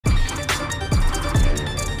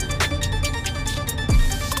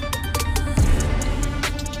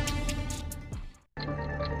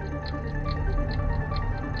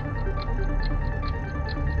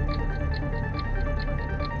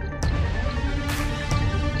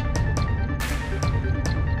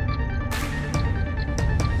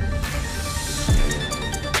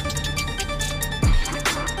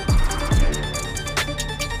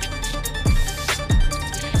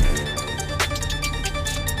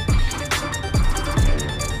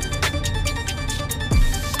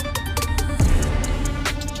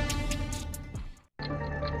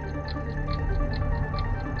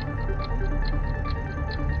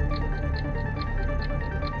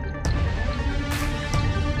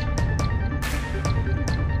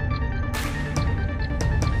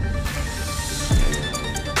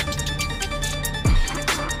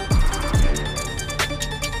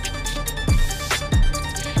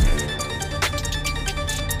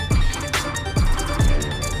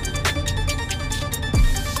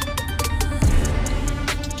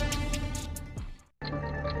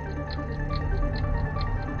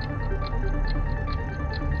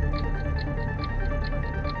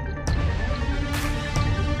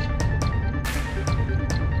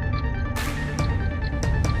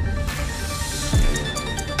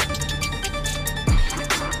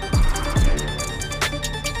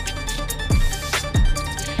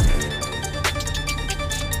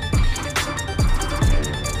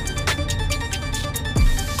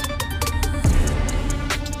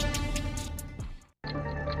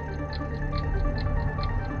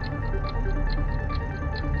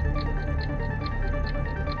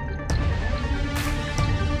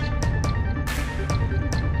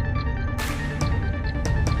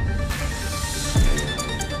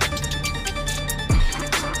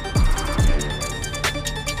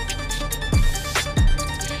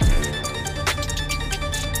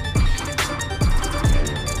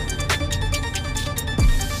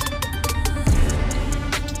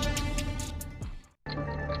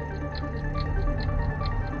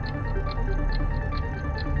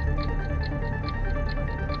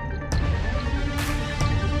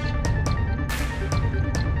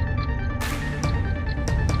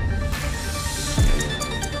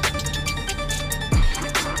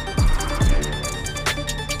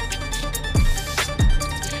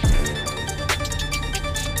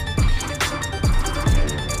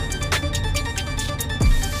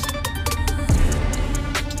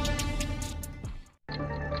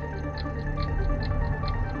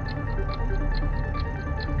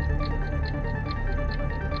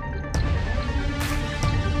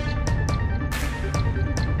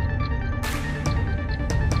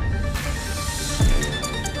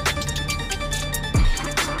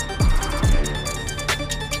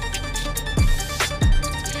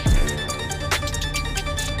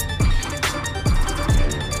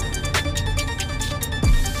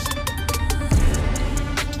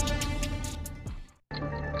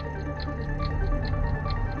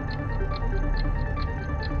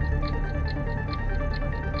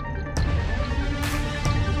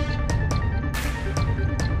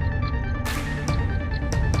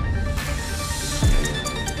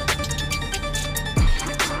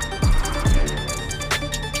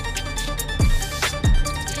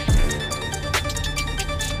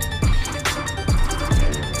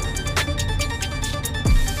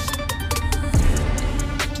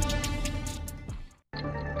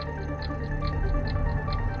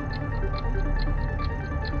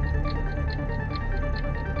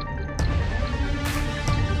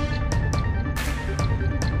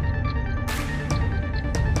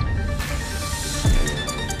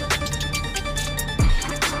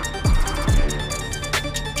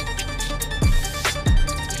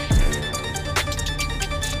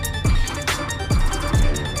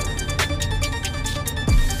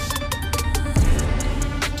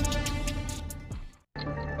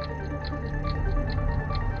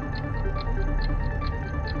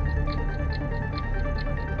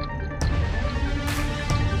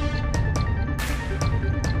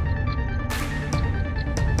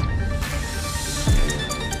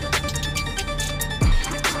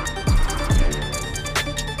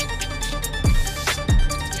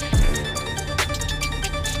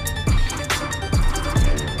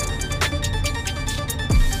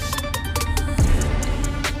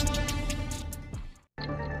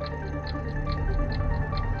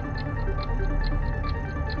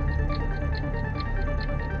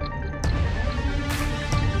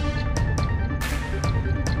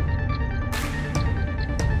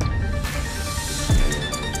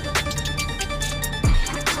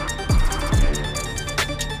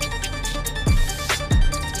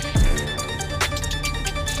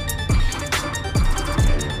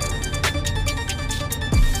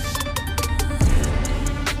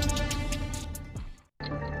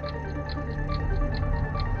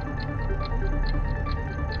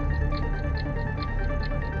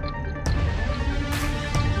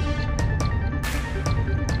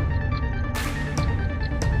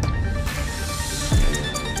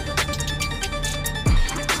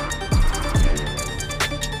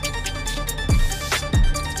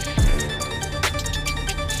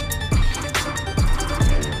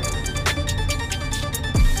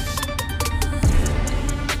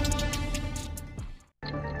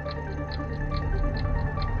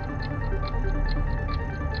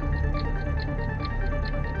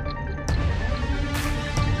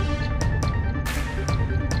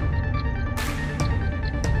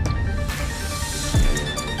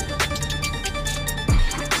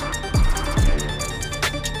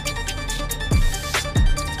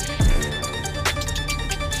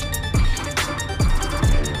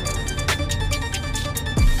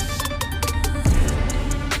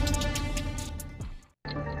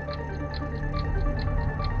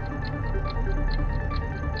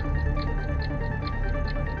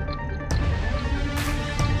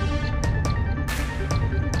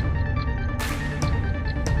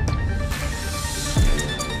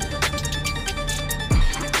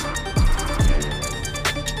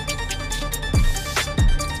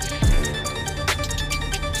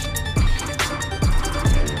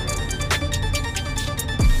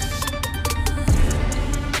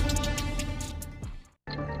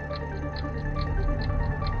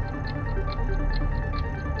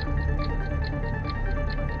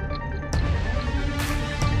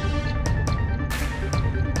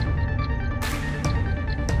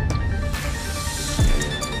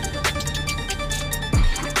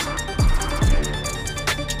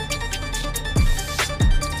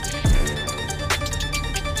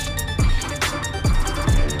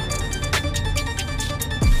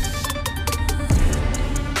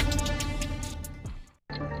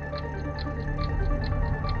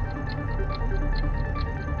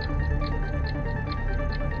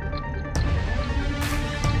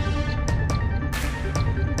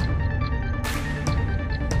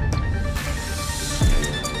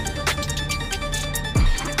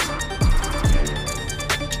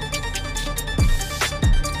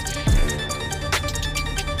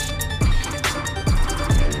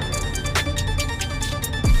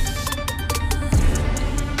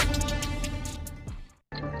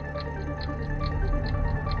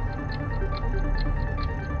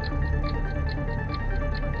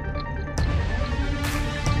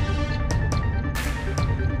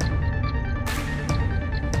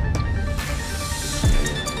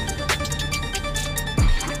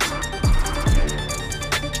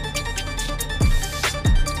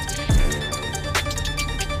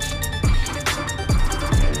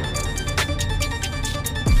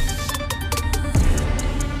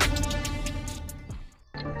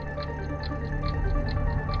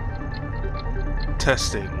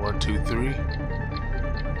Testing 1 2 3.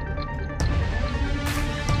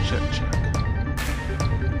 Check, check.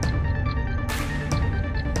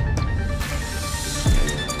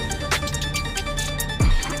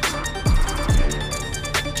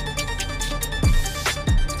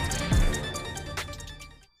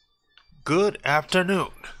 Good afternoon.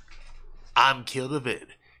 I'm Kill the Vid,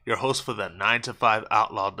 your host for the 9 to 5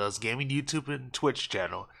 Outlaw Does Gaming YouTube and Twitch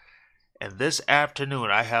channel. And this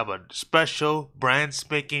afternoon I have a special brand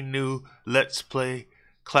spanking new Let's Play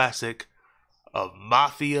classic of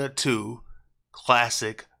Mafia II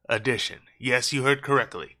Classic Edition. Yes, you heard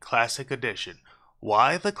correctly, Classic Edition.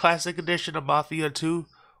 Why the Classic Edition of Mafia II?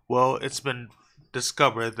 Well, it's been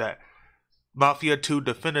discovered that Mafia II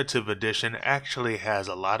Definitive Edition actually has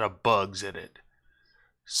a lot of bugs in it.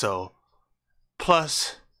 So,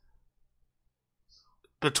 plus,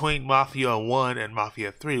 between Mafia 1 and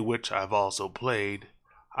Mafia 3, which I've also played,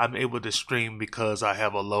 I'm able to stream because I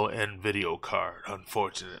have a low-end video card,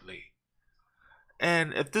 unfortunately.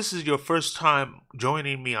 And if this is your first time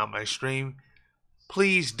joining me on my stream,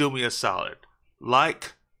 please do me a solid.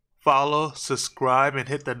 Like, follow, subscribe, and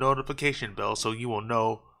hit the notification bell so you will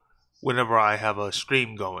know whenever I have a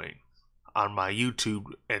stream going on my YouTube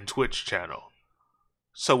and Twitch channel.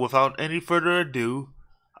 So without any further ado,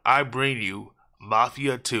 I bring you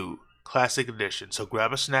Mafia II Classic Edition. So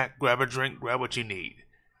grab a snack, grab a drink, grab what you need.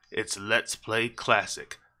 It's Let's Play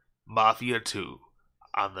Classic Mafia II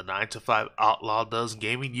on the 9 to 5 Outlaw Does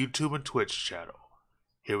Gaming YouTube and Twitch channel.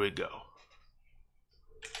 Here we go.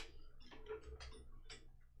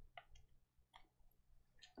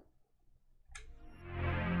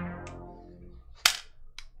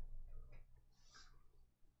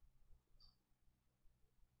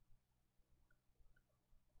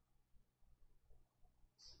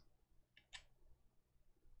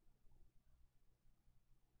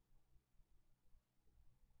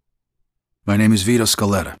 My name is Vito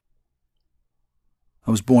Scaletta.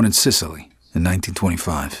 I was born in Sicily in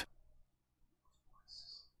 1925.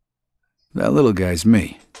 That little guy's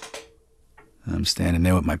me. I'm standing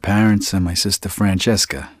there with my parents and my sister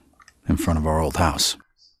Francesca in front of our old house.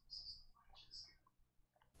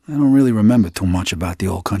 I don't really remember too much about the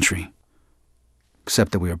old country,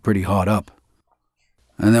 except that we were pretty hard up.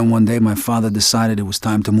 And then one day my father decided it was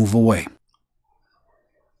time to move away.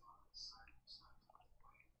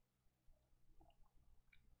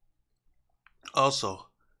 Also,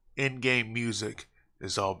 in-game music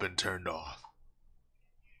has all been turned off.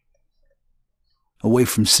 Away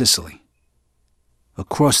from Sicily,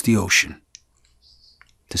 across the ocean,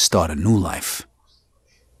 to start a new life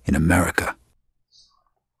in America.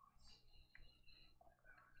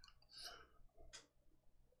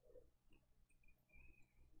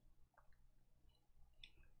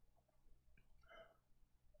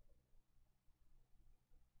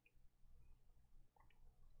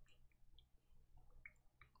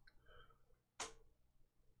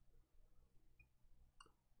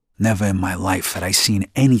 Never in my life had I seen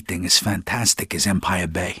anything as fantastic as Empire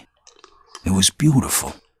Bay. It was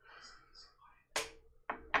beautiful.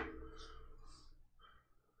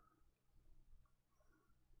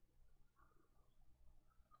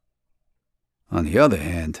 On the other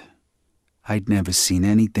hand, I'd never seen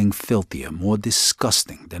anything filthier, more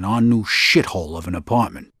disgusting than our new shithole of an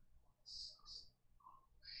apartment.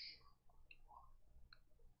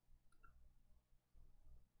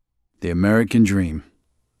 The American dream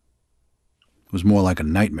was more like a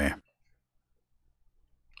nightmare.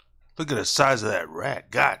 Look at the size of that rat,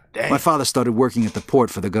 god damn. My father started working at the port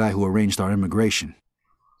for the guy who arranged our immigration.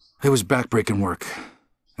 It was backbreaking work,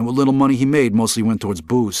 and what little money he made mostly went towards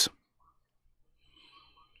booze.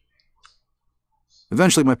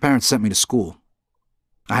 Eventually my parents sent me to school.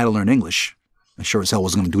 I had to learn English. I sure as hell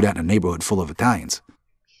wasn't going to do that in a neighborhood full of Italians.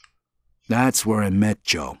 That's where I met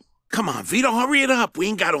Joe. Come on, Vito, hurry it up. We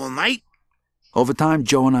ain't got all night. Over time,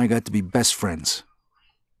 Joe and I got to be best friends.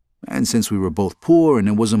 And since we were both poor and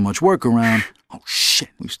there wasn't much work around, oh shit,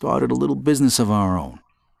 we started a little business of our own.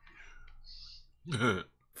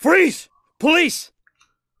 Freeze! Police!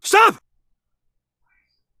 Stop!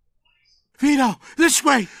 Vito, this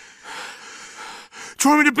way!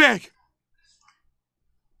 Throw me the bag!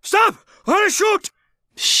 Stop! I want to shoot!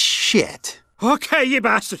 Shit. Okay, you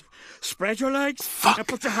bastard. Spread your legs. Fuck. And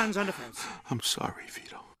put your hands on the fence. I'm sorry,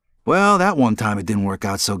 Vito. Well, that one time it didn't work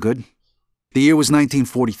out so good. The year was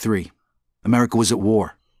 1943. America was at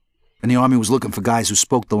war, and the army was looking for guys who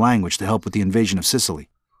spoke the language to help with the invasion of Sicily.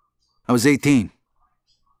 I was 18,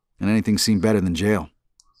 and anything seemed better than jail.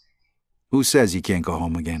 Who says you can't go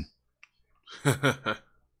home again?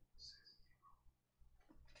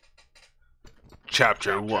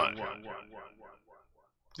 Chapter 1.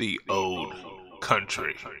 The Old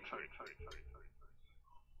Country.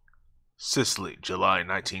 Sicily, July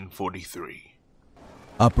 1943.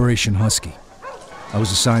 Operation Husky. I was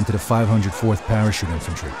assigned to the 504th Parachute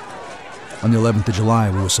Infantry. On the 11th of July,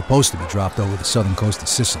 we were supposed to be dropped over the southern coast of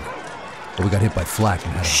Sicily, but we got hit by flak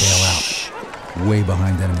and had to bail out, way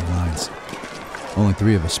behind enemy lines. Only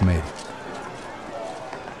 3 of us made it.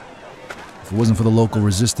 If it wasn't for the local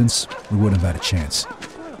resistance, we wouldn't have had a chance.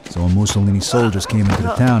 So when Mussolini's soldiers came into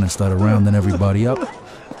the town and started rounding everybody up,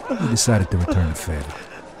 we decided to return the favor.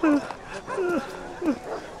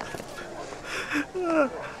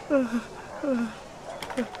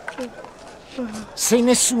 Se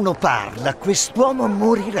nessuno parla, quest'uomo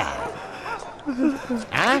morirà.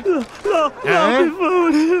 Eh?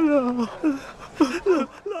 No.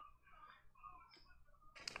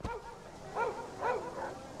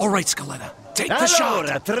 All right, Scaletta, take the shot.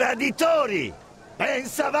 Allora, traditori!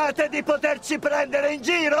 Pensavate di poterci prendere in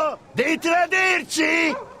giro? Di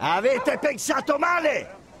tradirci? Avete pensato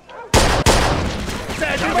male!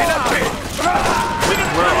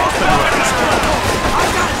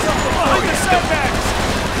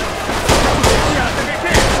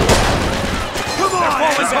 Come on,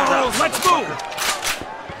 assholes, let's move!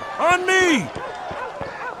 On me!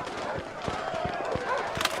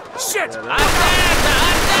 Shit!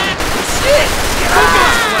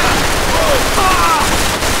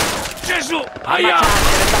 Gesù!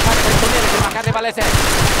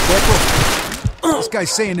 This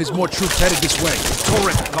guy's saying there's more troops headed this way.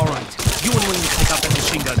 Correct, all right. You and Williams pick up that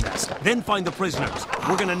machine gun nest. Then find the prisoners.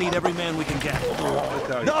 We're gonna need every man we can get.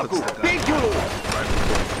 Doku, piglialo!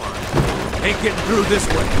 Ain't getting through this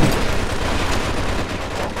way.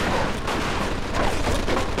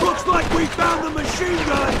 Looks like we found the machine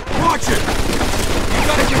gun! Watch it! You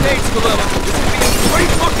got a grenade, Scaletta. This would be a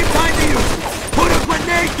great fucking time to use it! Put a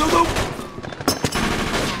grenade to the...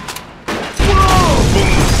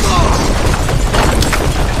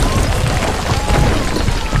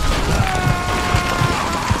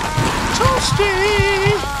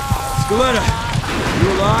 Scaletta, you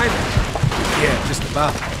alive? Yeah, just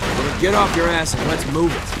about. Well, get off your ass and let's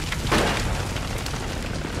move it.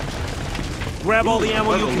 Grab all the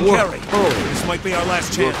ammo you can carry. This might be our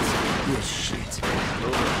last chance. This shit.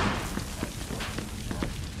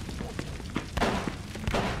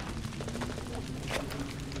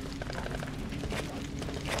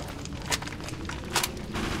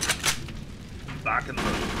 Lock and load.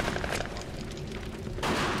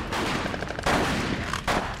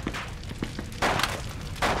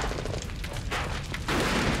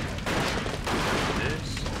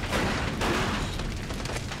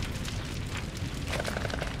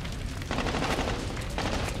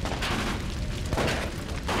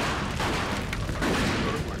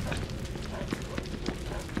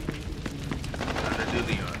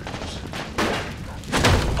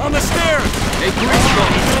 On the stairs! Hey, Grisco!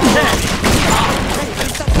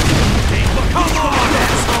 Come on,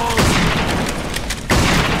 assholes!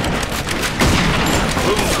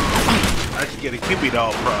 I should get a Cupid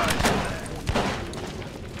doll prize.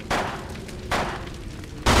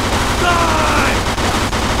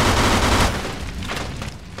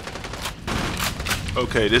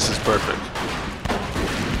 Okay, this is perfect.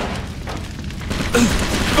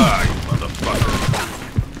 Ah, you motherfucker.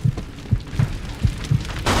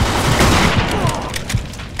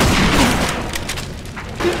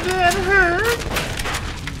 Did that hurt?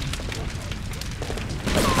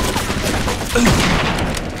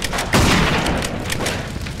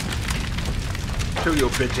 Kill your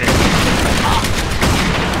bitch ass.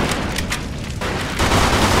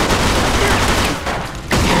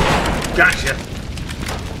 Gotcha.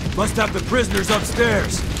 Must have the prisoners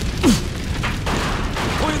upstairs.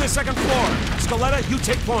 Clear the second floor. Scaletta, you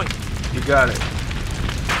take point. You got it.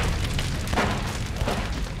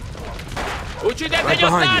 Uccidete gli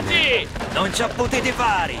ostaggi! Non ci potete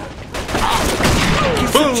fare!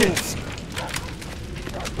 Boom!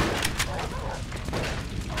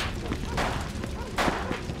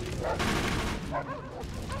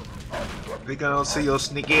 They gonna see your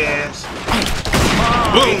sneaky ass.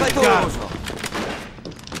 Boom! Got it.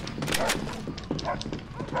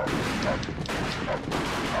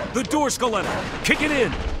 The door, Scaletta. Kick it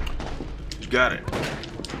in. You got it.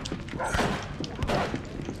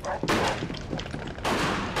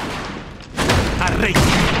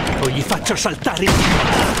 Arrendi o gli faccio saltare.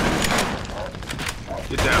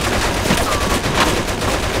 Get down.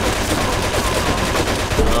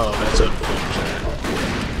 Oh, that's unfortunate.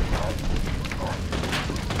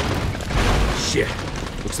 Shit.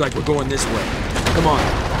 Looks like we're going this way. Come on.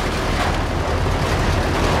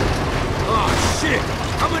 Oh, Shit!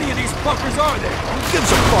 How many of these fuckers are there? Who gives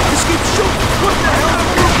a fuck? Just keep shooting! What the hell is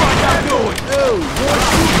the group right now doing? Oh, more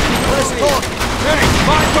shooting, less talk. Hey,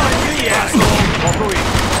 mind on me, asshole! Walk away.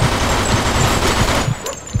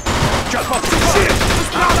 Jump up! Shit! Let's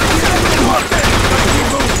not let you have a look at it! Keep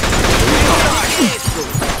moving!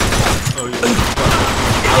 Oh, yeah.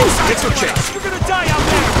 Get some chase! You're gonna die out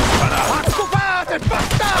there! Occupate,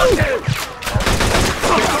 bastardi!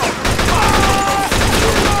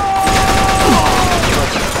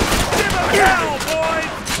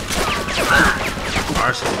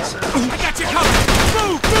 Arsenal sound. I got you covered!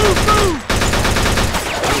 Move! Move! Move!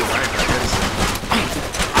 You're right, I guess.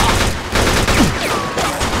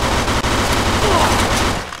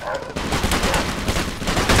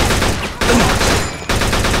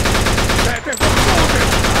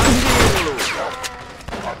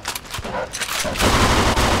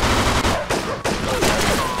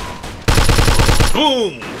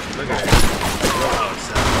 Boom! Look at that. Loud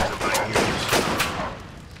sounds in my ears.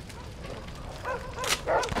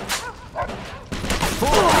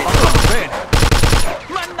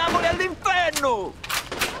 Mandamoli all'inferno!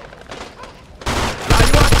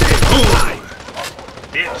 Boom!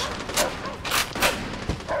 Bitch.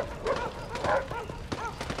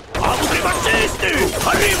 Altri fascisti!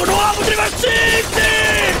 Arrivano altri fascisti!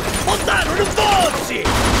 Montano, non fossi!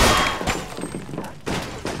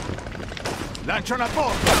 Lancia una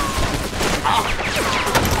bomba!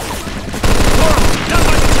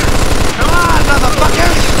 Come on,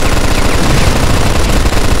 motherfuckers!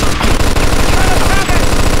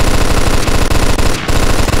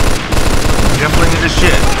 Jumping into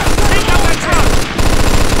shit.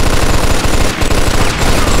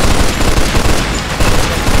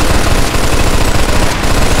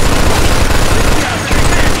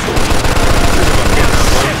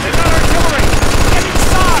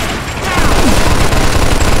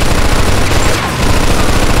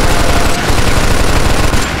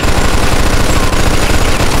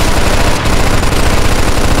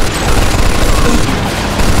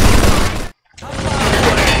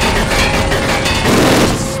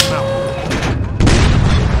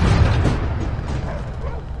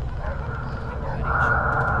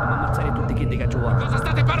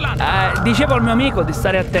 Dicevo al mio amico di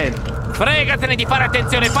stare attento. Fregatene di fare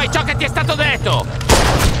attenzione, fai ciò che ti è stato detto!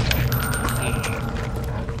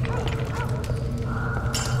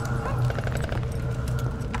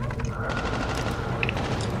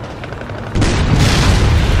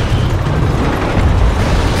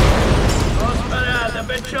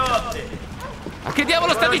 Ma che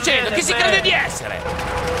diavolo sta dicendo? Chi si crede di essere?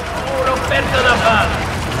 Un'offerta da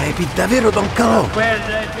fare! Epi davvero Don Calò?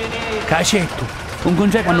 Cacetto, un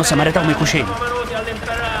congeco hanno samarità come cucina.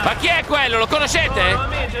 Ma chi è quello? Lo conoscete?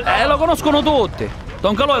 Lo conoscono tutti.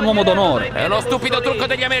 Don Calò è un uomo d'onore. È uno stupido trucco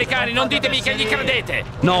degli americani, non ditemi che gli credete!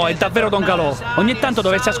 No, è davvero Don Calò. Ogni tanto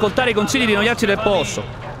dovresti ascoltare i consigli di noi altri del posto.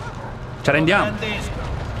 Ci rendiamo?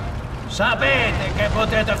 Sapete che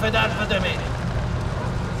potete fidarvi di me.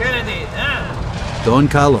 Che ne dite, eh? Don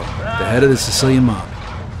Carlo, the head of the Sicilian mob.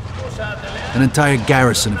 An entire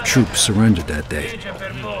garrison of troops surrendered that day.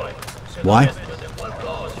 Why?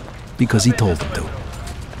 Because he told them to.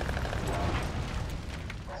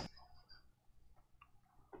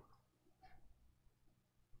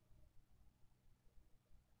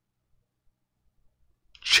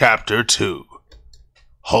 Chapter 2.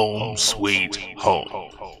 Home Sweet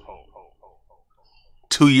Home.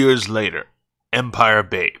 2 years later, Empire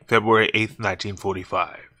Bay, February 8th,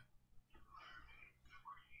 1945.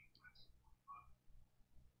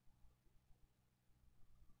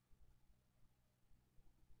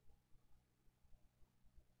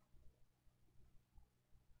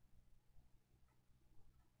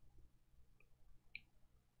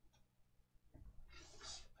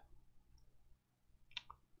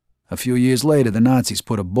 A few years later, the Nazis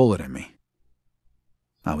put a bullet in me.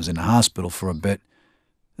 I was in the hospital for a bit,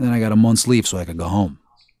 and then I got a month's leave so I could go home.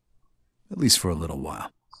 At least for a little while.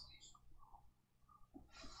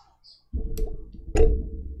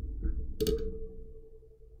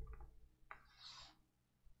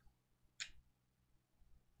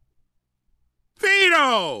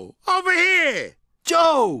 Vito! Over here!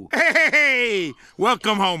 Joe! Hey!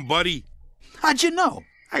 Welcome home, buddy. How'd you know?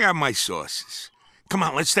 I got my sources. Come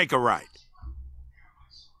on, let's take a ride.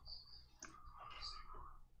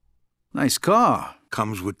 Nice car.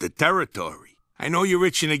 Comes with the territory. I know you're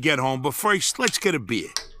itching to get home, but first, let's get a beer.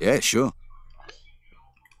 Yeah, sure.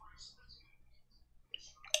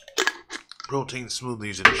 Protein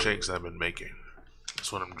smoothies and shakes I've been making.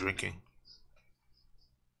 That's what I'm drinking.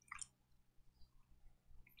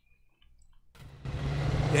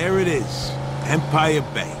 There it is. Empire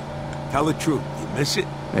Bay. Tell the truth. You miss it?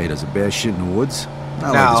 Hey, does a bear shit in the woods?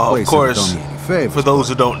 Not Now, like this place of course, ever done me any favors, for those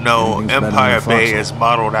who don't know, anything's better than Empire a Bay foxhole. is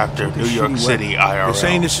modeled after New York City IRL. They're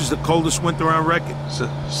saying this is the coldest winter on record.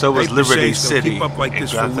 So was Papers say Liberty it's gonna City keep up like in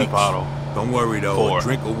this for Grand Theft weeks. Auto. Don't worry, though. 4. A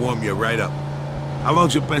drink will warm you right up. How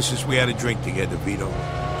long's it been since we had a drink together, Vito?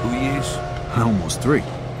 2 years? Almost 3.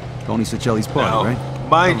 Tony Sicili's party, Now, right?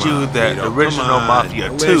 mind Come you on, that Vito, original come on. Mafia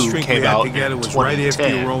The last 2 drink came we had out together in was right after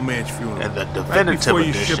 2010, your romance funeral. and the Right definitive before you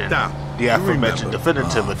edition, shipped out. the You aforementioned remember.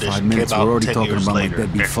 definitive 5 edition, minutes, came we're out already 10 talking years about my later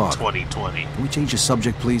deadbeat in father. 2020. Can we change the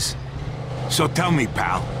subject, please? So tell me,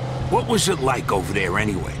 pal, what was it like over there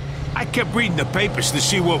anyway? I kept reading the papers to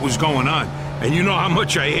see what was going on, and you know how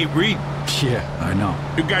much I hate reading. Yeah, I know.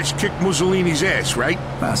 You guys kicked Mussolini's ass, right?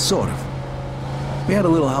 Sort of. We had a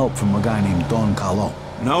little help from a guy named Don Carlo.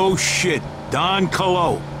 No shit, Don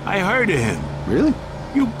Carlo. I heard of him. Really?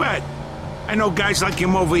 You bet. I know guys like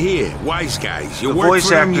him over here, wise guys. You The work voice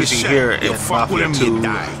for them, you actors you set. hear You in fuck with Mafia them, 2 you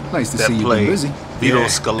die. Nice to that see you've been play busy. Vito Yeah,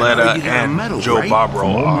 Scaletta and you got a and medal, Joe right? From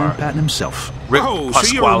old man Barbaro Patton himself. Rick Oh,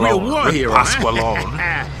 so you're a real war Pasqualone, Rick hero, huh? Pasqualone,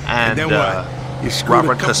 and then what? You screwed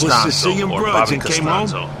Robert a couple of Costanzo, Sicilian or broads Bobby and came home?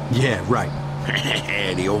 Costanzo. Yeah, right.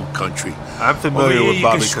 The old country. I'm Over familiar here, with you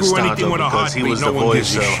Bobby can screw anything Costanzo with a because he heartbeat, was no the one voice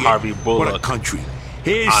gives a of shit. Harvey What a Bullock country.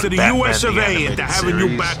 Here's on to the Batman US of the A and to Animated having you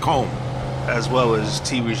Series. back home. as well as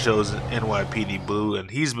TV shows NYPD Blue, and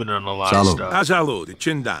he's been in a lot Salud. of stuff. Salud, the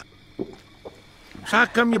chin down. So how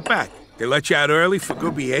come you're back? They let you out early for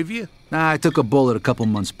good behavior? Nah, I took a bullet a couple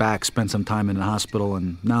months back, spent some time in the hospital,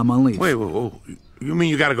 and now I'm on leave. Wait, you mean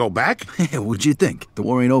you gotta go back? Yeah, what'd you think? The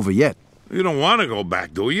war ain't over yet. You don't want to go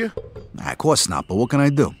back, do you? Nah, of course not, but what can I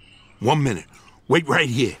do? 1 minute. Wait right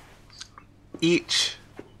here.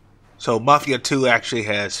 So Mafia 2 actually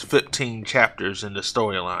has 15 chapters in the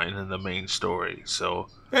storyline, in the main story. So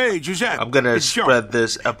Hey, Giuseppe. I'm gonna it's Joe. spread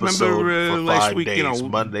this episode Remember, for last 5 week, days. you know,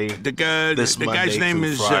 Monday, the guy, this the Monday guy's name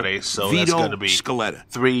through is Friday. So Vito that's gonna be Scaletta.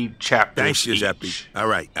 3 chapters Thanks, Giuseppe. each. All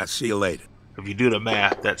right, I'll see you later. If you do the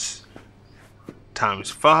math, that's times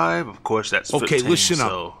 5. Of course, that's 15. Okay, listen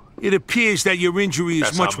so up. It appears that your injury is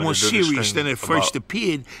That's how much I'm more gonna do the serious stream than it first about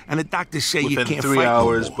appeared, and the doctors say you within can't 3 fight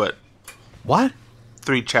hours, no more. but What?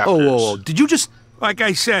 3 chapters. Oh, did you just... Like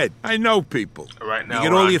I said, I know people. Right now you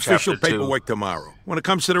get we're all on the official chapter 2. paperwork tomorrow. When it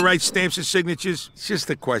comes to the right stamps and signatures, it's just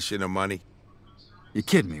a question of money. You're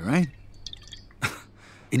kidding me, right?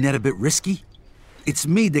 Isn't that a bit risky? It's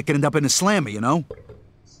me that could end up in a slammer, you know?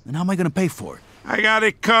 And how am I gonna pay for it? I got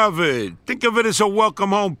it covered. Think of it as a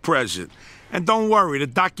welcome home present. And don't worry, the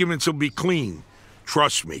documents will be clean.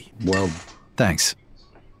 Trust me. Well, thanks.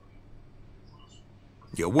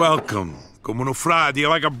 You're welcome. Como no frade,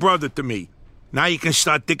 you're like a brother to me. Now you can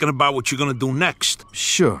start thinking about what you're gonna do next.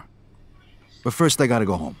 Sure. But first I gotta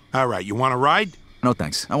go home. All right, you want to ride? No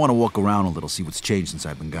thanks. I want to walk around a little, see what's changed since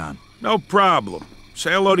I've been gone. No problem.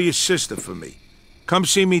 Say hello to your sister for me. Come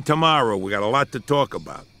see me tomorrow. We got a lot to talk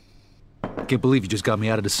about. Can't believe you just got me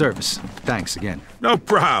out of the service. Thanks again. No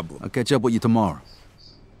problem. I'll catch up with you tomorrow.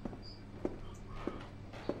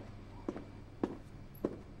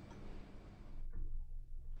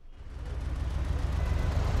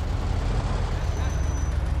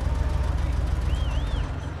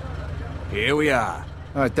 Here we are.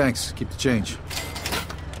 All right, thanks. Keep the change.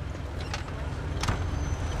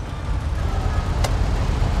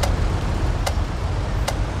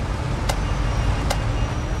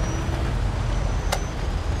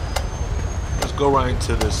 Let's go right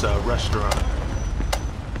into this restaurant.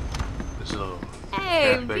 This little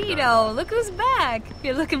Hey, cafe Vito, down look who's back.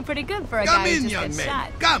 You're looking pretty good for a Come guy who in, just young got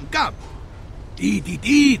man. shot. Come.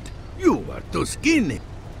 Eat. You are too skinny.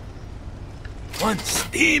 One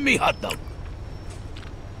steamy hot dog.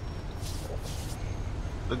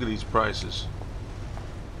 Look at these prices.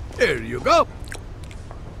 There you go.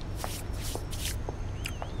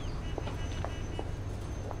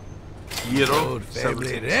 Gyro. Good family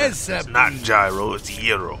 17 cents. It's recipe. not gyro, it's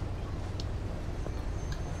gyro.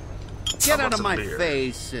 Get How out about of some my beer?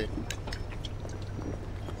 face.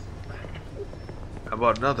 How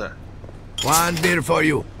about another? One beer for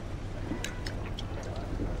you.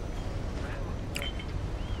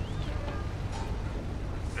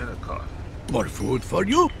 And a coffee. More food for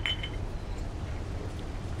you.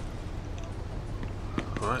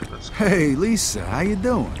 Alright, let's go. Hey, Lisa, how you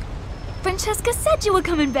doing? Francesca said you were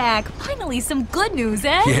coming back. Finally, some good news,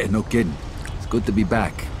 eh? Yeah, no kidding. It's good to be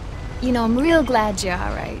back. You know, I'm real glad you're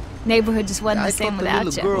all right. Neighborhood just wasn't the same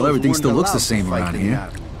without you. Well, everything still looks the same around here,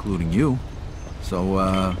 including you. So,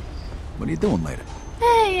 what are you doing later?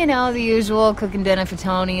 Hey, you know, the usual, cooking dinner for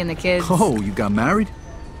Tony and the kids. Oh, you got married?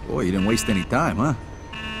 Boy, you didn't waste any time, huh?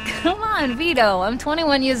 Come on, Vito. I'm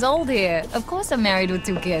 21 years old here. Of course I'm married with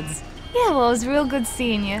 2 kids. Yeah, well, it was real good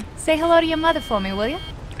seeing you. Say hello to your mother for me, will you?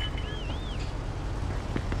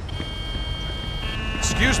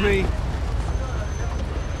 Excuse me.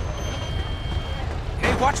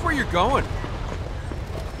 Hey, watch where you're going.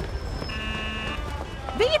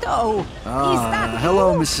 Vito!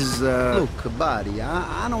 Hello, Mrs. Look, buddy,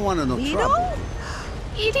 I don't want no Vito? trouble.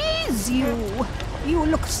 It is you. You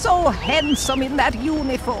look so handsome in that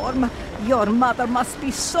uniform. Your mother must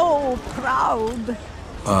be so proud.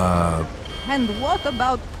 And what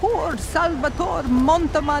about poor Salvatore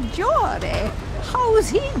Montemaggiore? How's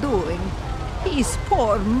he doing? His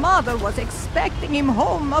poor mother was expecting him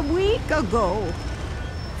home a week ago.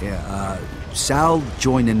 Yeah, Sal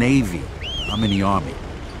joined the Navy. I'm in the Army.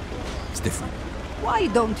 It's different. Why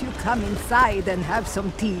don't you come inside and have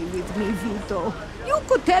some tea with me, Vito? You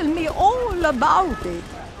could tell me all about it.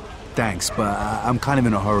 Thanks, but I'm kind of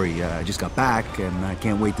in a hurry. I just got back, and I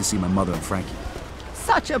can't wait to see my mother and Frankie.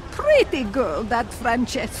 Such a pretty girl, that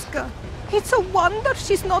Francesca. It's a wonder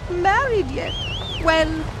she's not married yet.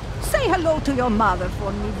 Well, say hello to your mother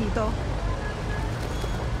for me, Vito.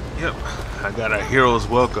 Yep, I got a hero's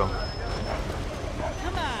welcome.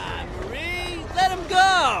 Come on, Marie. Let him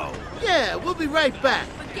go. Yeah, we'll be right back.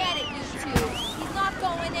 Forget it, you two. He's not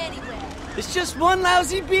going anywhere. It's just one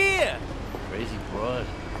lousy beer. Crazy broad.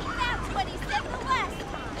 That's what he said the last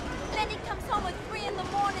time. Then he comes home at 3 in the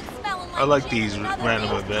morning smelling like I like gin these and another random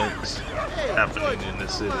man's events happening in the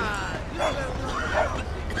city.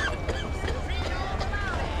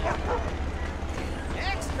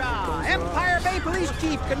 Extra! Empire Bay Police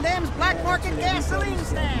Chief condemns black market gasoline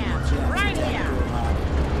stands. Right here.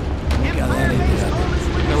 Empire Bay's oldest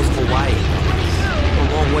That was Hawaii. A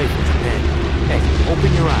long way from Japan. Hey,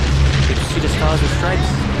 open your eyes. Did you see the stars and stripes?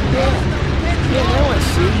 Yeah, now I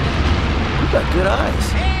see. You got good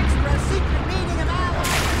eyes. extra secret meeting of ours.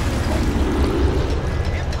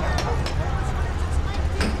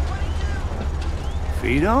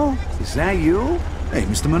 Vito, is that you? Hey,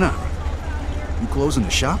 Mr. Manara. You closing the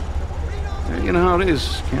shop? Yeah, you know how it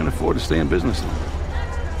is. Can't afford to stay in business long.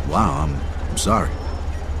 Wow, I'm sorry.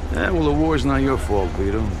 Yeah, well, the war's not your fault,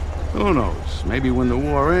 Vito. Who knows? Maybe when the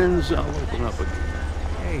war ends, I'll open up again.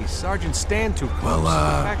 Hey, Sergeant, stand too close.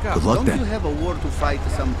 Well, Back up. good luck Don't then. you have a war to fight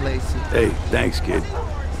someplace? Hey, thanks, kid.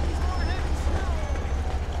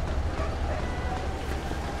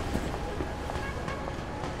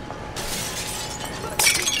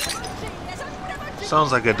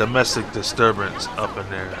 Sounds like a domestic disturbance up in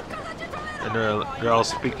there. And they're all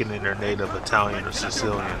speaking in their native Italian or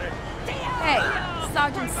Sicilian. Hey,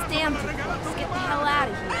 Sergeant Stanton, let's get the hell out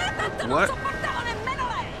of here. What?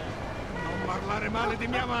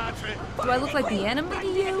 Do I look like the enemy to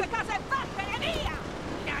you?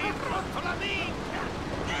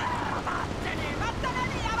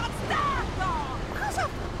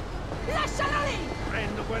 Lascialo lì!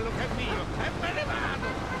 Prendo quello che è mio e me ne vado!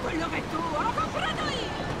 Quello che è tuo lo comprato io!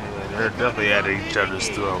 Yeah, they're definitely at each other's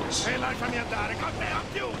throats. E lasciami andare, con te ho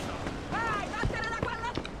chiuso! Vai, vattene da quella...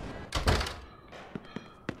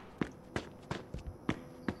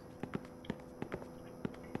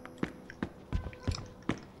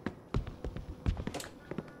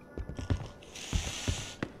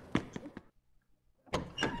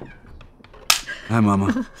 Hi,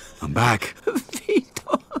 Mama. I'm back.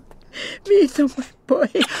 Vito, my boy.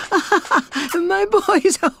 My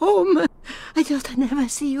boy's home. I thought I'd never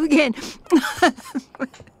see you again.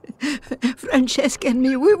 Francesca and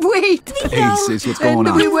me, we wait. Hey, sis, what's going and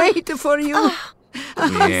on? we wait for you.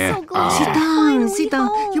 Yeah. So glad Sit you're down, finally sit down.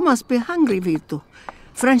 home. You must be hungry, Vito.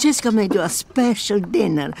 Francesca made you a special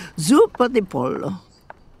dinner, zuppa di pollo.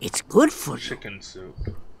 It's good for you. Chicken soup.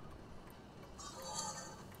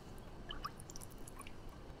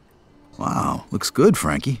 Wow, looks good,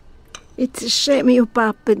 Frankie. It's a shame your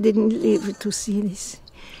papa didn't live to see this.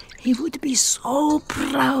 He would be so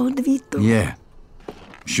proud, Vito. Yeah,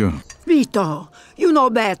 sure. Vito, you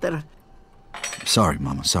know better. Sorry,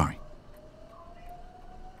 Mama, sorry.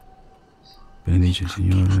 Benedice il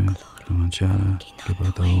Signore la mangiata che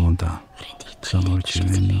porta volontà. Stiamo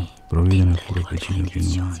ricevendo, provvede nel puro preciso che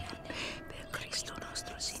non ha. Per Cristo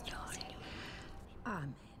nostro Signore.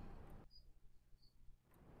 Amen.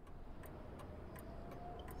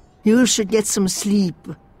 You should get some sleep.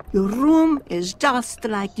 Your room is just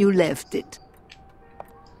like you left it.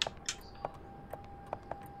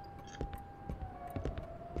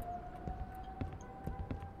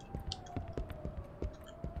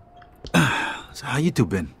 So how you two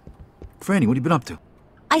been? Franny, what have you been up to?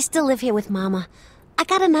 I still live here with Mama. I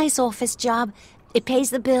got a nice office job. It pays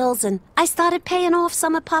the bills, and I started paying off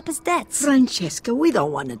some of Papa's debts. Francesca, we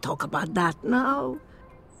don't want to talk about that now.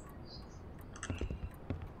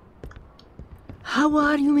 How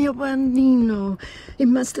are you, mio bambino? It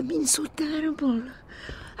must have been so terrible.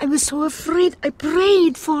 I was so afraid. I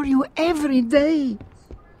prayed for you every day.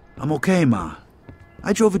 I'm okay, Ma.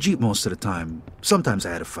 I drove a Jeep most of the time. Sometimes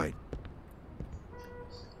I had a fight.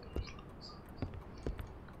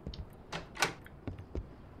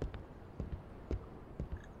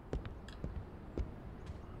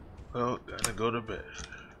 Well, gotta go to bed.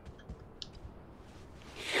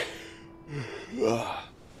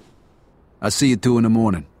 I'll see you 2 in the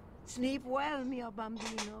morning. Sleep well, mio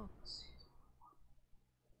bambino.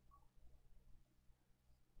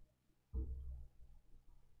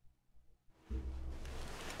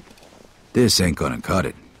 This ain't gonna cut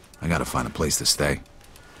it. I gotta find a place to stay.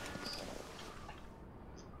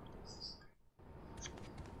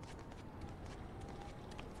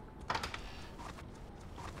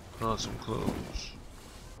 Oh, some clothes.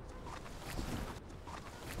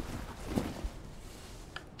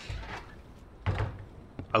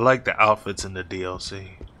 I like the outfits in the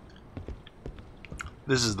DLC.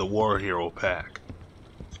 This is the War Hero pack,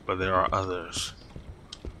 but there are others.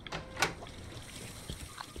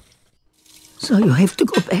 So you have to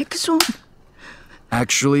go back soon?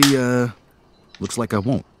 Actually, looks like I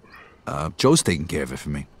won't. Joe's taking care of it for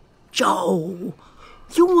me. Joe,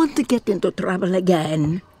 you want to get into trouble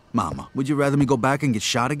again? Mama, would you rather me go back and get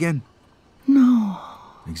shot again? No.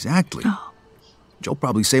 Exactly. No. Joe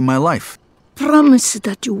probably saved my life. Promise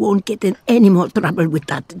that you won't get in any more trouble with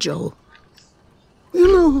that, Joe. You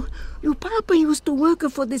know, your papa used to work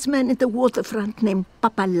for this man at the waterfront named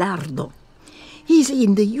Papalardo. He's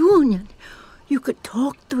in the union. You could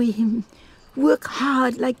talk to him. Work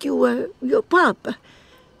hard like you were your papa.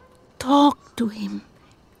 Talk to him.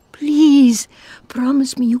 Please,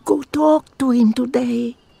 promise me you go talk to him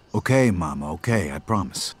today. Okay, Mama, okay, I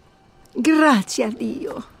promise. Grazie a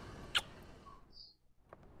Dio.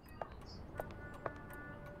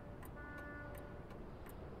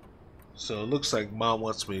 So it looks like Mom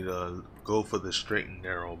wants me to go for the straight and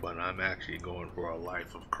narrow, but I'm actually going for a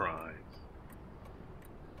life of crime.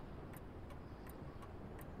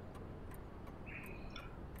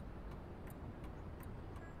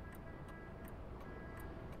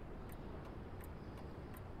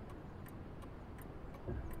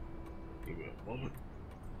 Give me a moment.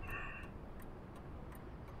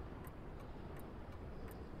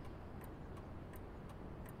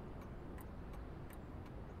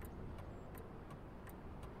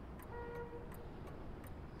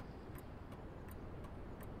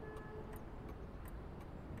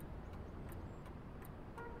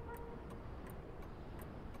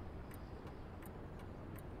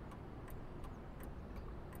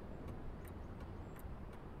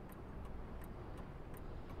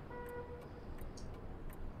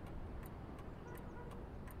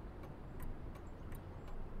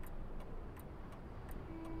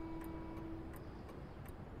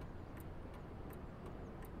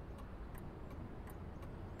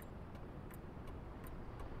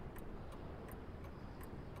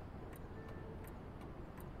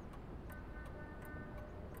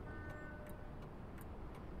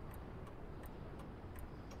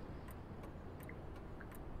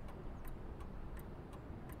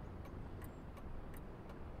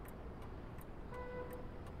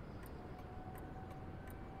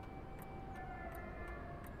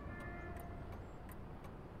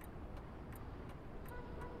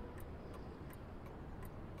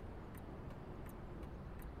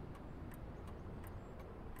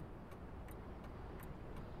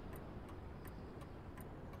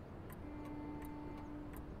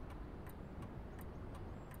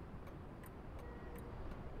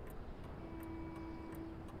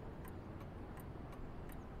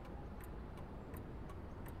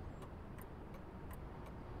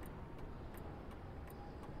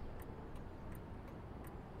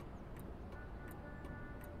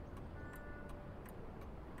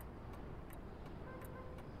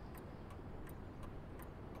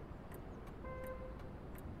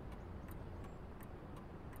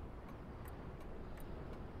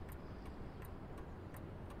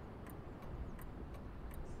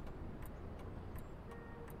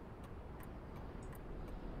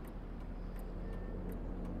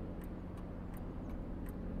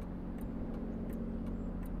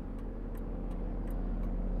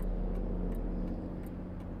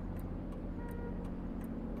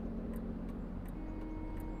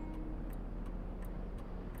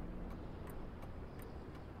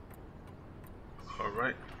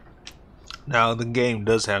 Alright. Now, the game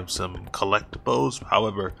does have some collectibles.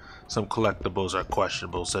 However, some collectibles are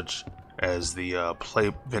questionable, such as the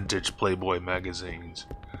vintage Playboy magazines,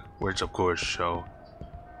 which of course show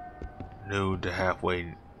nude to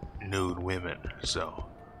halfway nude women, so.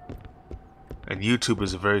 And YouTube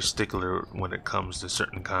is a very stickler when it comes to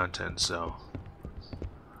certain content, so.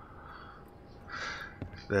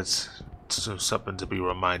 That's something to be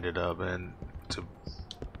reminded of and to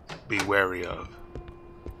be wary of.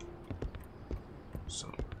 So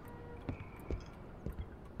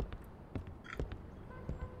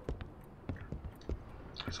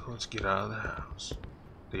let's get out of the house,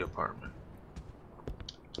 the apartment.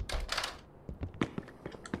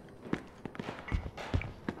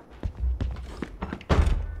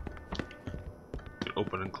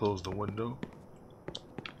 Open and close the window.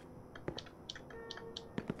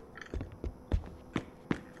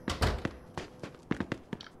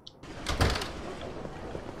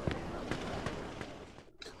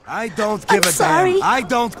 I don't give a sorry. damn. I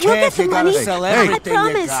don't We'll care get if the you gotta money. sell I everything you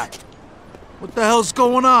promise. got. What the hell's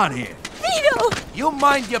going on here? Vito! You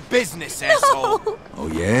mind your business, asshole. Oh,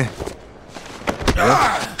 yeah?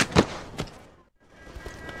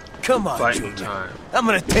 Come on, Fighting Junior. time. I'm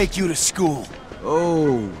gonna take you to school.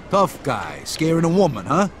 Oh, tough guy. Scaring a woman,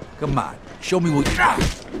 huh? Come on. Show me what you got.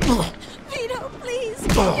 Vito,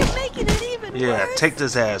 please. You're making it even Yeah, worse. take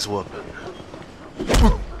this ass whooping.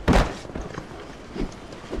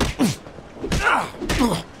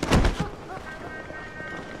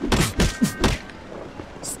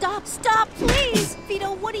 Stop, please.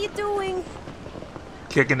 Vito, what are you doing?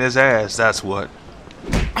 Kicking his ass, that's what.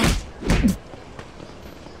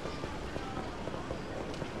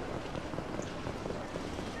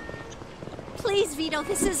 Please, Vito,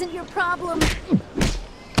 this isn't your problem.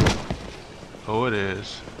 Oh, it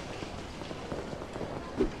is.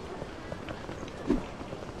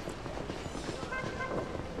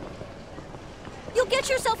 You'll get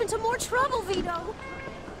yourself into more trouble, Vito.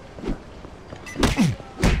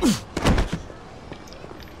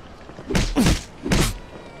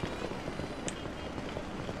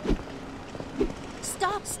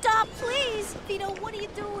 Stop, please. Vito, what are you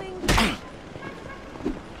doing?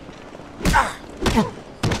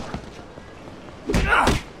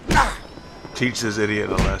 Teach this idiot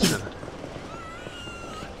a lesson.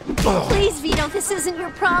 Please, Vito, this isn't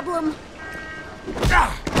your problem.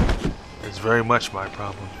 It's very much my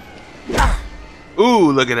problem.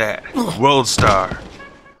 Ooh, look at that. World star.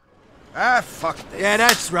 Ah, fuck this. Yeah,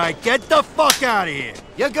 that's right. Get the fuck out of here.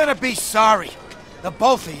 You're gonna be sorry. The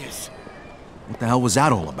both of yous. What the hell was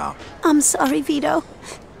that all about? I'm sorry, Vito.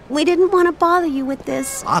 We didn't want to bother you with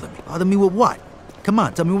this. Bother me? Bother me with what? Come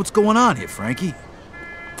on, tell me what's going on here, Frankie.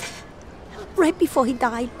 Right before he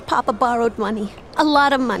died, Papa borrowed money. A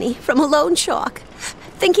lot of money from a loan shark,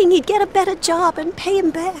 thinking he'd get a better job and pay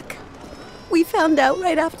him back. We found out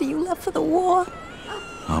right after you left for the war.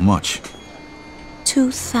 How much?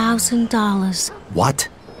 $2,000. What?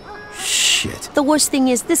 Shit. The worst thing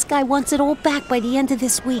is, this guy wants it all back by the end of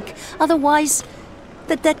this week. Otherwise,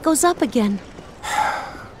 the debt goes up again.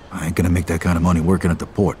 I ain't gonna make that kind of money working at the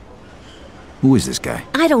port. Who is this guy?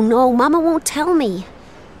 I don't know. Mama won't tell me.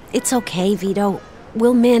 It's okay, Vito.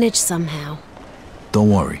 We'll manage somehow. Don't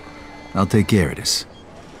worry. I'll take care of this.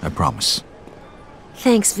 I promise.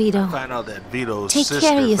 Thanks, Vito. Find out that Vito's Take sister,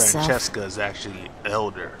 care of yourself. Francesca, is actually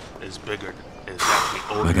elder, is bigger, is actually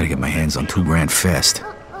older. I gotta get my hands on $2,000 fast.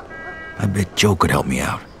 I bet Joe could help me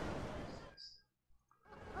out.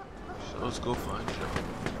 So let's go find Joe.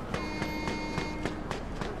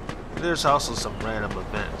 There's also some random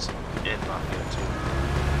events in Mafia 2.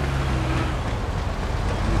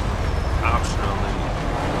 Optionally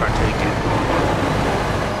partake in.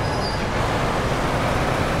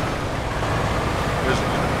 Here's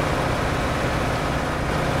one.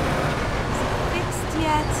 Fixed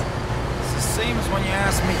yet? It's the same as when you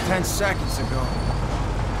asked me 10 seconds ago.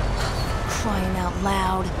 Crying out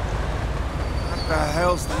loud. What the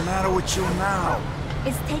hell's the matter with you now?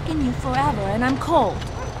 It's taken you forever and I'm cold.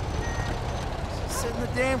 Sit in the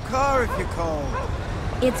damn car if you're cold.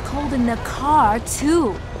 It's cold in the car,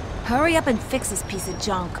 too. Hurry up and fix this piece of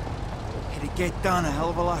junk. It'd get done a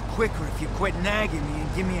hell of a lot quicker if you quit nagging me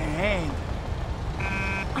and give me a hand.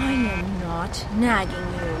 I am not nagging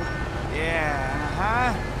you.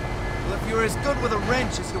 Yeah, Well, if you're as good with a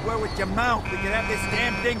wrench as you were with your mouth, we could have this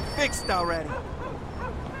damn thing fixed already.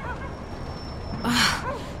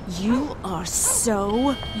 You are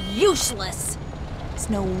so useless. It's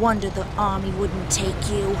no wonder the army wouldn't take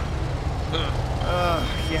you.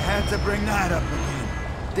 You had to bring that up again,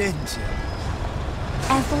 didn't you?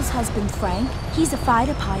 Ethel's husband, Frank, he's a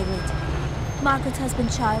fighter pilot. Margaret's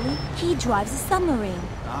husband, Charlie, he drives a submarine.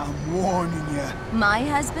 I'm warning you. My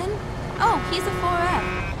husband? Oh, he's a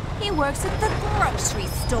 4F. He works at the grocery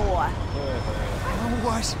store. You know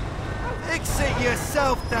what? Fix it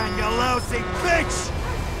yourself then, you lousy bitch!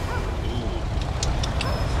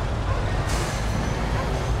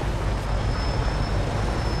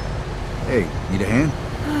 Hey, need a hand?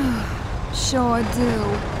 Sure do.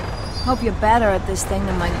 Hope you're better at this thing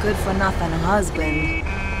than my good-for-nothing husband.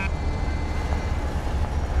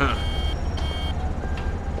 Huh.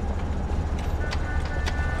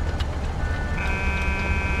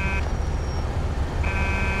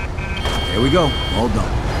 There we go. All done.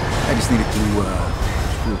 I just needed to,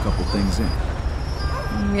 screw a couple things in.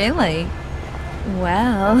 Really?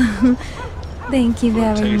 Well, thank you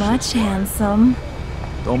very much, handsome.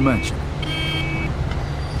 Don't mention it.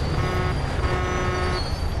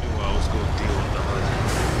 Well, let's go deal with the husband.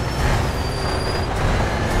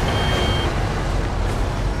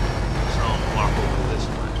 So I'll walk over this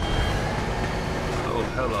way. Oh,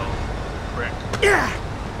 hello, Rick. Yeah.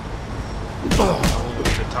 I want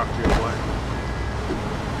you to talk to your wife.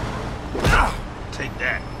 Take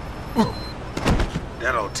that.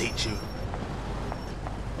 That'll teach you.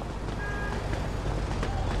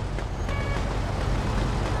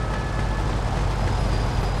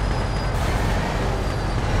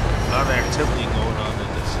 A lot of activity going on in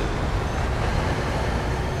this city.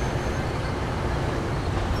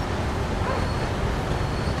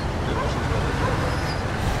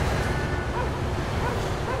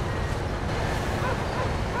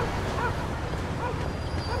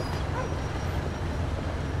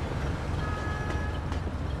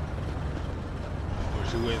 Or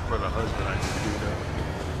she waiting for the husband, I can do that.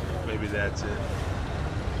 Maybe that's it.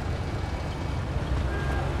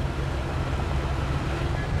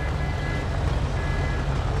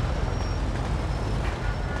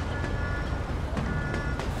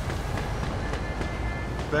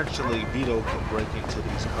 Eventually, Vito can break into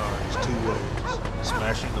these cars two ways,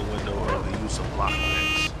 smashing the window or the use of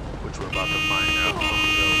lockpicks, which we're about to find out on the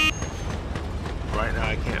show. Right now,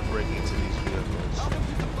 I can't break into these vehicles.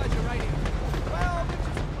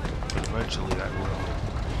 But eventually, I will.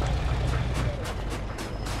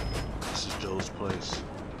 This is Joe's place.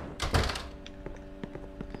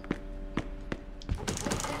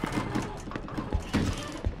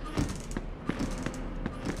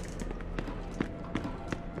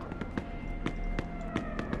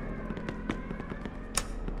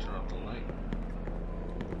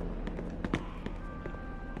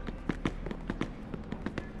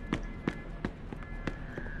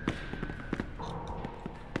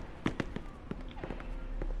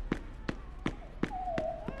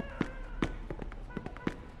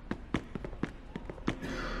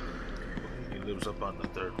 Lives up on the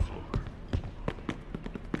 3rd floor.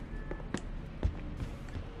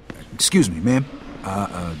 Excuse me, ma'am.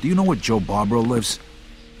 Do you know where Joe Barbaro lives?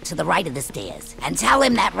 To the right of the stairs. And tell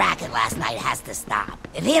him that racket last night has to stop.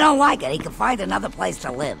 If he don't like it, he can find another place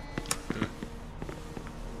to live.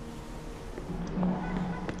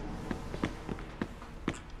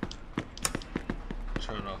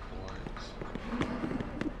 Turn off the lights.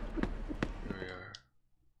 Here we are.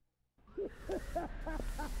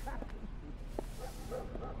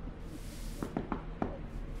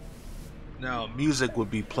 Now, music would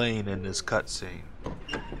be playing in this cutscene.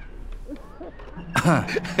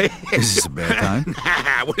 This is a bad time.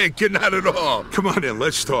 Not at all. Come on in,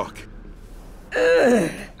 let's talk.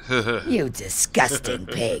 You disgusting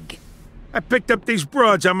pig. I picked up these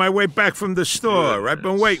broads on my way back from the store. I've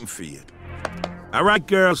been waiting for you. All right,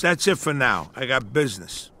 girls, that's it for now. I got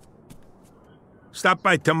business. Stop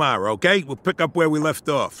by tomorrow, okay? We'll pick up where we left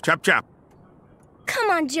off. Chop, chop. Come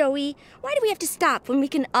on, Joey. Why do we have to stop when we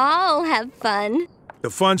can all have fun? The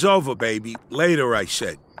fun's over, baby. Later, I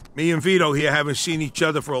said. Me and Vito here haven't seen each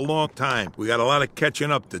other for a long time. We got a lot of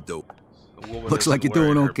catching up to do. Looks like you're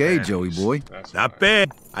doing okay, Joey boy. Not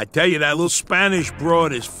bad. I tell you, that little Spanish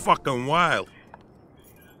broad is fucking wild.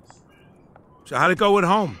 So how'd it go at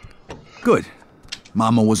home? Good.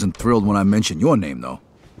 Mama wasn't thrilled when I mentioned your name, though.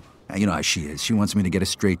 You know how she is. She wants me to get a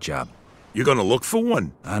straight job. You're gonna look for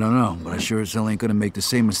one? I don't know, but I sure as hell ain't gonna make the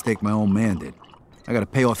same mistake my old man did. I gotta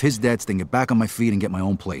pay off his debts, then get back on my feet and get my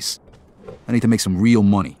own place. I need to make some real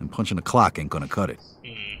money, and punching the clock ain't gonna cut it.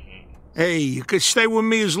 Hey, you can stay with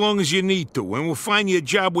me as long as you need to, and we'll find you a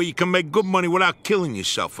job where you can make good money without killing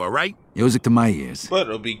yourself, all right? Music to my ears. But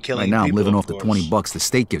it'll be killing right now, people, I'm living off of the $20 the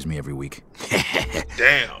state gives me every week.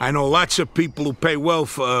 Damn. I know lots of people who pay well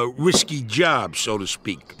for a risky job, so to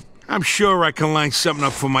speak. I'm sure I can line something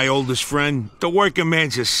up for my oldest friend. The working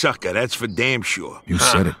man's a sucker, that's for damn sure. You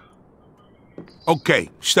said it. Okay,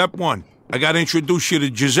 step one. I gotta introduce you to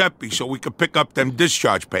Giuseppe so we can pick up them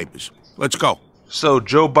discharge papers. Let's go. So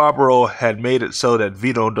Joe Barbaro had made it so that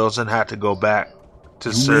Vito doesn't have to go back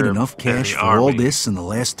to serve. You made enough cash for all this in the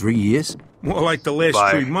last 3 years? More like the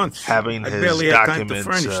last 3 months. Having I his barely had time to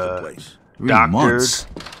documents furnish the place. 3 months?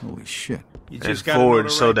 Holy shit. You and just gotta forward know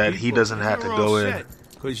the so right that he people, doesn't and have to you're go all in set.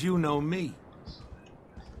 'cause you know me.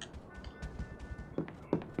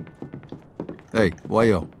 Hey,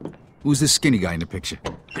 Wayo. Who's this skinny guy in the picture?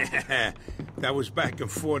 That was back in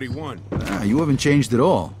 41. Ah, you haven't changed at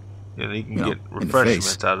all. And you can You know, get in the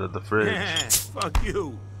refreshments face. out of the fridge. Fuck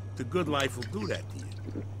you. The good life will do that to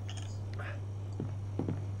you.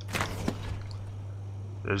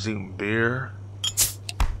 There's even beer.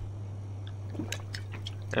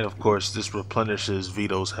 And of course, this replenishes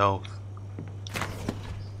Vito's health.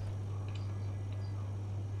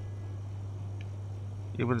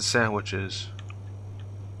 Even sandwiches.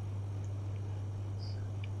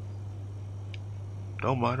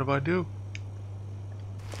 Don't mind if I do.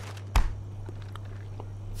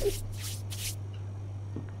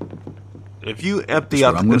 If you empty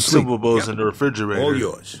out the consumables in the refrigerator, all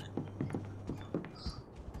yours.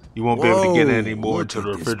 You won't be able to get any more until the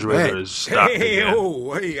refrigerator is stocked again.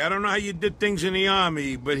 Hey, I don't know how you did things in the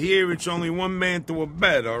army, but here it's only one man to a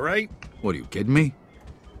bed, all right? What, are you kidding me?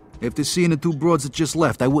 After seeing the two broads that just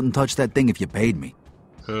left, I wouldn't touch that thing if you paid me.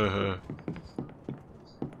 You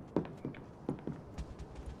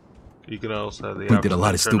can also have the We did a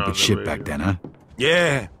lot of option to turn on stupid the shit radio. back then, huh?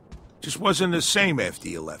 Yeah, just wasn't the same after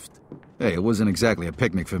you left. Hey, it wasn't exactly a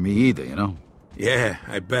picnic for me either, you know? Yeah,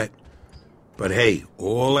 I bet. But hey,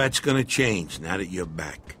 all that's gonna change now that you're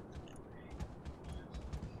back.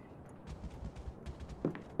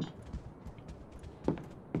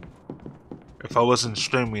 If I wasn't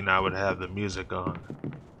streaming, I would have the music on.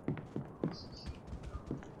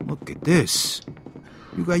 Look at this.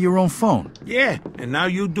 You got your own phone. Yeah, and now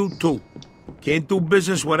you do too. Can't do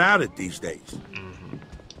business without it these days.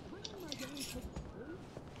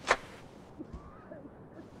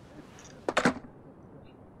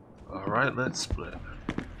 Alright, let's split.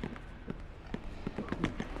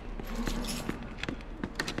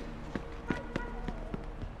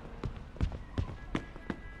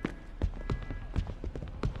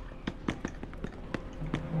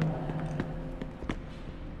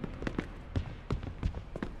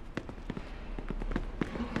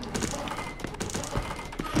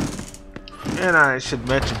 And I should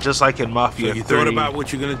mention, just like in Mafia So you 3, thought about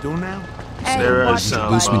what you're gonna do now? there is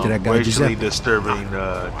some Introduce me to that guy, racially Giuseppe. disturbing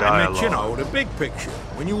I dialogue. meant, you know, the big picture.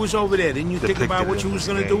 When you was over there, didn't you think about depicted what you in was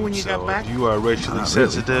this gonna do game. when you got So back? if you are racially Not really.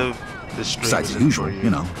 sensitive, this stream Besides is the usual, for you. you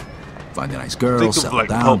know. Find a nice girl, Think of settle like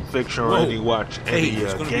down. Pulp Fiction or Whoa. any watch Hey, any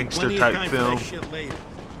there's gonna be gangster plenty of type time for film, that shit later.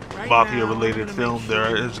 Right mafia now, I'm related gonna film. make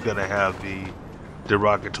There sure- is gonna have the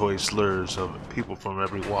derogatory slurs of people from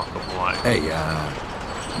every walk of life. Hey,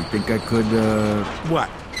 you think I could, What?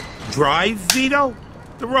 Drive, Vito?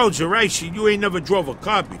 The roads are icy. You ain't never drove a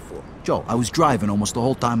car before. Joe, I was driving almost the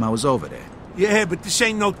whole time I was over there. Yeah, but this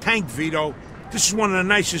ain't no tank, Vito. This is one of the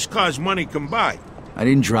nicest cars money can buy. I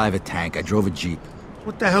didn't drive a tank, I drove a Jeep.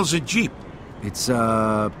 What the hell's a Jeep? It's,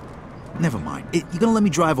 never mind. You gonna let me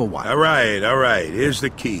drive or what? All right. Here's the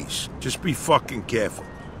keys. Just be fucking careful.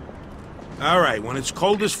 All right, when it's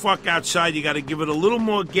cold as fuck outside, you gotta give it a little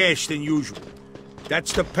more gas than usual.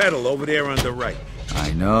 That's the pedal over there on the right.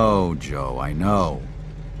 I know, Joe, I know.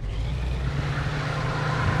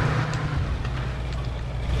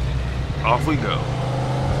 Off we go.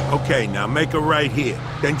 Okay, now make a right here.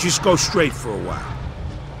 Then just go straight for a while.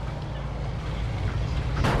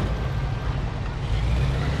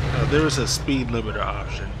 Now, there is a speed limiter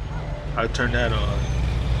option. I turn that on.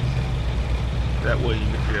 That way you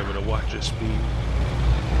can be able to watch your speed.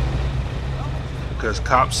 Because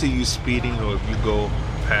cops see you speeding, or if you go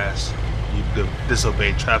past, you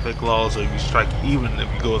disobey traffic laws, or you strike, even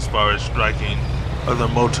if you go as far as striking other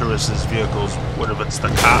motorists' vehicles, whether it's the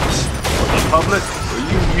cops or the public,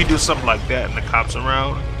 or if you do something like that and the cops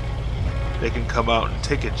around, they can come out and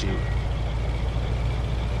ticket you.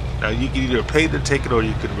 Now you can either pay the ticket or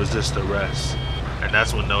you can resist arrest, and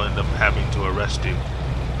that's when they'll end up having to arrest you,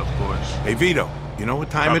 of course. Hey, Vito, you know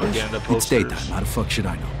what time it is? Propaganda It's posters. daytime, how the fuck should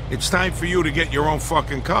I know? It's time for you to get your own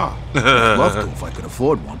fucking car. I'd love to if I could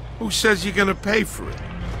afford one. Who says you're gonna pay for it?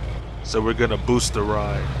 So we're gonna boost the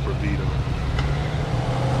ride for Vito.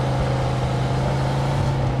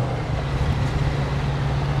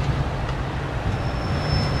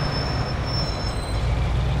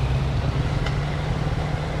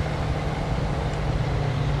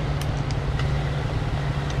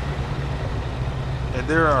 And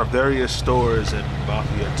there are various stores in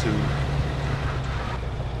Mafia 2.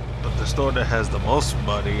 But the store that has the most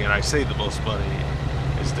money, and I say the most money,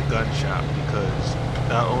 is the gun shop, because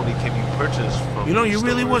not only can you purchase from You know, these you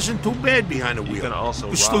really stores, wasn't too bad behind the wheel. you can also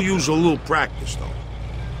You still rob use a them. little practice, though.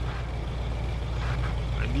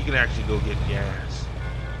 And you can actually go get gas.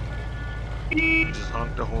 You just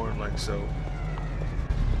honk the horn like so.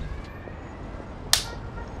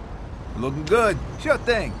 Looking good. Sure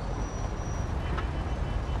thing.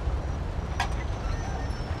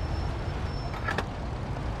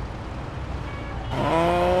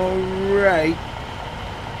 All right.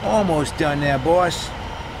 Almost done there, boss.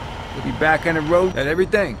 We'll be back on the road and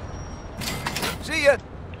everything. See ya.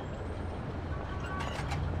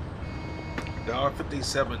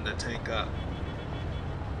 $1.57 to tank up.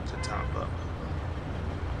 To top up.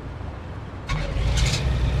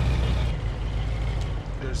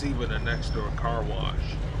 There's even a next door car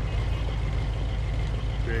wash.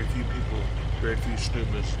 Very few people, very few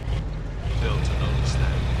streamers fail to notice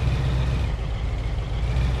that.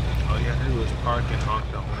 All you have to do is park and honk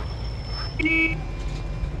the horn.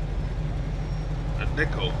 A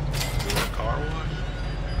nickel for a car wash?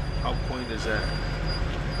 How quaint is that?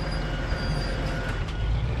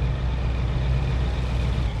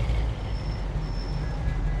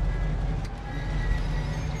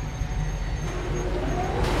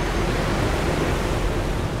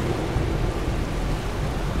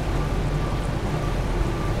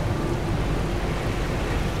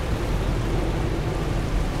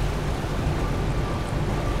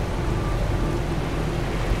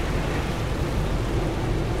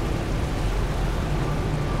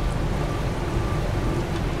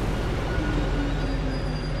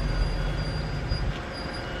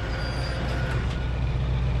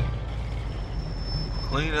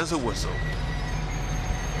 Clean as a whistle.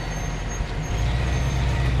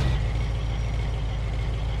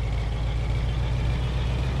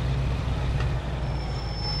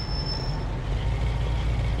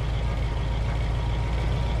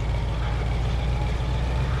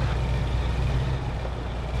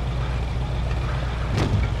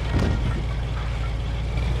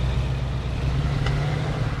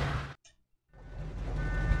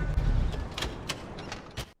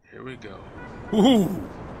 Here we go. Ooh,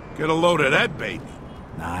 get a load of that, baby.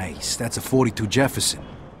 Nice. That's a 42 Jefferson.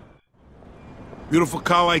 Beautiful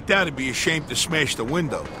car like that would be ashamed to smash the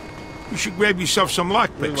window. You should grab yourself some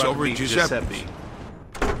lockpicks over at Giuseppe's.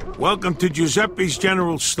 Welcome to Giuseppe's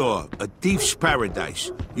General Store, a thief's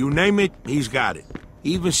paradise. You name it, he's got it.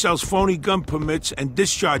 He even sells phony gun permits and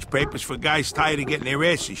discharge papers for guys tired of getting their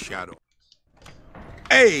asses shot off.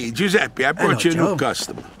 Hey, Giuseppe, I brought you a new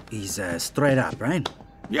customer. He's straight up, right?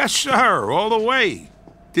 Yes, sir, all the way.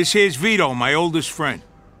 This here's Vito, my oldest friend.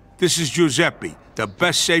 This is Giuseppe, the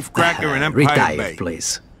best safecracker in Empire Retire, Bay.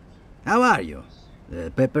 Please. How are you? The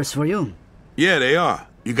papers for you? Yeah, they are.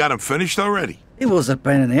 You got them finished already? It was a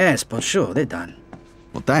pain in the ass, but sure, they're done.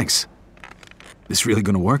 Well, thanks. This really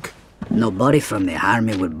gonna work? Nobody from the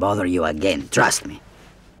army will bother you again, trust me.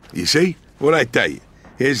 You see? What'd I tell you?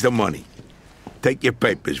 Here's the money. Take your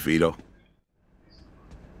papers, Vito.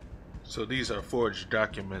 So these are forged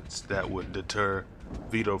documents that would deter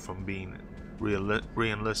Vito from being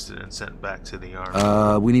re-enlisted and sent back to the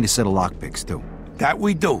army. We need a set of lockpicks, too. That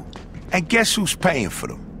we do. And guess who's paying for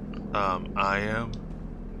them? I am.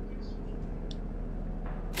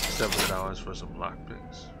 $7 for some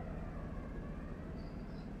lockpicks.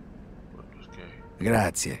 Okay.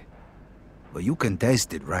 Grazie. Well, you can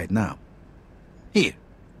test it right now. Here,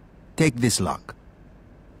 take this lock.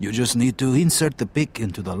 You just need to insert the pick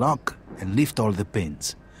into the lock and lift all the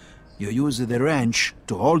pins. You use the wrench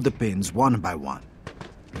to hold the pins one by one.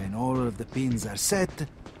 When all of the pins are set,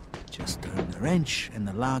 just turn the wrench and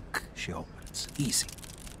the lock, she opens. Easy.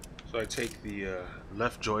 So I take the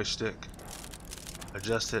left joystick,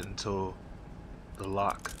 adjust it until the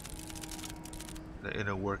lock, the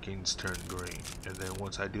inner workings turn green. And then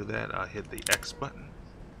once I do that, I hit the X button.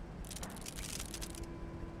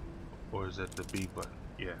 Or is that the B button?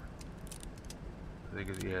 Yeah. I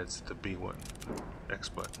think it's the B button. X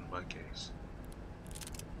button in my case.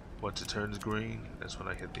 Once it turns green, that's when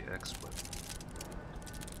I hit the X button.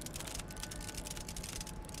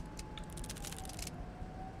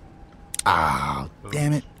 Ah,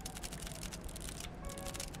 damn it.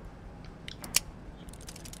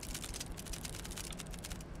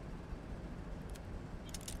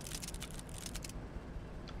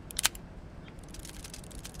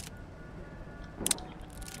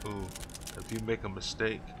 Ooh, if you make a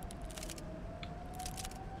mistake,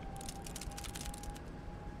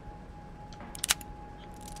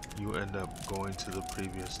 you end up going to the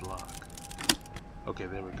previous lock. Okay,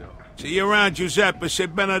 there we go. See you around, Giuseppe. Say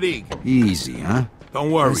Benedict. Easy, huh?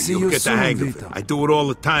 Don't worry, I'll see you'll you get the soon, hang of Vito. it. I do it all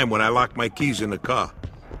the time when I lock my keys in the car.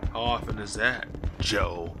 How often is that,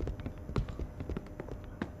 Joe?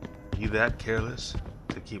 You that careless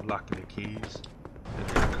to keep locking the keys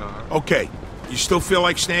in your car? Okay, you still feel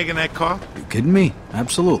like snagging that car? You kidding me?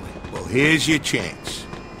 Absolutely. Well, here's your chance.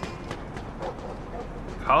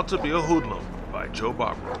 How to Be a Hoodlum by Joe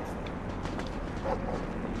Barber.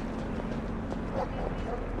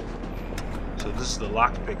 So this is the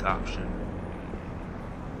lockpick option.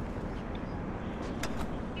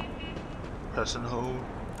 Press and hold.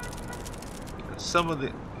 Some of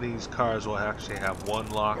these cars will actually have one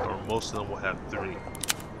lock, or most of them will have three.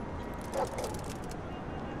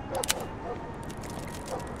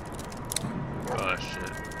 Oh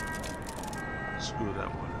shit. Screw that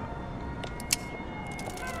one up.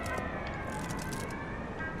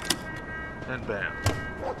 And bam.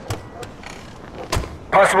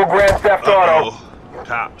 Possible Grand Theft Auto.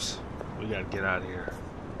 Cops. We gotta get out of here.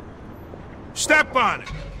 Step on it!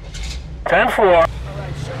 10-4.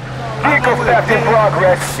 Vehicle theft in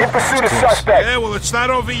progress. In pursuit of suspect. Yeah, well, it's not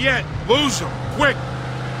over yet. Lose him. Quick!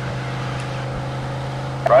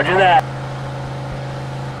 Roger that.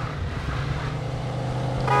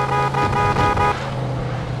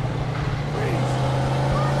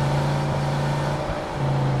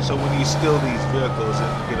 So when you steal these vehicles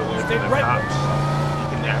and get away from the cops, you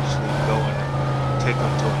can actually go and take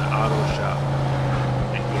them to an auto shop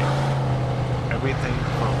and get everything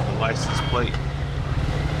from the license plate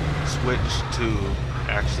switch to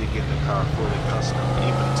actually getting the car fully custom,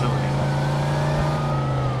 even tuning.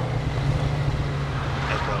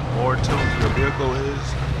 And the more tuned your vehicle is,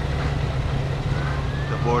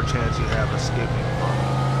 the more chance you have escaping from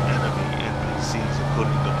enemy NPCs,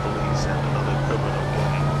 including the police and other criminal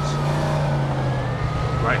gangs.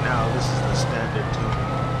 Right now, this is the standard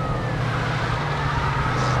tuning.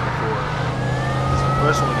 This is before. The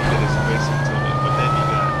first one you get is basic tuning, but then you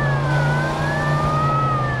got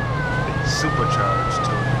the supercharged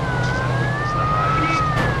tuning, which is, I think, is the highest.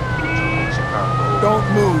 So it makes your car go Don't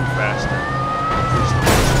move faster. Increase the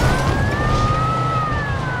horsepower.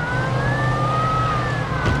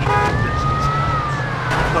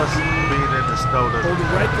 Plus, being in the snow doesn't. Hold it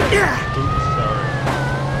right there. Oops, sorry.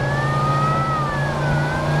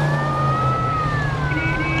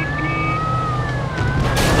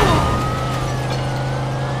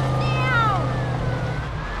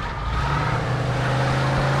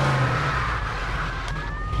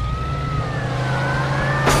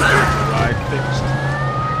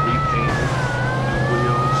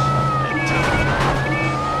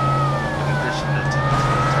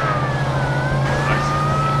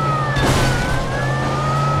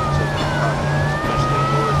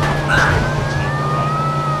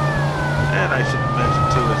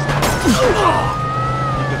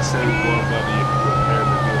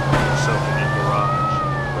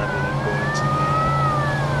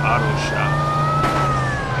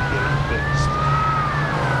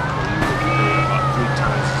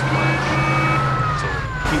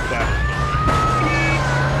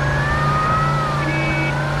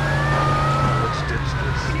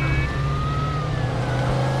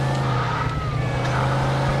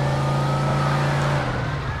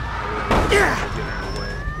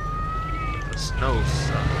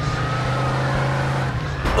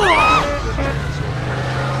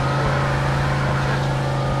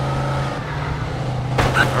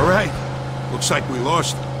 Looks like we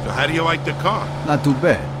lost it. So how do you like the car? Not too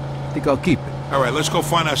bad. Think I'll keep it. All right, let's go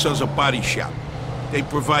find ourselves a body shop. They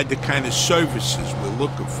provide the kind of services we're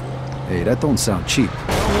looking for. Hey, that don't sound cheap.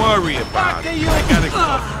 Don't worry about it. I got it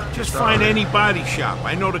covered. Just find any body shop.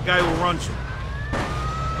 I know the guy who runs it.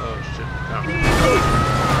 Oh shit.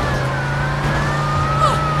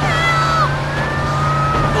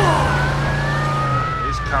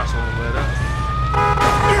 These cops won't let up.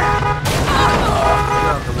 Get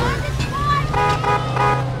out the way.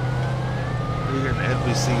 You're hearing the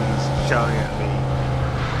NPCs shouting at me.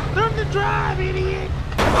 Learn to drive, idiot!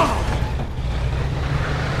 Get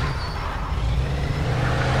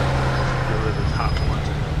rid of this hot ones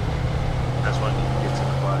in there. That's why I need to get to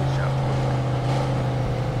the body shop quick.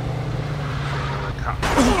 Another cop.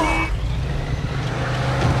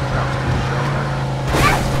 Cops keep showing up.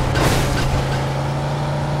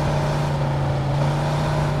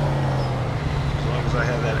 As long as I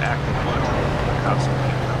have that active button, the cops will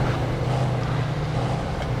keep coming.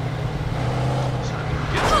 So I need to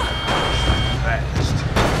get to that body shop fast.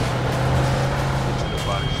 Get to the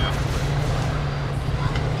body shop quick.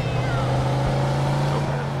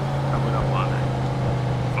 Okay, coming up on it.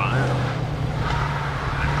 Finally.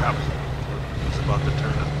 That cop's about to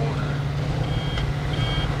turn the corner.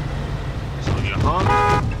 So you hung?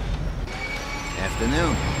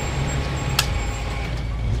 Afternoon.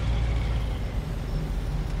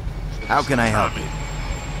 How can I help you?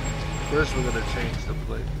 First, we're gonna change the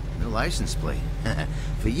plate. New license plate.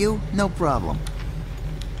 For you, no problem.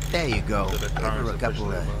 There you go. So the car Over is a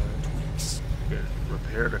couple of tweaks.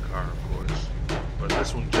 Repair the car, of course. But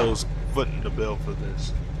this one, Joe's footing the bill for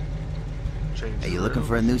this. Are you looking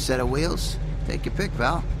for a new set of wheels? Take your pick,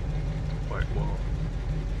 pal. White wall.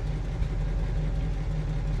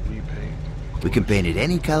 Repaint. We can paint it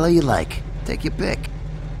any color you like. Take your pick.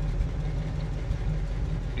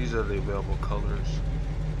 These are the available colors.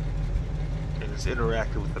 And it's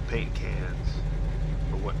interactive with the paint cans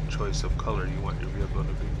for what choice of color you want your vehicle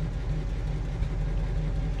to be.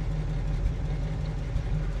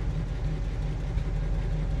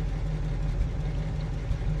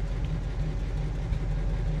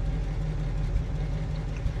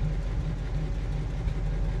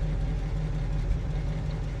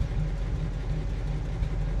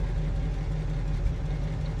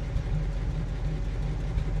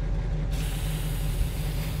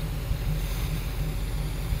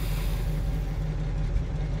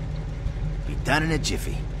 Done in a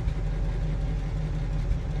jiffy.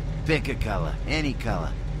 Pick a color, any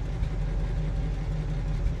color.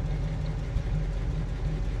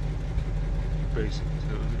 Basic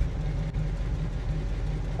tuning.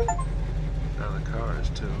 Now the car is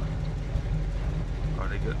tuned.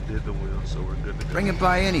 Already did the wheels, so we're good to go. Bring it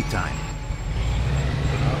by anytime.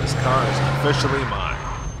 So now this car is officially mine,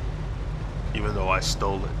 even though I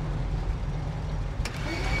stole it.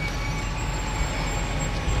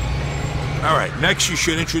 All right, next you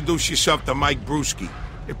should introduce yourself to Mike Brewski.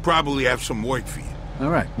 He'll probably have some work for you. All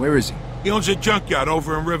right, where is he? He owns a junkyard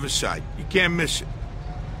over in Riverside. You can't miss it.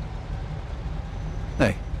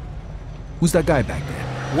 Hey, who's that guy back there?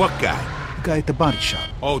 What guy? The guy at the body shop.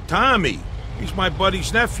 Oh, Tommy. He's my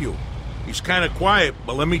buddy's nephew. He's kind of quiet,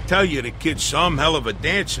 but let me tell you, the kid's some hell of a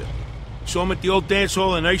dancer. Saw him at the old dance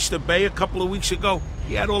hall in Oyster Bay a couple of weeks ago.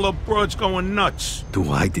 He had all the broads going nuts.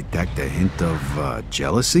 Do I detect a hint of,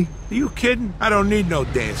 jealousy? Are you kidding? I don't need no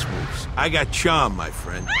dance moves. I got charm, my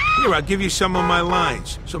friend. Here, I'll give you some of my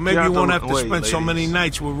lines, so maybe you won't have to spend so many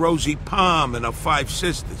nights with Rosie Palm and her 5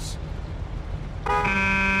 sisters.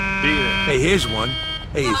 Hey, here's one.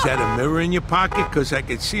 Hey, is that a mirror in your pocket? Because I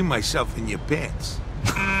can see myself in your pants.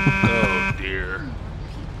 Oh, dear.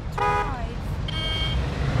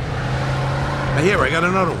 Now, here, I got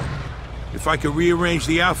another one. If I could rearrange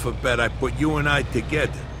the alphabet, I'd put you and I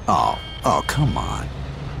together. Oh, come on.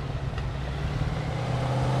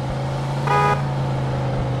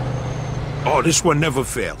 Oh, this one never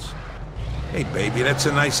fails. Hey, baby, that's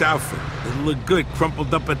a nice outfit. It'll look good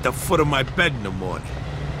crumpled up at the foot of my bed in the morning.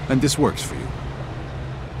 And this works for you?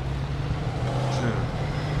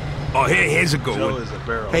 Oh, here's a good Joe one. is a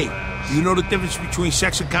barrel Hey, ass. do you know the difference between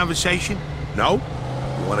sex and conversation? No?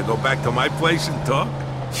 You want to go back to my place and talk?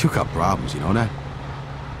 You got problems, you know that?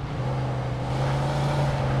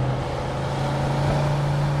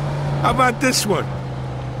 How about this one?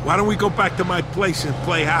 Why don't we go back to my place and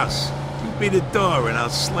play house? You be the door and I'll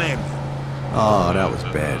slam you. Oh, that was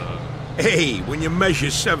bad. Hey, when you measure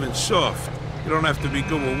 7 soft, you don't have to be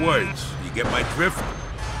good with words. You get my drift?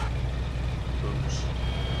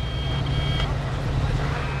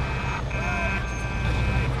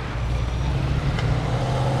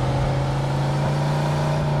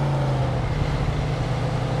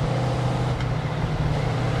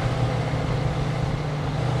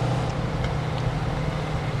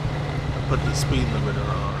 Put the speed limiter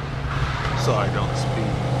on so I don't speed.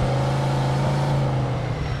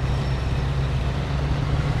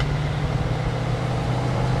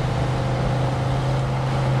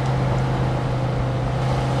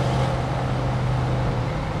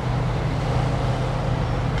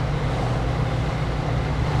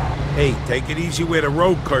 Hey, take it easy where the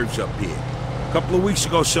road curves up here. A couple of weeks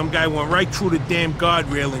ago, some guy went right through the damn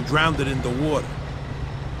guardrail and drowned it in the water.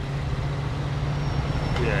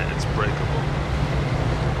 Yeah, it's breakable.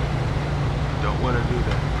 Don't want to do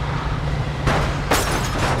that.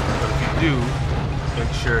 But if you do,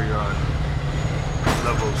 make sure you're on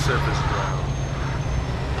level surface ground.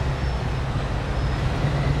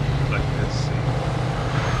 Like this, see?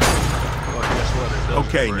 Well, guess what? It does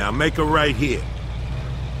Okay, break. now make a right here.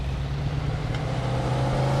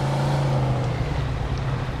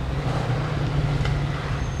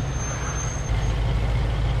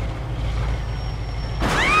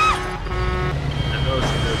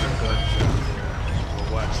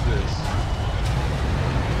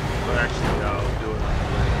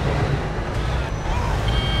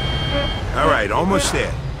 All right, almost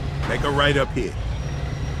there. Make a right up here.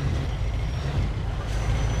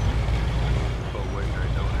 Oh wait, I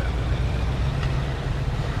don't have it.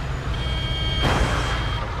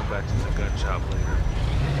 I'll come back to the gun shop later.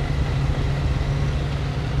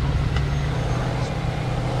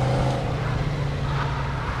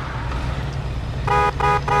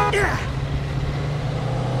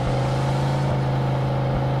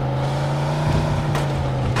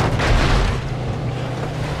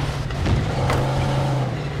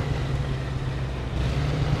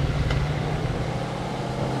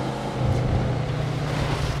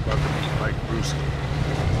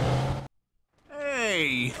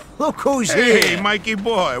 Look who's Hey, here. Mikey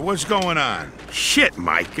boy, what's going on? Shit,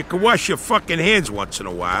 Mike, you can wash your fucking hands once in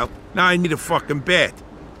a while. Now I need a fucking bed.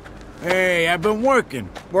 Hey, I've been working.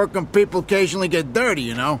 Working people occasionally get dirty,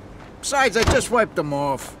 you know. Besides, I just wiped them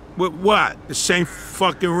off. With what? The same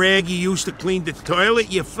fucking rag you used to clean the toilet,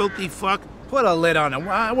 you filthy fuck? Put a lid on it.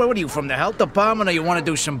 What are you, from the health department, or you want to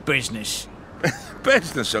do some business?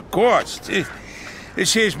 Business, of course.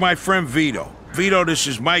 This here's my friend Vito. Vito, this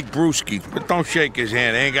is Mike Brewski, but don't shake his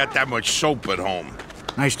hand. I ain't got that much soap at home.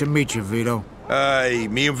 Nice to meet you, Vito.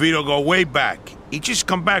 Me and Vito go way back. He just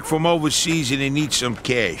come back from overseas and he needs some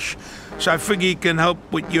cash. So I figure he can help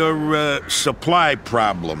with your supply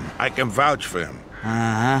problem. I can vouch for him.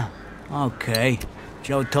 Uh-huh. Okay.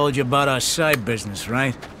 Joe told you about our side business,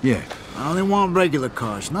 right? Yeah. I only want regular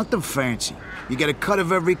cars, nothing fancy. You get a cut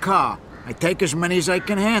of every car. I take as many as I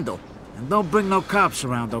can handle. And don't bring no cops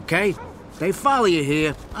around, okay? They follow you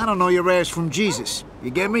here. I don't know your ass from Jesus. You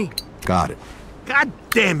get me? Got it. God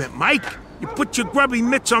damn it, Mike! You put your grubby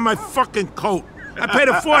mitts on my fucking coat. I paid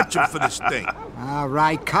a fortune for this thing. All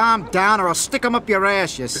right, calm down or I'll stick 'em up your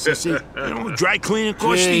ass, you sissy. You know, dry cleaning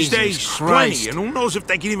costs these days Jesus plenty, Christ. and who knows if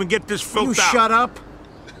they can even get this filled You out. shut up.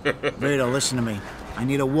 Vito, listen to me. I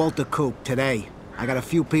need a Walter Coupe today. I got a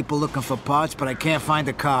few people looking for parts, but I can't find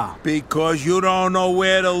a car. Because you don't know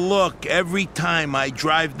where to look. Every time I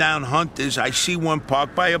drive down Hunters, I see one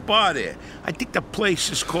parked by a bar there. I think the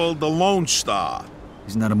place is called the Lone Star.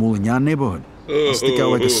 Isn't that a Moulignan neighborhood? You stick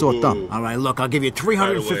out like a sore thumb. All right, look, I'll give you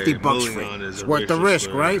 350 bucks for it. It's worth the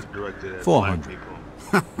risk, right? 400.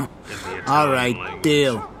 All right,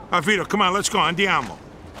 deal. Vito, come on, let's go. Andiamo.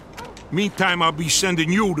 Meantime, I'll be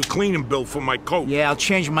sending you the cleaning bill for my coat. Yeah, I'll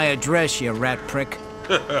change my address, you rat prick.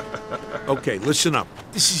 Okay, listen up.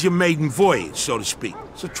 This is your maiden voyage, so to speak.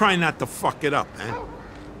 So try not to fuck it up, man.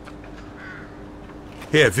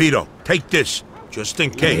 Here, Vito, take this, just in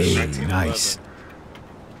case. Hey, nice.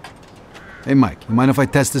 Hey, Mike, you mind if I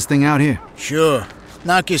test this thing out here? Sure.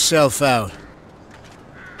 Knock yourself out.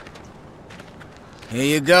 Here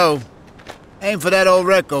you go. Aim for that old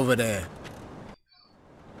wreck over there.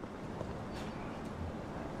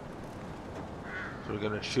 So we're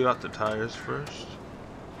gonna shoot out the tires first.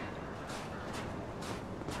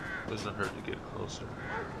 Doesn't hurt to get closer.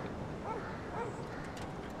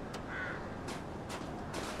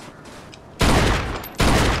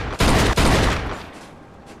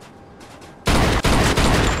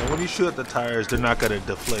 When you shoot at the tires, they're not gonna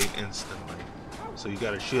deflate instantly. So you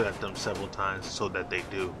gotta shoot at them several times so that they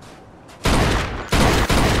do.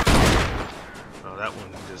 Oh, that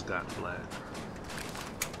one just got flat.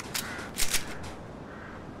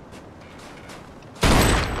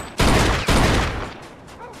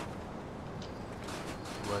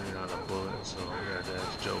 Running out of bullets, so we gotta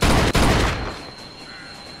ask Joe.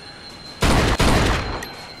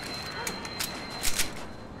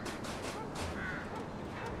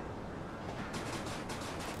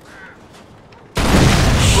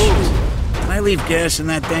 Can I leave gas in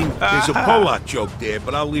that thing? There's a pull-out joke there,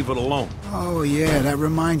 but I'll leave it alone. Oh, yeah, that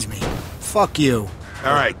reminds me. Fuck you.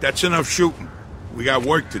 All right, that's enough shooting. We got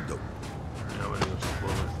work to do. Yeah, we're gonna use some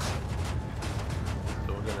bullets.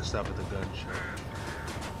 So we're gonna stop at the gun shop.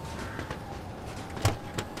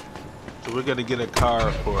 So we're gonna get a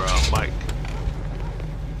car for Mike.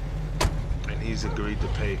 And he's agreed to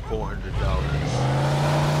pay $400.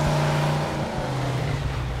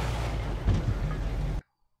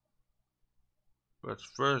 But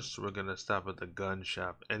first, we're gonna stop at the gun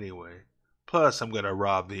shop anyway. Plus, I'm gonna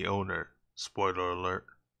rob the owner. Spoiler alert.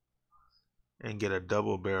 And get a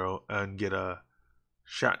double barrel and get a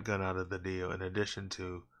shotgun out of the deal, in addition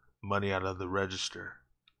to money out of the register.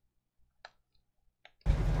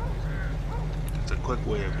 It's a quick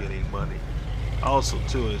way of getting money. Also,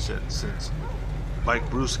 too, is that since Mike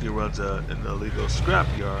Brewski runs an illegal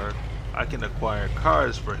scrapyard, I can acquire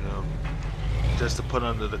cars for him. Just to put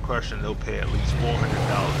under the question, they'll pay at least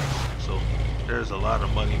 $400. So there's a lot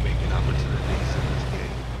of money making opportunities in this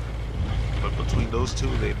game. But between those two,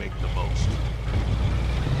 they make the most.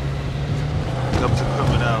 When it comes to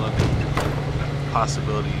criminality,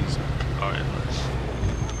 possibilities are endless.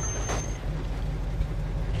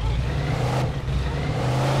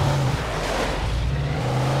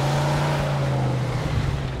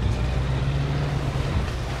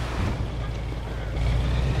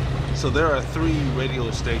 So there are 3 radio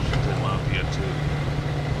stations in Mafia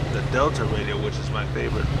II. The Delta radio, which is my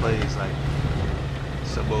favorite, plays like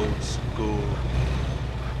some old school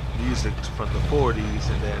music from the 40s,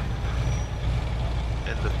 and then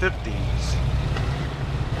in the 50s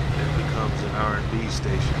it becomes an R&B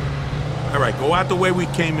station. All right, go out the way we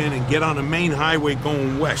came in and get on the main highway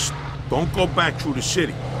going west. Don't go back through the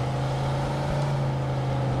city.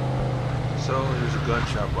 So there's a gun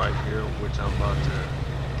shop right here, which I'm about to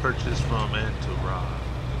purchase from and to rob.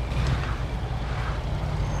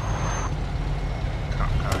 Cop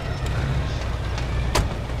car just passed.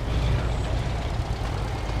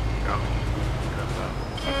 Go.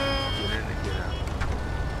 Get in and get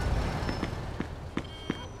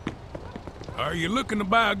out. Are you looking to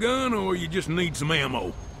buy a gun, or you just need some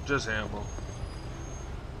ammo? Just ammo.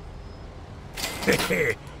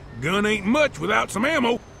 Gun ain't much without some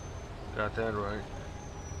ammo. Got that right.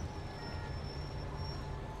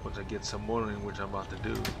 Once I get some more in, which I'm about to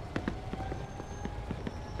do.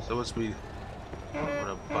 So let's be. I'm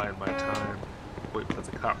gonna bide my time, wait for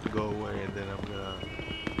the cop to go away, and then I'm gonna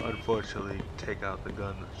unfortunately take out the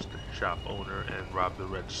gun shop owner and rob the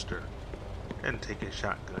register. And take a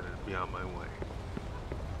shotgun and be on my way.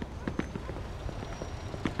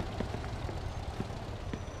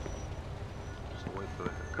 So wait for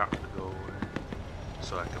the cop to go away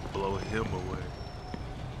so I can blow him away.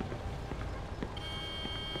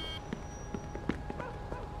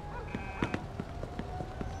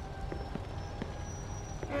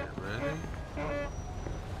 Get ready?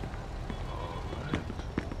 Alright.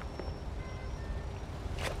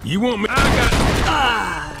 You want me? I got.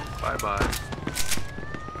 Bye bye.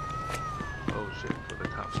 Oh shit, for the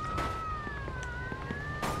cops come.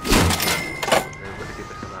 Everybody get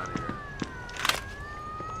the hell out of here.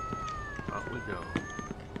 Out we go.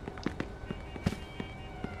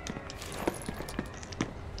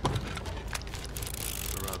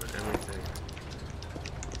 We're robbing everything.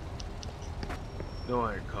 No, I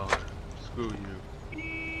ain't calling. Screw you.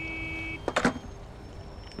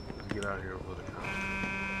 Let's get out of here before the cops.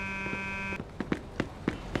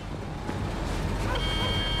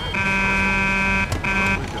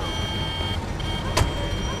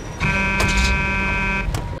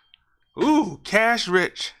 Ooh, cash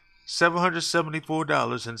rich.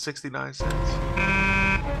 $774.69.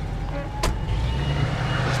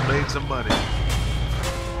 Just made some money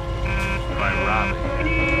by robbing.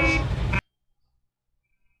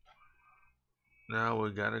 Now we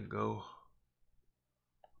gotta go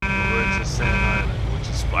over to Sand Island, which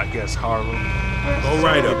is, I guess, Harlem. Go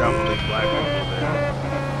right up. Definitely black people there.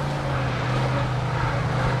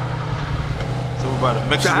 So we're about to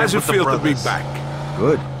mix it in How's it with the feel to be brothers. back?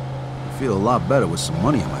 Good. I feel a lot better with some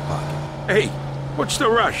money in my pocket. Hey, what's the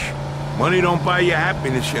rush? Money don't buy you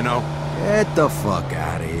happiness, you know. Get the fuck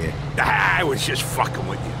out of here. I was just fucking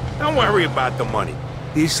with you. Don't worry about the money.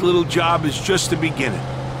 This little job is just the beginning.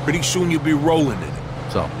 Pretty soon you'll be rolling in it.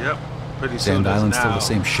 So, Yep. Pretty soon Sand as Island's still now. the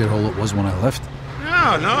same shithole it was when I left?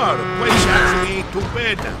 No, the place actually ain't too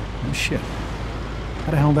bad now. Oh shit.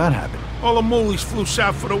 How the hell did that happen? All the moolies flew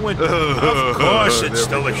south for the winter. Of course it's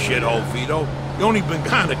still a shithole, Vito. You only been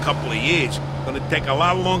gone a couple of years. Gonna take a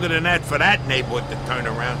lot longer than that for that neighborhood to turn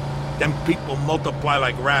around. Them people multiply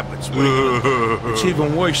like rabbits. What are you gonna do? It's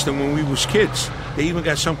even worse than when we was kids. They even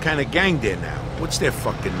got some kind of gang there now. What's their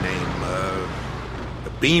fucking name? The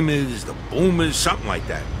Beamers, the Boomers, something like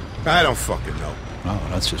that. I don't fucking know. Oh,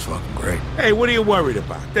 that's just fucking great. Hey, what are you worried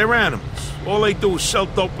about? They're animals. All they do is sell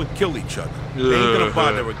dope and kill each other. They ain't gonna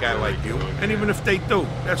bother a guy like you. And even if they do,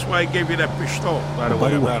 that's why I gave you that pistol. By the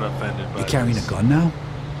way, I'm not offended by You carrying a gun now?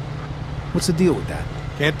 What's the deal with that?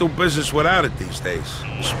 Can't do business without it these days.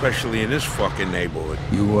 Especially in this fucking neighborhood.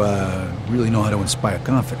 You, really know how to inspire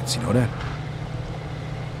confidence, you know that?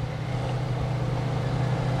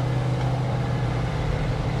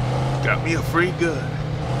 Got me a free gun.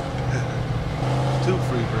 2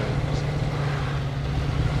 free guns.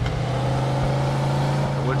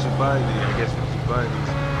 And once you buy these, I guess once you buy these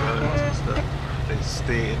guns and stuff, they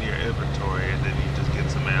stay in your inventory and then you just get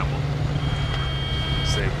some ammo.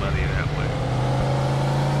 Save money that way.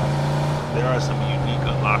 There are some unique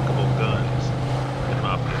unlockable guns in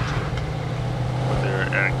Mafia II, but they're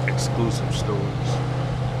at exclusive stores.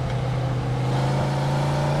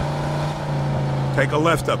 Take a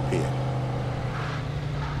left up here.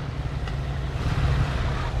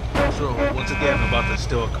 So, once again, I'm about to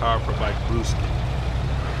steal a car from Mike Brewski.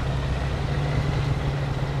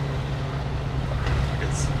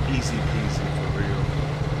 It's easy peasy for real.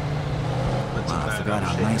 Wow, I forgot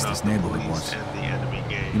how nice this neighborhood was. And the enemy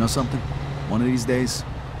game. You know something? One of these days,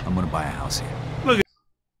 I'm gonna buy a house here. Look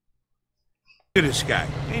at this guy.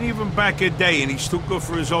 Ain't even back a day and he's too good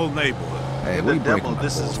for his old neighborhood. Hey, In what are the you breaking demo, my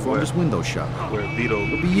this balls is for? This window shop. Where Vito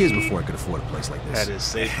It'll be years before I could afford a place like this. had his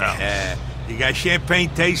safe house. You got champagne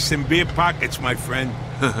tastes and beer pockets, my friend.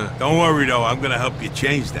 Don't worry, though. I'm gonna help you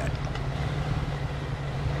change that.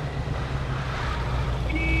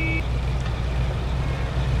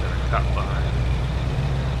 Cop behind.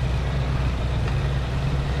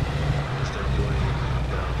 Start doing it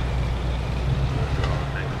down.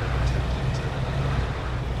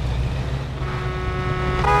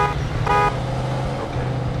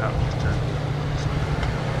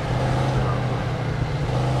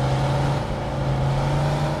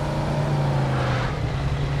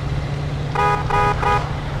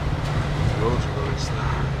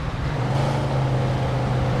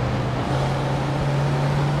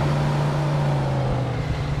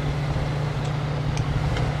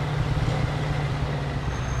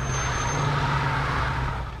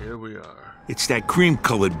 are. It's that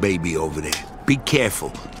cream-colored baby over there. Be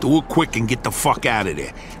careful. Do it quick and get the fuck out of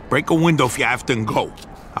there. Break a window if you have to and go.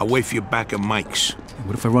 I'll wait for you back at Mike's.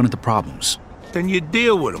 What if I run into problems? Then you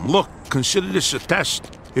deal with them. Look, consider this a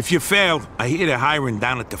test. If you fail, I hear they're hiring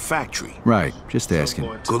down at the factory. Right, just asking.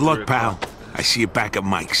 Good luck, pal. I see you back at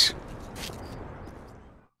Mike's.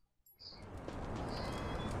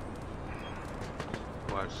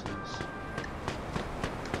 Watch this.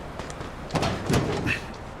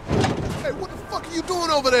 Hey, what the fuck are you doing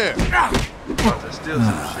over there? About to steal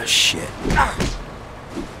some shit.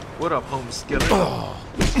 What up, home skillet?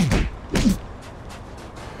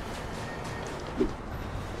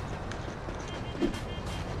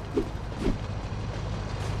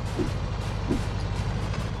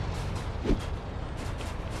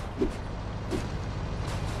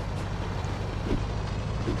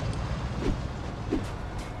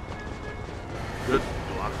 Good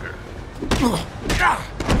blocker.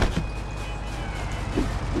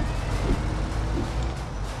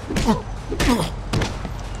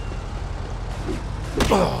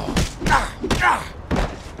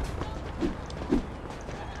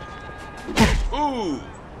 Ooh!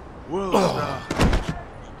 Well done.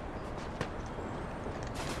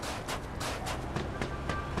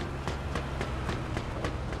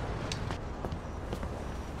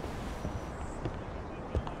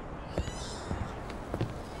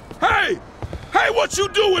 Hey! Hey, what you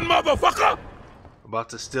doing, motherfucker? About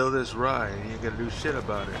to steal this ride, and you ain't gonna do shit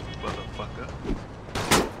about it, motherfucker.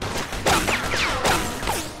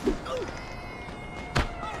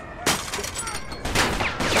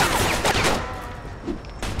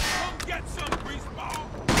 Come get some greaseball.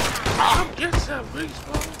 Come get some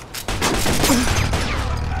greaseball.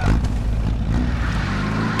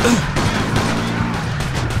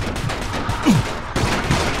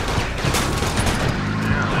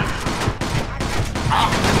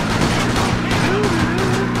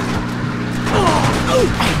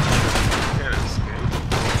 Can't escape.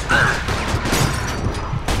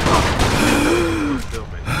 Still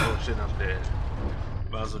make oh shit, I'm dead.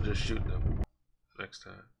 Might as well just shoot them next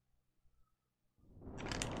time.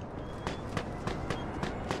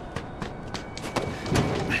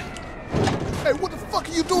 Hey, what the fuck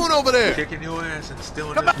are you doing over there? Kicking your ass and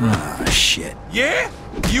stealing this. Ah, shit. Yeah?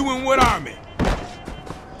 You in what army?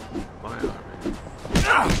 My army.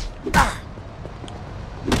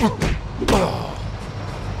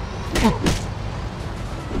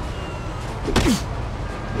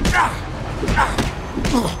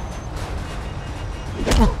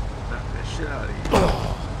 Knock that shit out of you.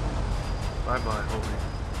 Bye-bye, homie.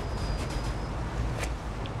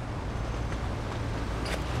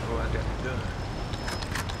 Oh, I got the gun.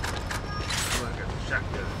 Oh, I got the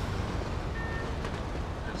shotgun.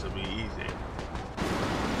 This will be easy.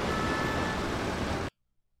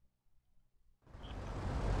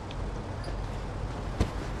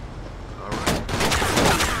 Alright.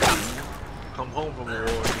 Come home from a war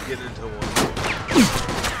and get into one.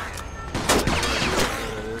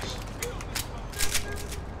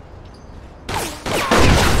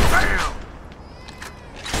 Bam!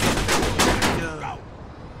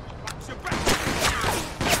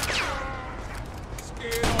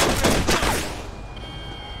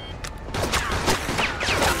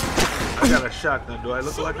 I got a shotgun. Do I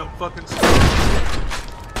look like I'm fucking scared?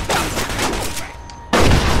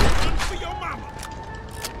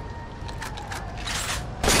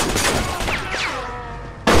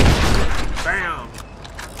 Bam!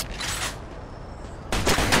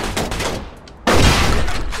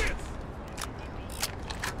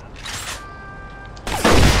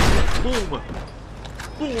 Boom!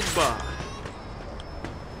 Boom! Bah!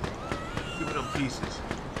 Give me them pieces.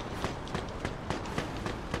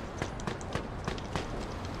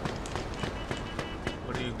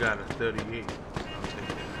 What do you got? A 38. I'll take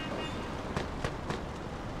that.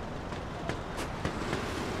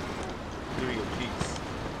 Give me a piece.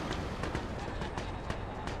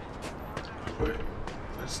 Alright,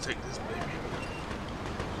 let's take this baby.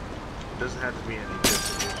 It doesn't have to be any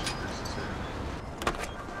destination necessarily.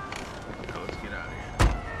 Now let's get out of here.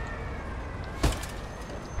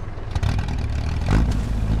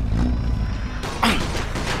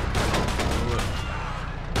 Look.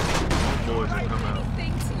 Boys that come out.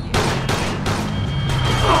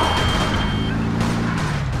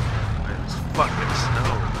 Man, it's fucking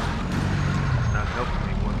snow. It's not helping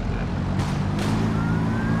me one bit.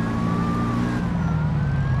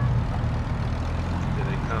 Here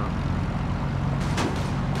they come.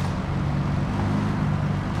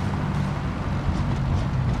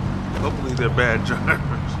 Hopefully they're bad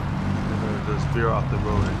drivers. They're gonna just veer off the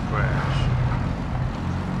road and crash.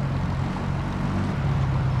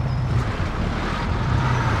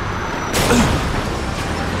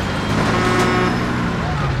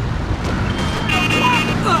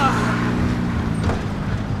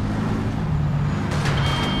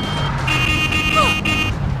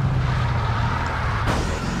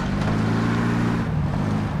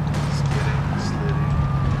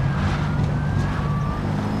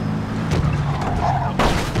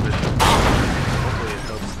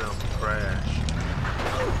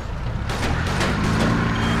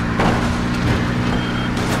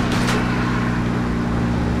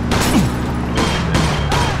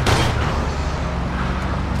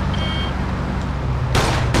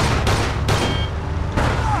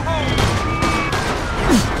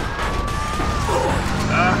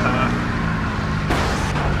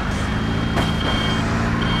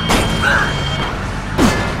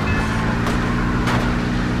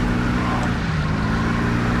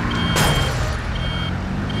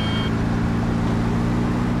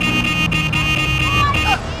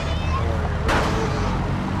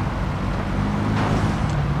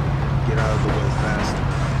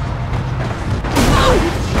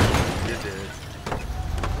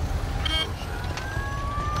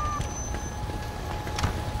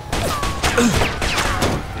 I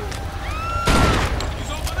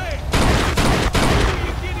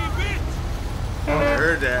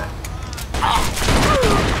heard that.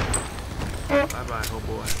 Bye-bye,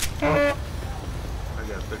 homeboy. I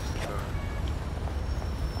gotta fix the car.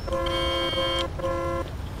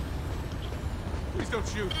 Please don't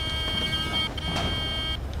shoot.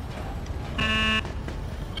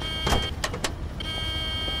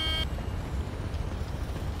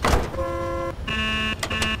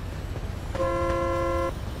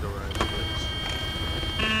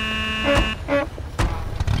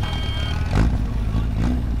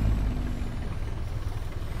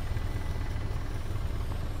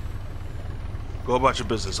 Go about your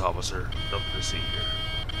business, officer. Nothing to see here.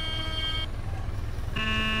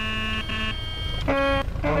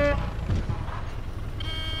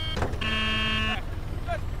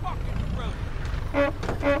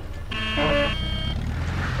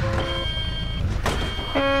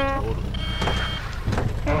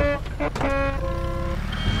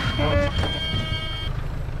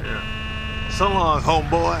 Yeah. So long,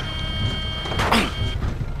 homeboy.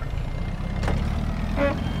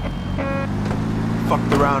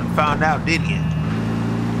 Fucked around and found out, didn't you?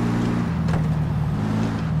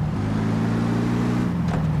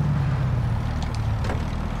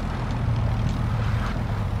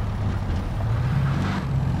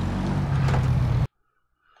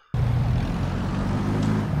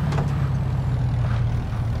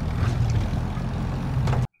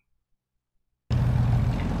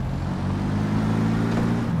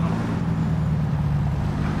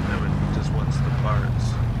 Everything just wants the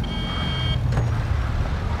parts.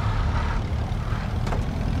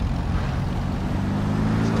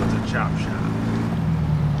 Chop shop.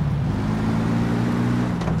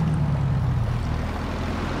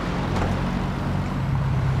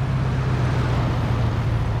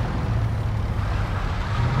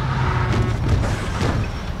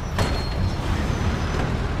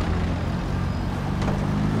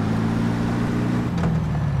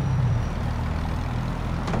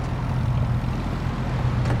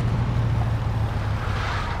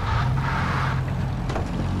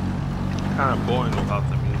 Kind of boring without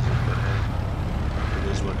the music, but hey, it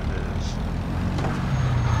is what it is.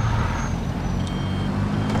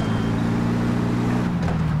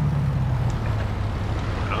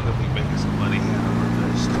 I'm gonna be making some money here on our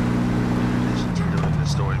list, in addition to doing the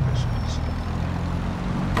story missions.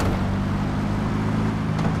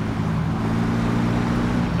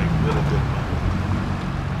 Make really good money.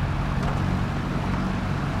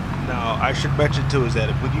 Now, I should mention too is that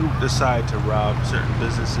when you decide to rob certain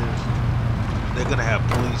businesses, they're gonna have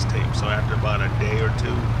police tape, so after about a day or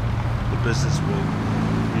two, the business will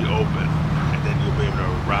reopen, and then you'll be able to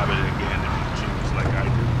rob it again if you choose, like I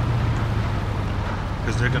do.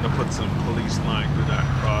 Because they're gonna put some police line do not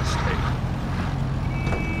cross tape,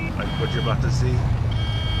 like what you're about to see.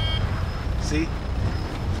 See?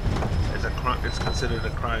 It's considered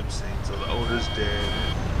a crime scene, so the owner's dead.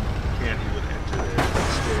 Can't even enter there and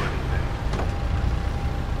steal anything.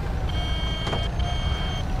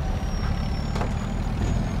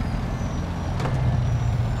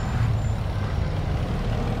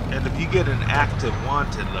 And if you get an active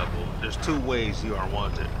wanted level, there's two ways you are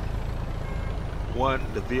wanted. One,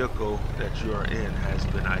 the vehicle that you are in has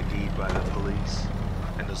been ID'd by the police,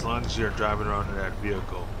 and as long as you're driving around in that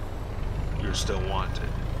vehicle, you're still wanted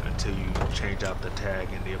until you change out the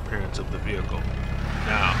tag and the appearance of the vehicle.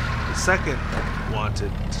 Now, the second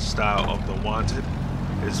wanted style of the wanted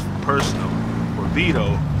is personal. For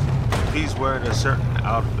Vito, if he's wearing a certain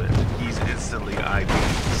outfit, he's instantly ID'd,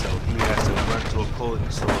 so he has to run to a clothing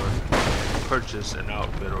store and purchase an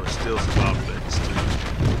outfit or steal some outfits to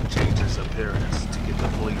change his appearance to get the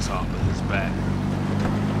police off of his back.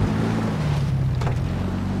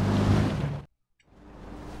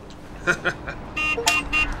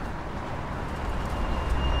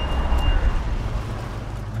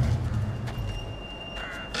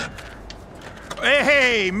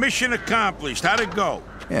 Hey, mission accomplished. How'd it go?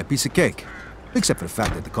 Yeah, piece of cake. Except for the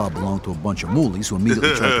fact that the car belonged to a bunch of moolies who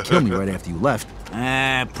immediately tried to kill me right after you left.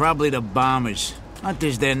 Probably the bombers. Not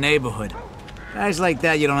this their neighborhood. Guys like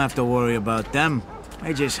that, you don't have to worry about them.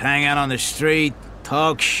 They just hang out on the street,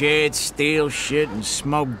 talk shit, steal shit, and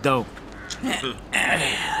smoke dope.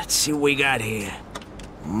 Let's see what we got here.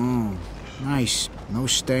 Oh, nice. No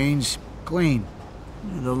stains. Clean.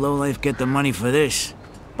 The lowlife get the money for this.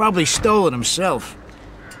 Probably stole it himself.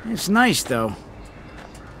 It's nice, though.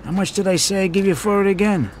 How much did I say I'd give you for it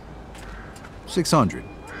again? 600.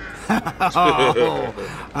 Oh,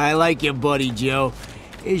 I like your buddy, Joe.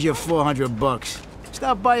 Here's your 400 bucks.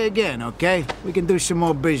 Stop by again, okay? We can do some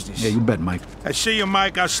more business. Yeah, you bet, Mike. I see you,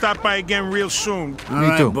 Mike. I'll stop by again real soon. All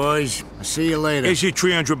right, boys. I'll see you later. Here's your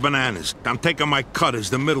 300 bananas. I'm taking my cut as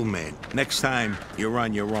the middleman. Next time, you're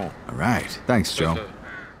on your own. All right. Thanks, Joe.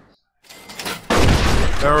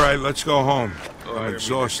 All right, let's go home. Oh, I'm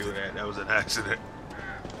exhausted. That was an accident.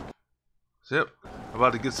 Yep. I'm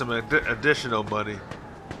about to get some additional money.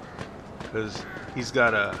 Because he's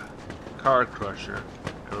got a car crusher.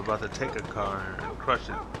 And we're about to take a car and crush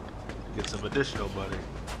it. Get some additional money.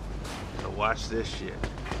 So watch this shit.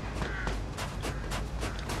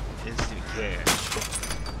 Instant cash.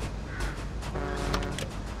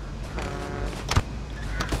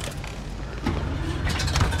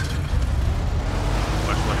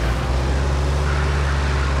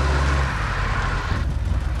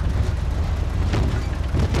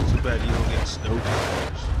 Bad you don't get snow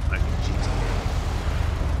tires like in GTA.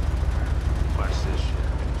 Watch this shit.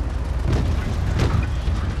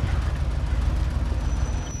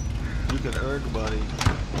 You can earn money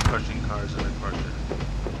crushing cars in a crusher.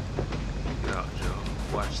 Get out, Joe.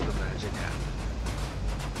 Watch the magic happen.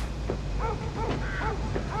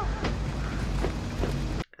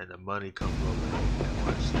 And the money comes rolling in.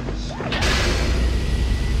 Watch this.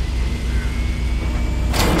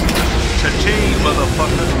 Cha-ching,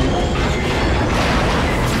 motherfucker!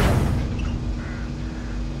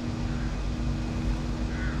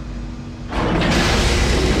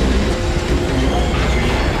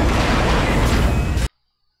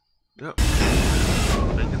 Yep.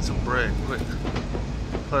 Making some bread quick.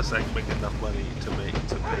 Plus I can make enough money to pay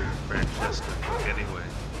Francesca anyway.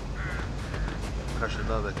 Crush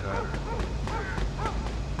another car.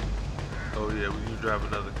 Oh yeah, when you drive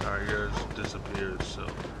another car, yours disappears, so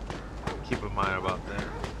keep in mind about that.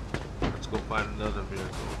 Let's go find another vehicle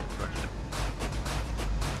and crush it.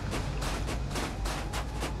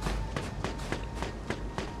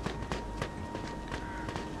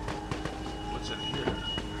 What's in here?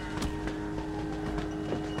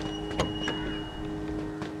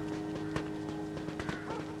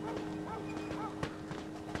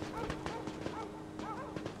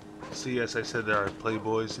 See, as I said, there are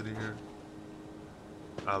playboys in here.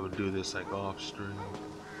 I would do this like off stream.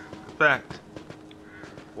 In fact,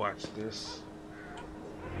 watch this.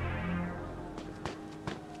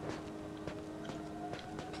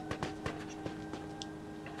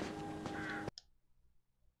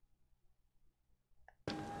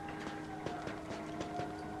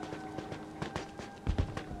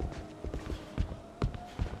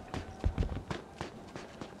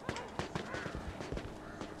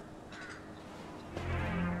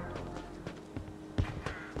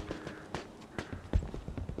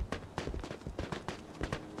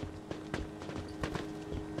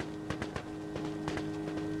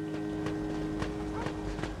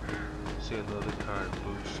 Another car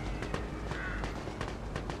boost.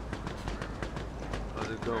 How's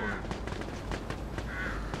it going?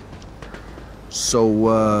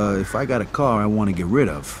 So, if I got a car I want to get rid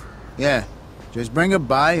of. Yeah, just bring it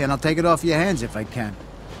by and I'll take it off your hands if I can.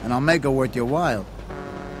 And I'll make it worth your while.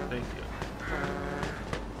 Thank you.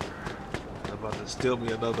 I'm about to steal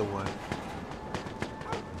me another one.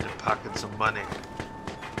 And pocket some money.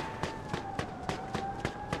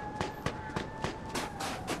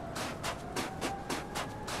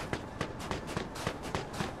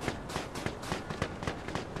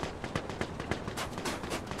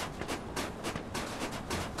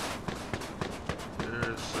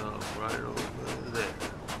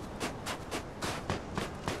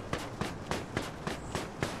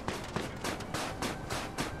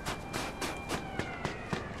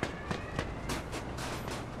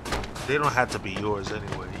 They don't have to be yours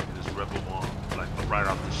anyway. You can just rip them off, like right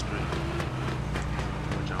off the street.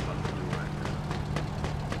 Which I'm about to do right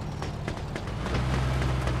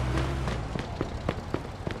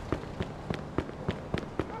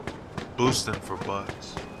now. Boosting for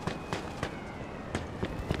bucks.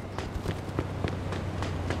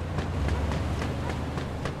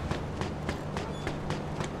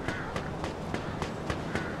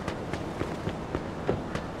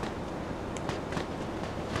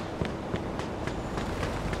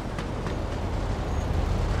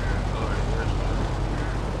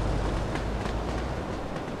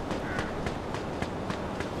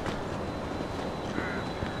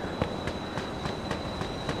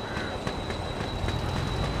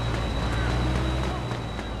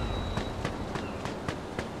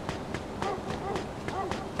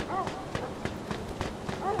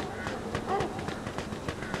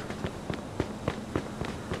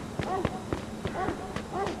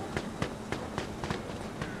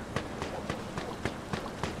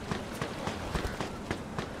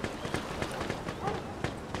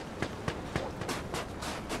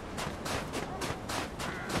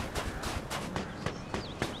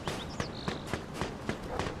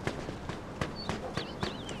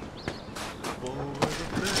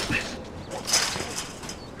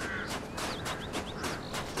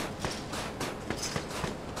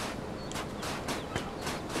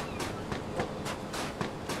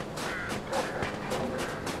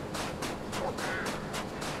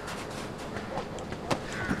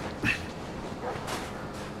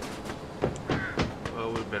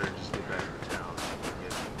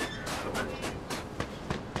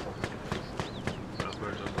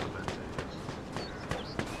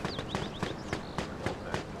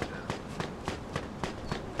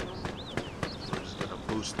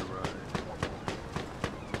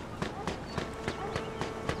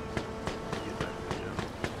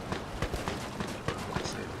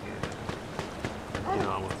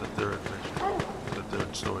 third mission, the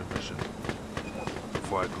third story mission,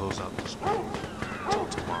 before I close out the story. Until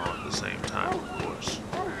tomorrow at the same time, of course. So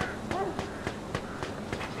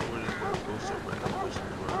we're just gonna go somewhere else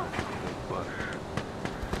where I can get butter.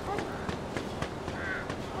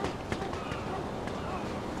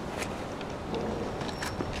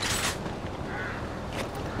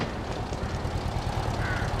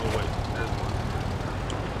 Oh wait, there's one.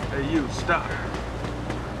 Hey you, stop!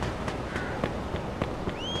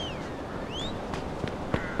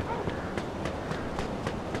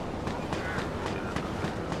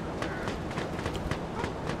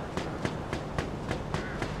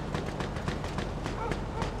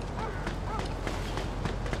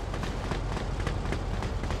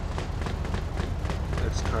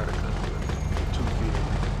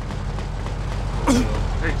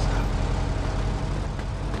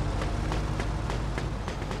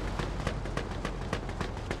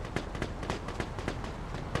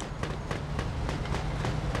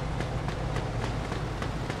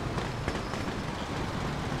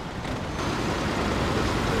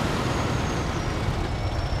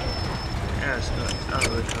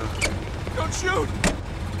 Don't shoot!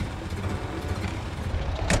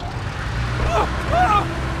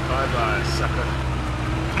 Bye-bye, sucker.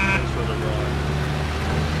 Thanks for the ride.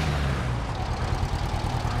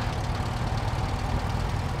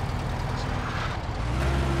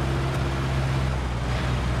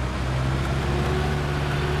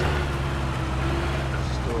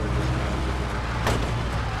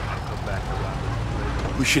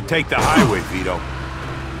 We should take the highway, Vito.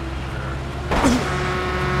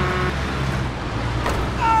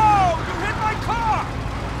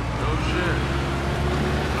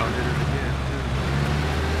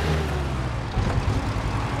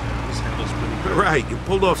 Right, you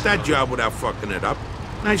pulled off that job without fucking it up.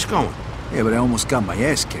 Nice going. Yeah, but I almost got my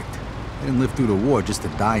ass kicked. I didn't live through the war just to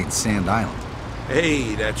die in Sand Island.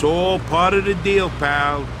 Hey, that's all part of the deal,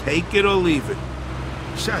 pal. Take it or leave it.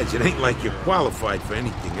 Besides, it ain't like you're qualified for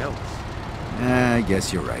anything else. I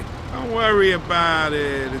guess you're right. Don't worry about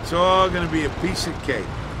it. It's all gonna be a piece of cake.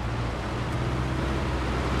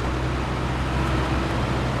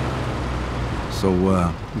 So,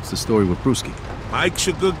 what's the story with Brewski? Mike's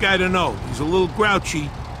a good guy to know. He's a little grouchy,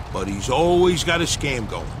 but he's always got a scam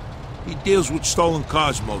going. He deals with stolen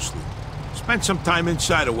cars mostly. Spent some time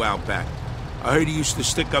inside a while back. I heard he used to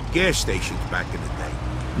stick up gas stations back in the day.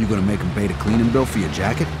 You gonna make him pay the cleaning bill for your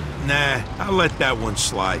jacket? Nah, I'll let that one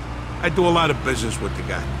slide. I do a lot of business with the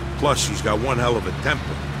guy. Plus, he's got one hell of a temper.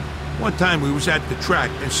 One time we was at the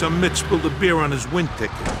track and some mitt spilled a beer on his wind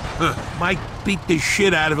ticket. Mike beat the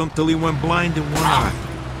shit out of him till he went blind in one eye.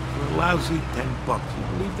 For a lousy $10.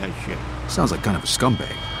 You believe that shit? Sounds like kind of a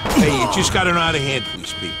scumbag. Hey, you just gotta know how to handle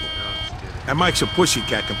these people. And Mike's a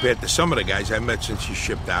pussycat compared to some of the guys I met since he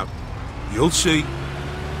shipped out. You'll see.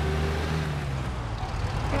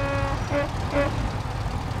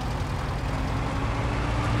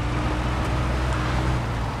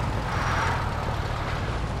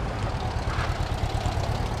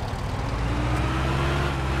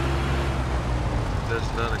 There's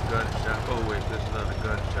another gun shop. Oh wait, there's another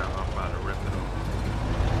gun shop. I'm about to rip it off.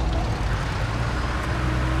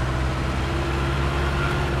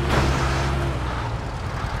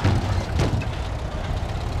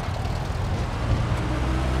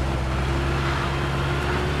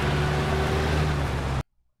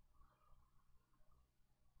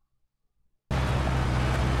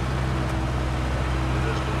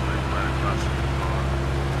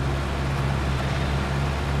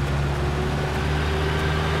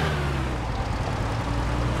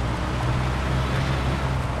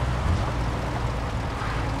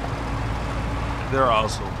 There are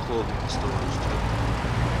also clothing stores too.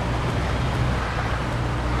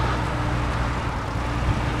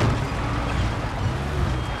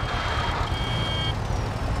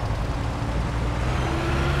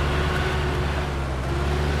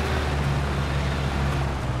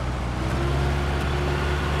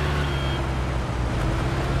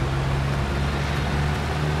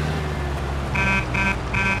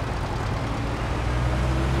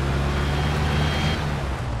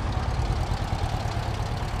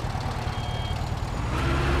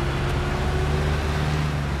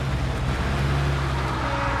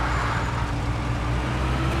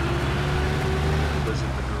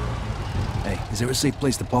 Is there a safe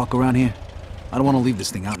place to park around here? I don't want to leave this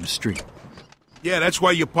thing out in the street. Yeah, that's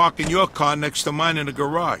why you're parking your car next to mine in the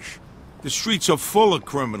garage. The streets are full of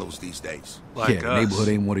criminals these days. Yeah, the neighborhood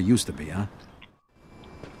ain't what it used to be, huh?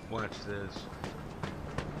 Watch this.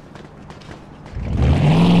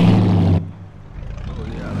 Oh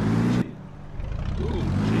yeah, ooh,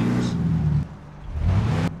 jeez.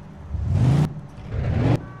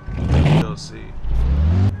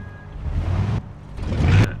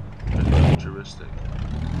 stick.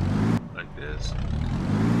 Like this.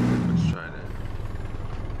 Let's try that.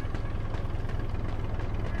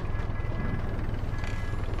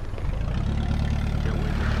 Can't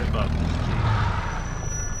wait to flip out this Jeep.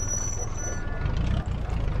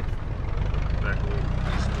 Back away from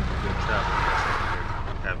this good travel.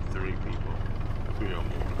 Have 3 people. 3 or more.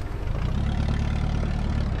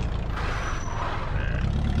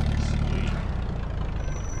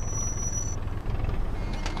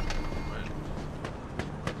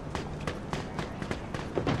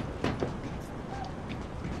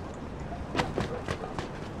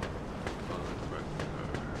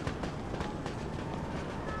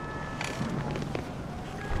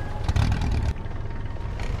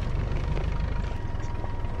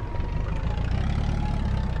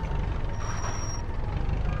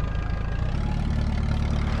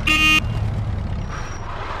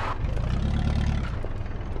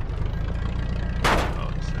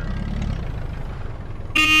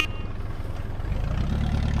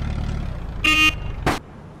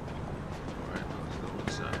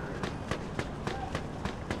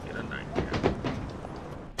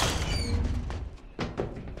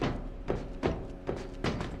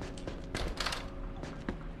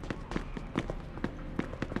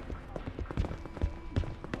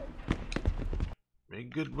 Make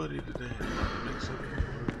good money today. Make something.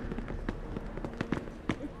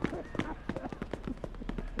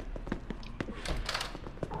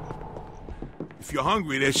 If you're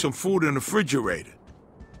hungry, there's some food in the refrigerator.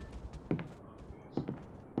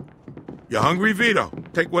 You hungry, Vito?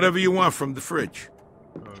 Take whatever you want from the fridge.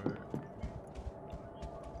 Alright.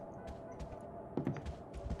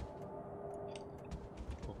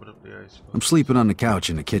 Open up the ice. I'm sleeping on the couch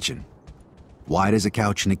in the kitchen. Why there's a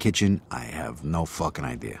couch in the kitchen, I have no fucking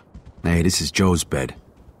idea. Hey, this is Joe's bed.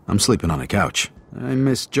 I'm sleeping on the couch. I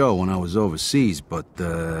missed Joe when I was overseas, but,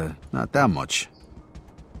 not that much.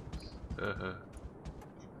 Uh-huh.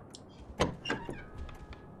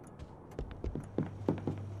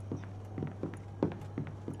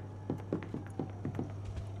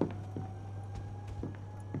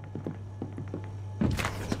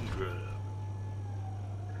 Get some grub.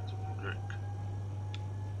 Get some drink.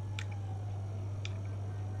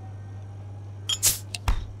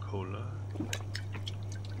 Cola.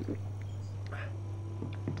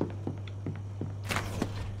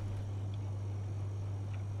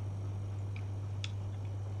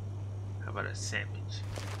 How about a sandwich?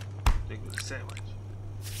 Think of a sandwich.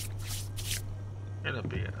 And a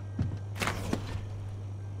beer.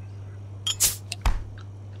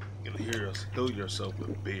 You'll heal yourself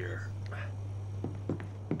with beer.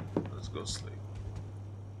 Let's go sleep.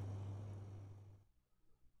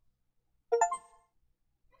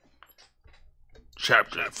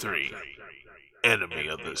 Chapter 3. Enemy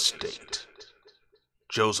of the State.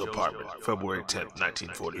 Joe's apartment, February 10th,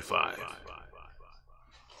 1945.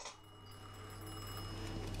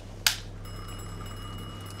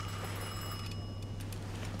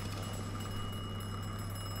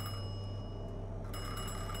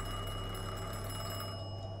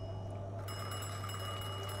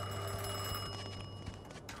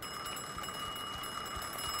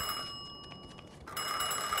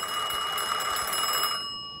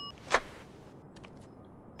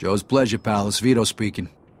 Joe's pleasure, pal. It's Vito speaking.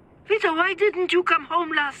 Vito, why didn't you come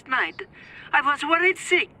home last night? I was worried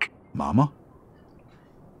sick. Mama?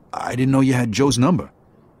 I didn't know you had Joe's number.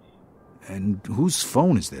 And whose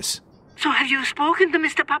phone is this? So have you spoken to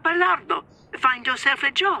Mr. Papalardo? Find yourself a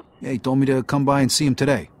job? Yeah, he told me to come by and see him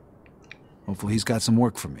today. Hopefully he's got some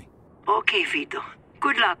work for me. Okay, Vito.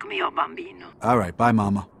 Good luck, mio bambino. All right, bye,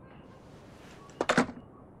 Mama.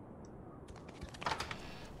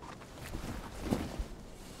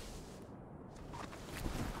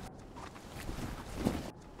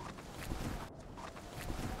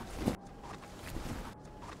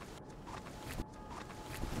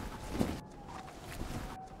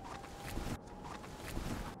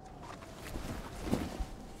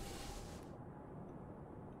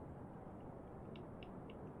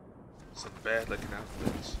 Some bad looking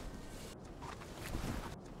outfits.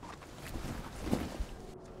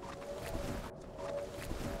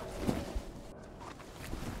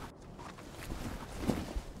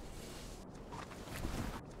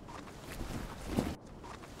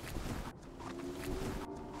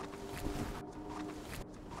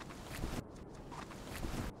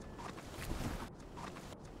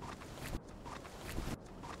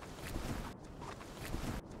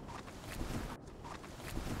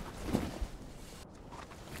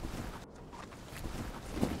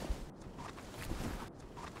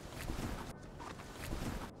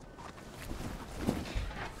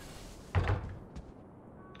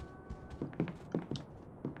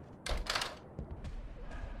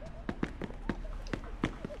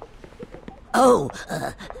 Oh,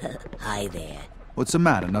 hi there. What's the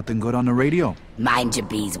matter? Nothing good on the radio? Mind your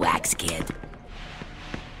beeswax, kid.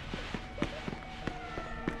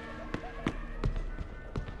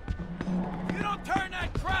 If you don't turn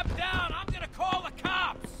that crap down, I'm gonna call the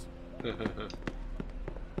cops!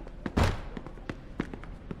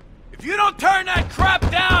 If you don't turn that crap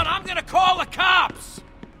down, I'm gonna call the cops!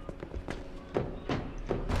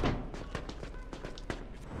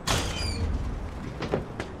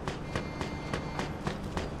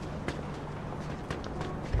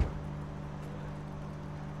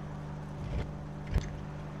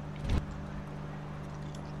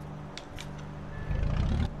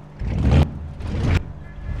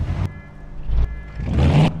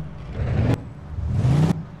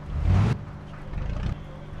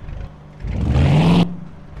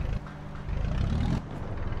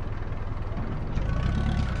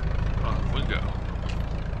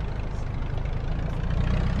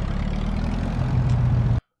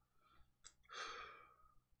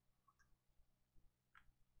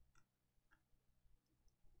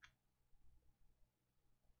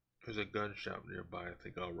 There's a gun shop nearby. I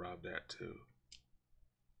think I'll rob that too.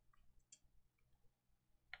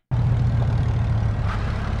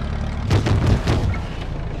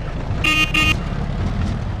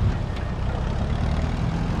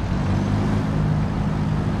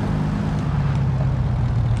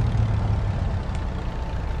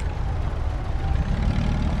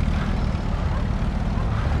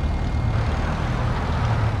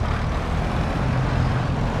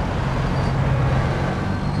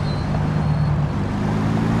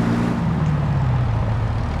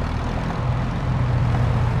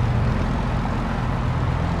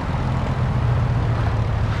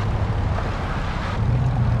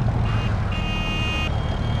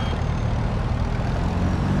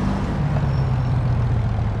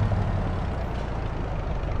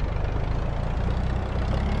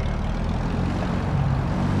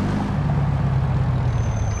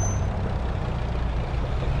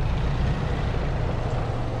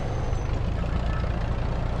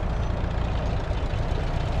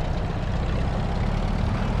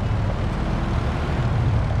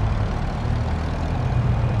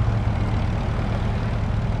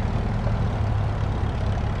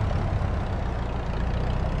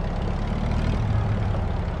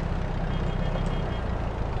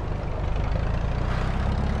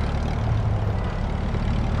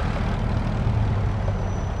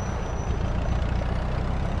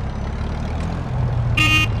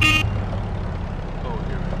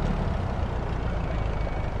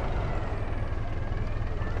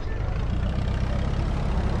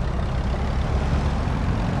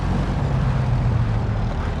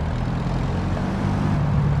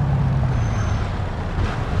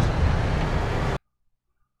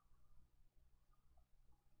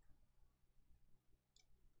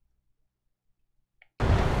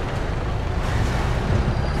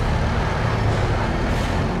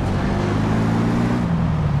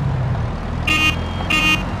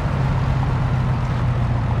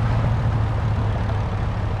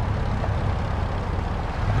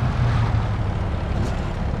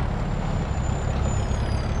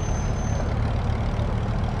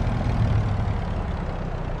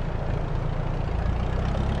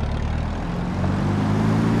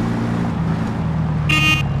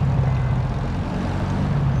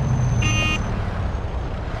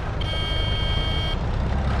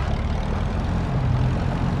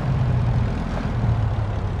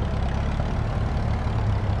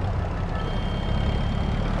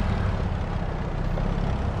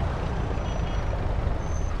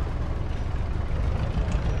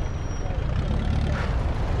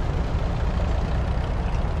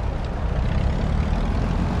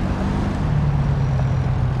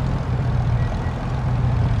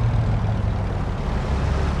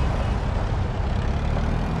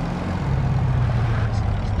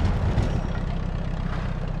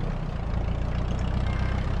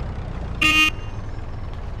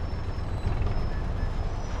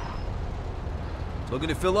 Looking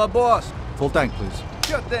to fill up, boss? Full tank, please.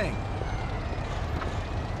 Sure thing.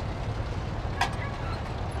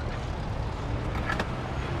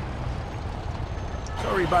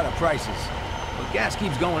 Sorry about the prices, but gas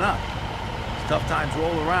keeps going up. It's tough times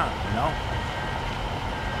roll around, you know?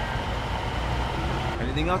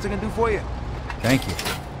 Anything else I can do for you? Thank you.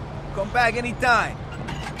 Come back anytime.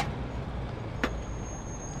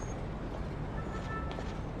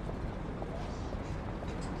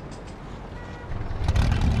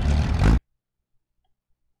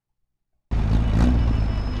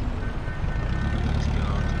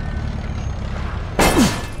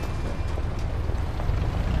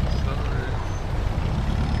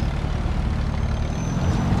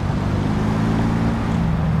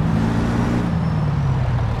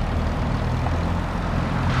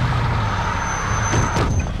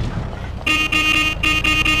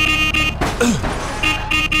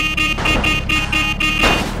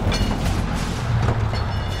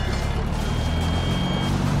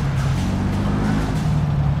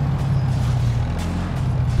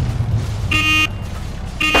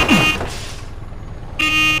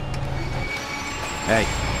 Hey.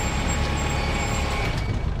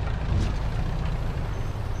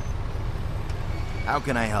 How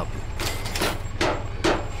can I help you?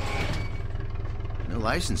 No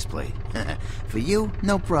license plate. For you,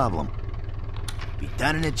 no problem. Be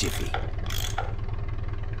done in a jiffy.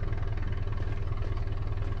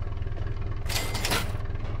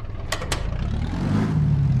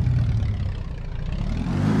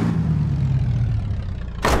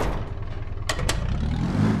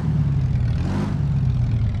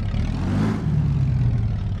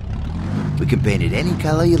 We can paint it any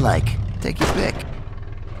color you like. Take your pick.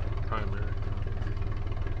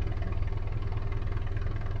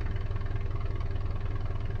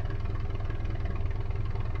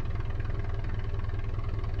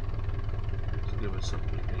 Give us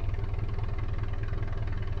something unique.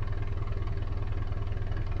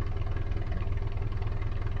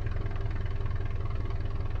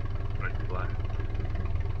 Like black.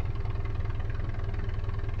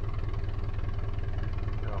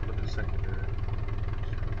 I'll put the secondary.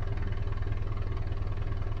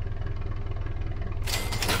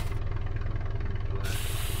 Black.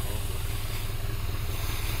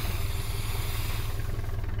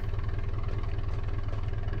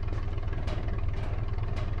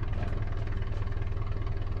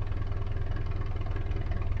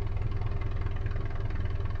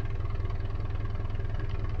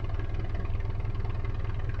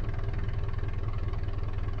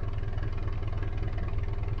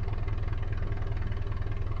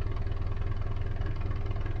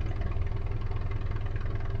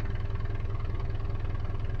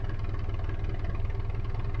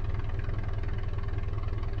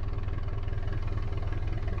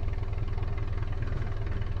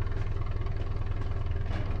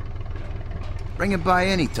 Bring it by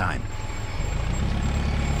anytime.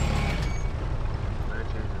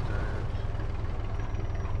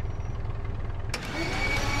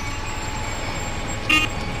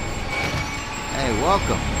 Hey,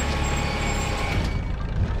 welcome.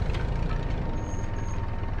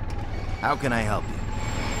 How can I help you?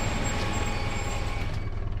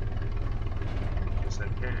 Yes, I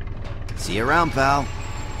can. See you around, pal.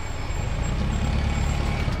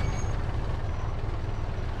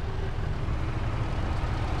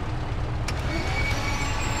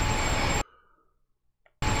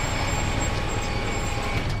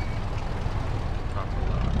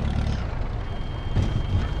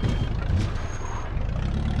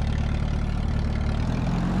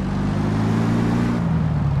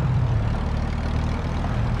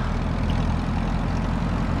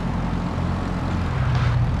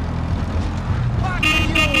 Watch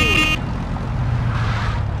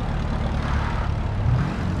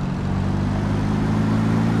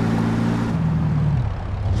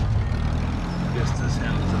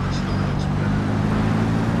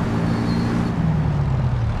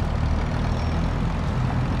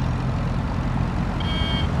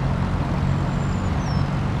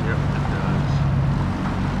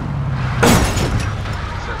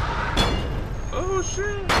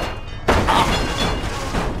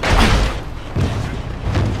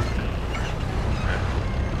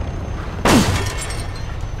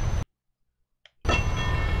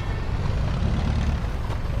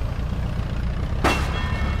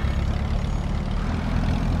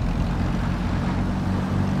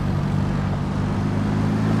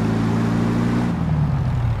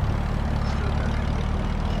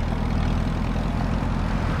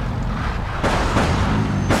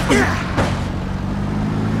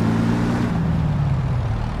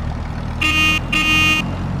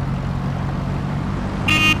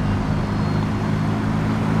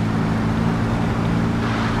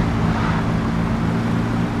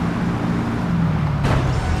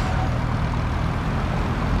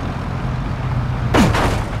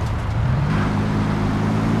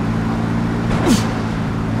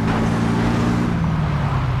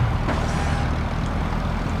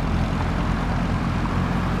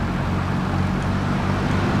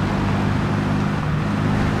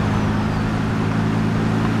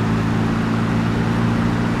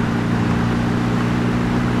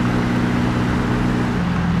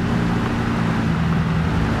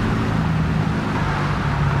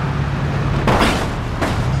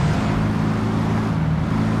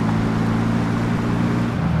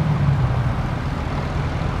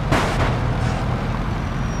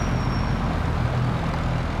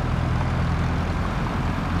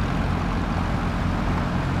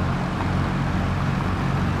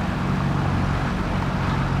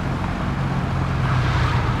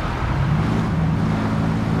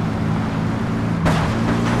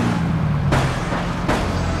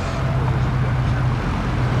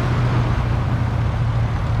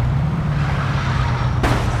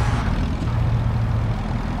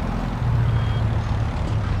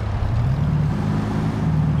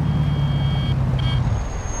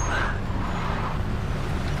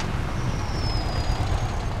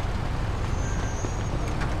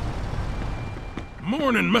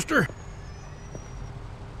Morning, mister.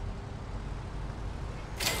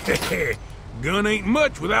 Gun ain't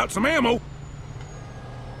much without some ammo.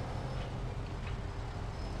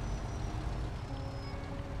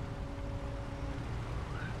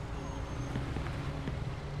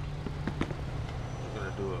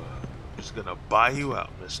 Just gonna buy you out,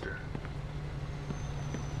 mister.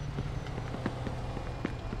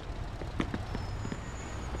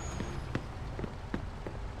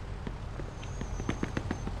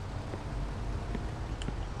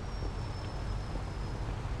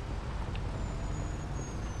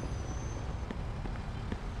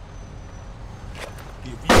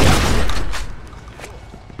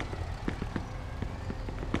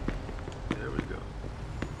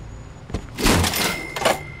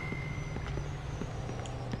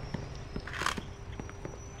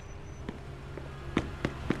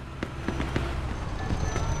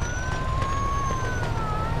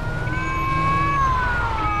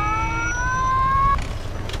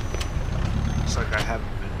 Like I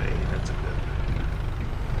haven't been made. That's a good thing.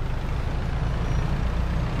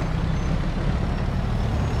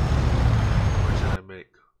 What should I make?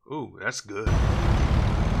 Ooh, that's good.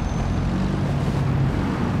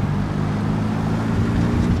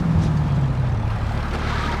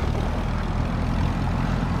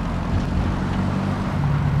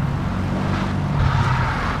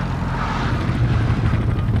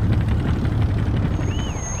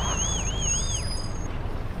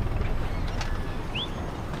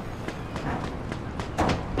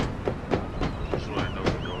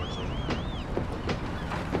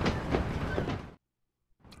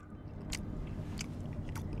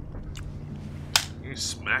 He's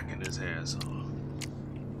smacking his ass off.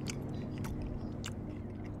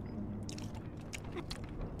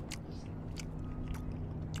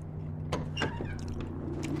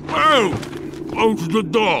 Oh! Close the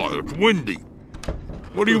door. It's windy.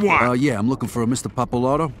 What do you want? Yeah, I'm looking for a Mr.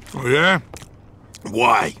 Pappalardo. Oh, yeah?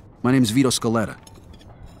 Why? My name's Vito Scaletta.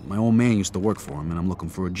 My old man used to work for him, and I'm looking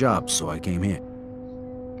for a job, so I came here.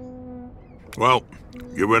 Well,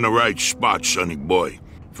 you're in the right spot, sonny boy.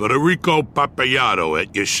 Federico Pappalardo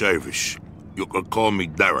at your service. You can call me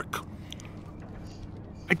Derek.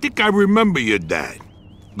 I think I remember your dad.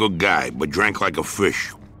 Good guy, but drank like a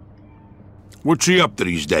fish. What's he up to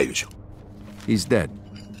these days? He's dead.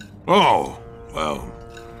 Oh, well,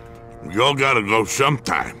 we all gotta go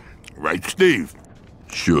sometime. Right, Steve?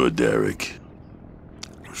 Sure, Derek.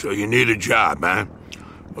 So you need a job, huh?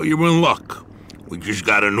 Well, you're in luck. We just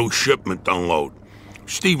got a new shipment to unload.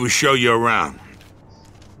 Steve will show you around.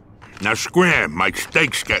 Now scram, my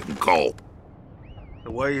steak's getting cold.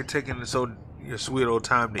 Why are you taking your sweet old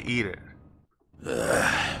time to eat it?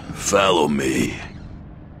 Follow me.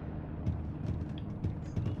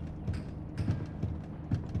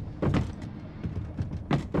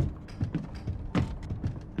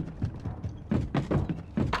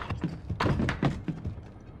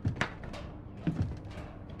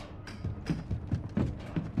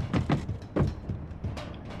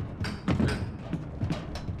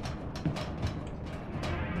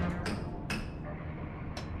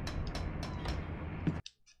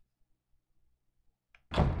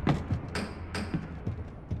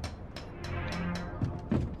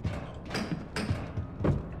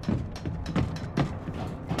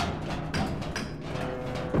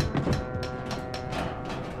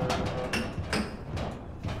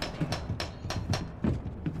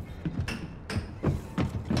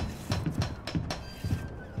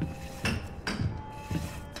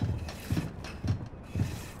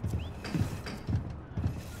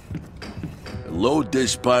 Load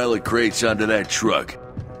this pile of crates onto that truck.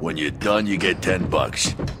 When you're done, you get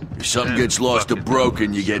 $10. If something gets lost or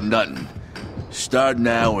broken, you get nothing. Start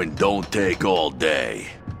now and don't take all day.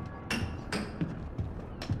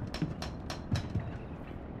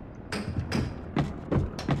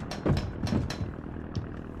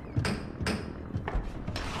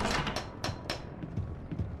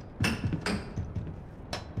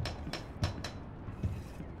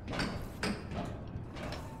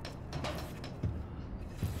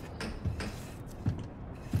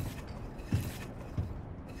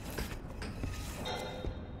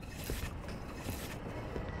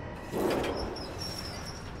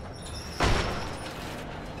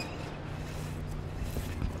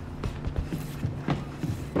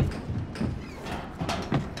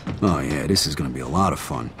 Oh yeah, this is gonna be a lot of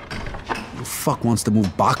fun. Who the fuck wants to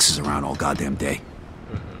move boxes around all goddamn day?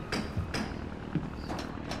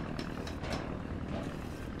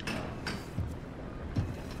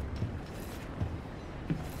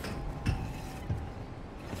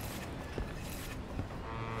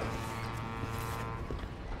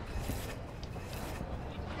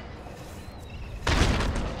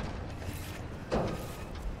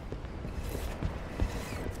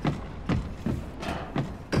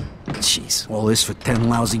 Jeez, all this for 10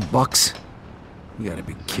 lousy bucks? You gotta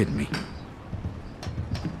be kidding me.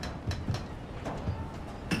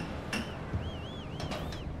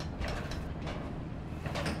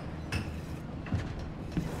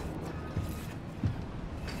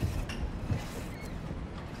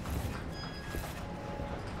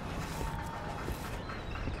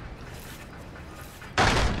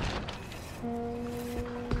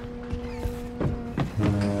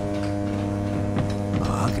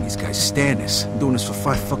 How can these guys stand this? I'm doing this for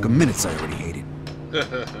 5 fucking minutes, I already hate it.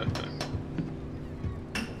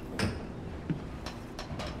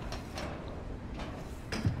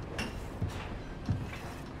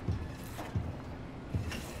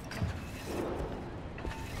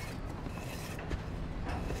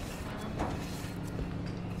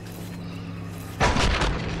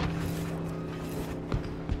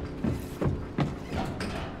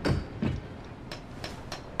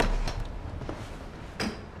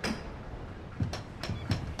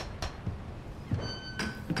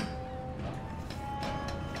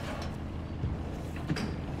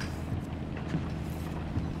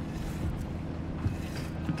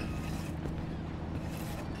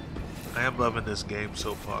 I am loving this game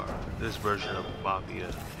so far. This version of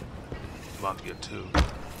Mafia 2.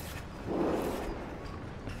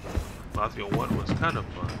 Mafia 1 was kind of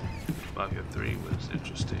fun. Mafia 3 was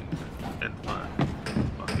interesting and fun.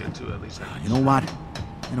 Mafia 2 at least. You know what?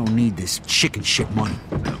 I don't need this chicken shit money.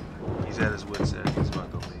 No, he's at his wit's end. He's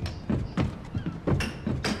about to leave.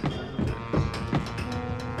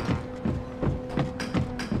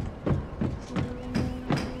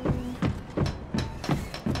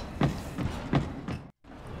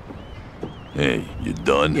 Hey, you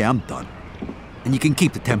done? Yeah, I'm done. And you can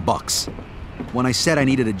keep the 10 bucks. When I said I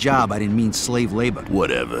needed a job, I didn't mean slave labor.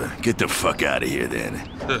 Whatever. Get the fuck out of here then.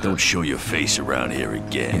 Don't show your face around here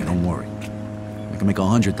again. Yeah, don't worry. I can make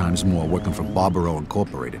 100 times more working for Barbaro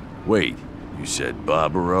Incorporated. Wait, you said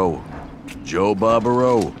Barbaro? Joe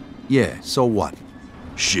Barbaro? Yeah, so what?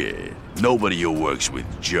 Shit. Nobody who works with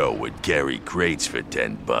Joe would carry crates for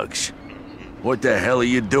 10 bucks. What the hell are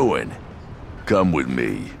you doing? Come with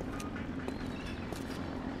me.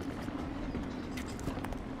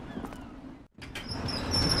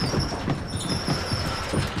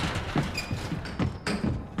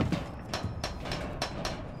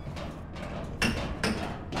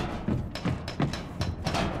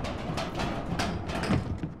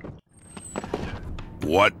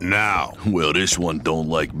 What now? Well, this one don't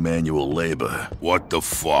like manual labor. What the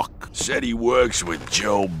fuck? Said he works with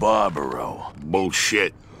Joe Barbaro.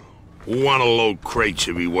 Bullshit. Who wanna load crates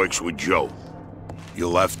if he works with Joe?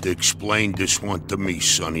 You'll have to explain this one to me,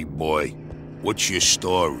 sonny boy. What's your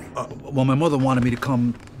story? Well, my mother wanted me to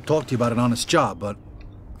come talk to you about an honest job, but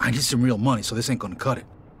I need some real money, so this ain't gonna cut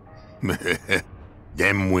it.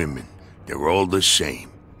 Them women, they're all the same.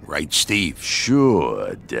 Right, Steve?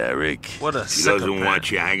 Sure, Derek. What a She doesn't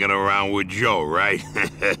want you hanging around with Joe, right?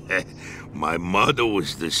 My mother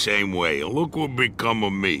was the same way. Look what become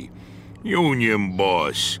of me. Union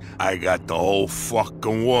boss. I got the whole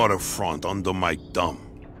fucking waterfront under my thumb.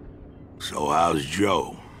 So how's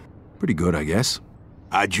Joe? Pretty good, I guess.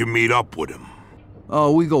 How'd you meet up with him?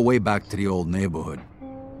 Oh, we go way back to the old neighborhood.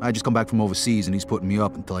 I just come back from overseas and he's putting me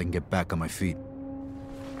up until I can get back on my feet.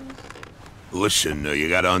 Listen, you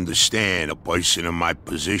gotta understand, a person in my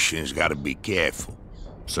position's gotta be careful.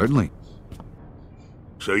 Certainly.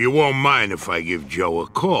 So you won't mind if I give Joe a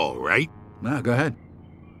call, right? Nah, go ahead.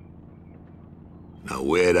 Now,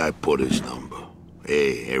 where'd I put his number?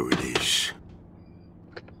 Hey, here it is.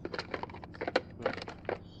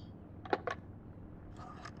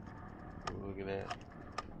 Look at that.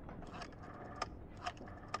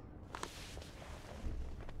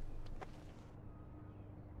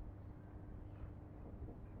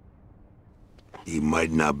 He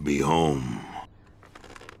might not be home.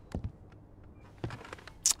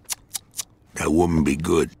 That wouldn't be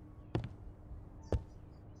good.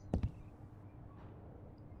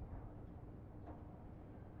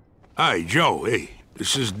 Hi, Joe. Hey,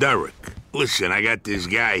 this is Derek. Listen, I got this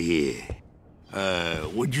guy here.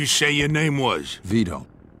 What'd you say your name was? Vito.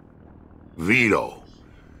 Vito.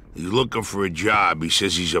 He's looking for a job. He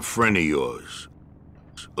says he's a friend of yours.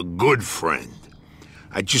 A good friend.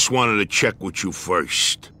 I just wanted to check with you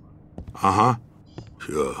first. Uh-huh.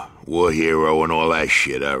 Sure. War hero and all that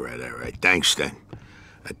shit. All right. Thanks, then.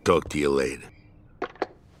 I'll talk to you later.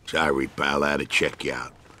 Sorry, pal. I had to check you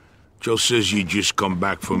out. Joe says you just come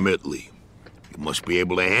back from Italy. You must be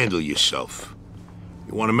able to handle yourself.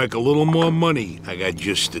 You want to make a little more money? I got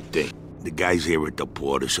just the thing. The guys here at the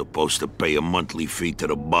port are supposed to pay a monthly fee to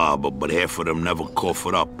the barber, but half of them never cough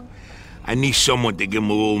it up. I need someone to give him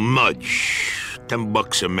a little nudge.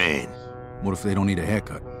 $10 a man. What if they don't need a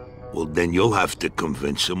haircut? Well, then you'll have to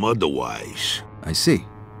convince them otherwise. I see.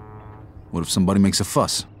 What if somebody makes a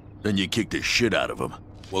fuss? Then you kick the shit out of them.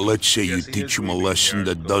 Well, let's say you teach them a lesson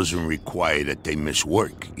that doesn't require that they miss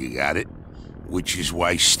work. You got it? Which is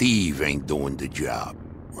why Steve ain't doing the job.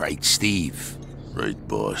 Right, Steve? Right,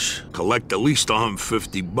 boss. Collect at least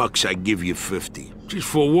 $150, I give you 50. Just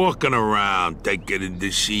for walking around, taking in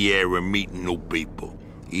the sea air and meeting new people.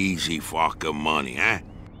 Easy fucking money, huh?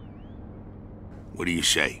 What do you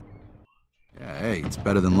say? Yeah, hey, it's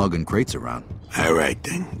better than lugging crates around. All right,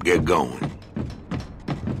 then. Get going.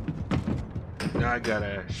 Now I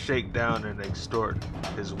gotta shake down and extort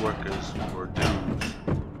his workers for dues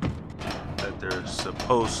that they're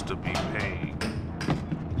supposed to be paying.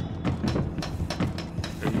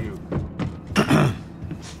 Hey, you.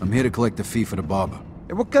 I'm here to collect the fee for the barber.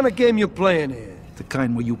 Hey, what kind of game you playing here? The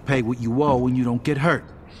kind where you pay what you owe and you don't get hurt.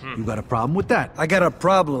 You got a problem with that? I got a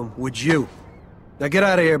problem with you. Now get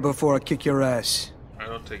out of here before I kick your ass. I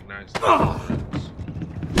don't take nice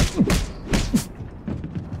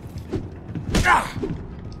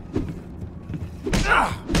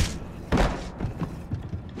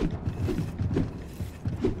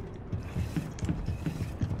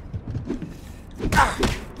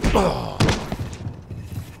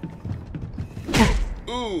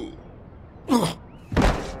Ooh.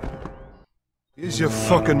 Here's your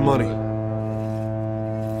fucking money.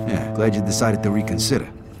 Yeah, glad you decided to reconsider.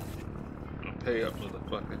 Pay up,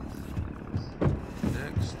 motherfucker.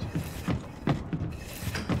 Next.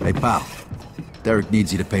 Hey, pal. Derek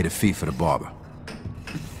needs you to pay the fee for the barber.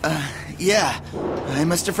 Yeah. I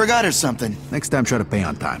must have forgot or something. Next time, try to pay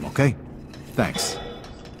on time, okay? Thanks.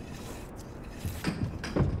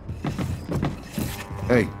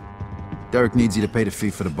 Hey, Derek needs you to pay the fee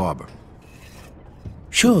for the barber.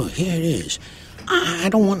 Sure, here it is. I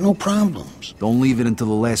don't want no problems. Don't leave it until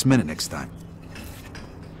the last minute next time.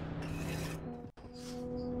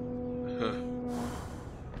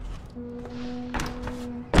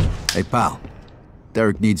 Hey, pal.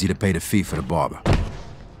 Derek needs you to pay the fee for the barber.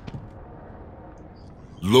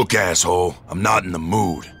 Look, asshole, I'm not in the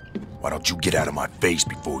mood. Why don't you get out of my face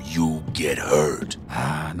before you get hurt?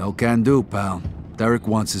 No can do, pal. Derek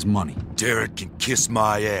wants his money. Derek can kiss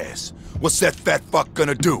my ass. What's that fat fuck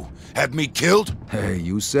gonna do? Have me killed? Hey,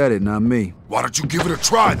 you said it, not me. Why don't you give it a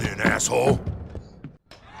try then, asshole?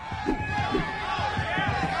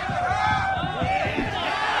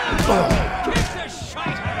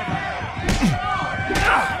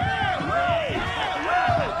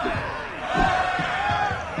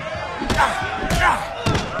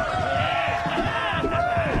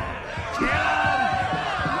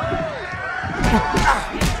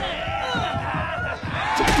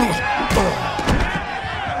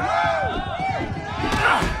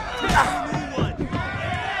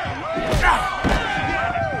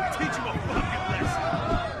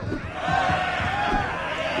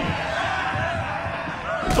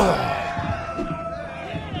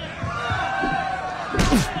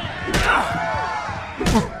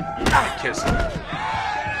 Kiss him.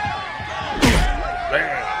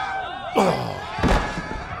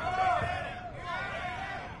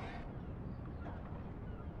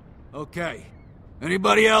 Okay.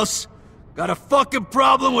 Anybody else got a fucking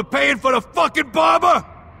problem with paying for the fucking barber?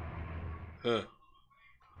 Huh.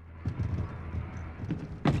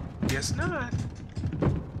 Guess not.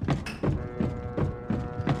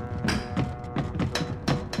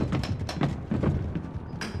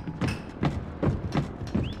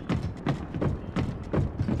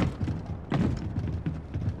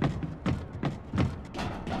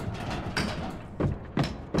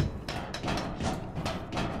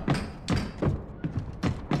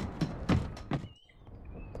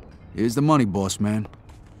 Here's the money, boss man.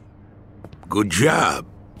 Good job.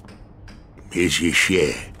 Here's your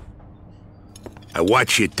share. I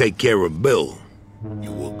watched you take care of Bill.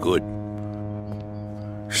 You were good.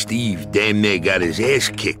 Steve damn near got his ass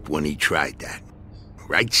kicked when he tried that.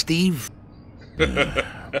 Right, Steve?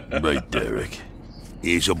 Right, Derek.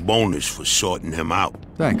 Here's a bonus for sorting him out.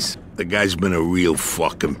 Thanks. The guy's been a real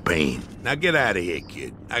fucking pain. Now get out of here,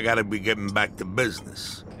 kid. I gotta be getting back to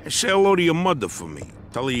business. Say hello to your mother for me.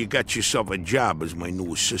 Tell her you got yourself a job as my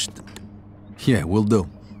new assistant. Yeah, will do.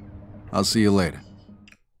 I'll see you later.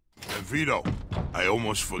 Hey, Vito, I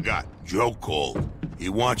almost forgot. Joe called. He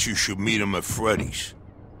wants you should meet him at Freddy's.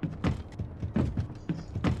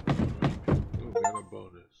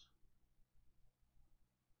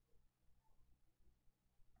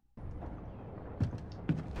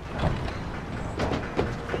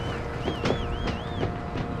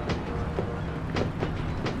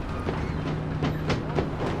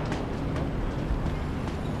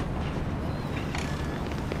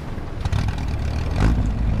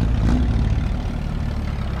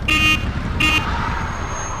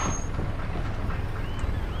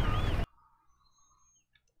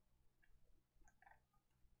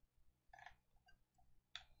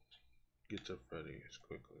 get to Freddy's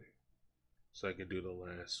quickly so I can do the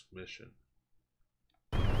last mission.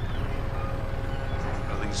 At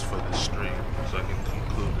least for the stream, so I can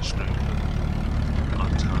conclude the stream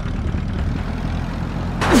on time.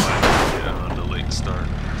 Yeah, on the late start.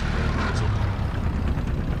 It's okay.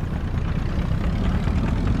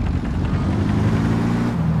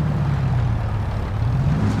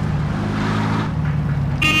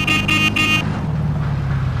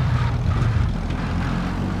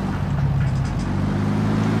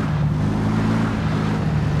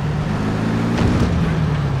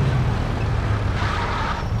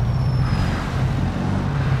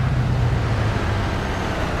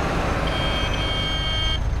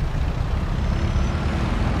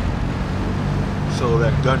 So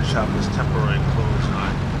that gun shop is temporarily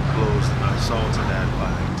closed, and I saw to that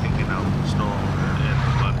by taking out the store owner and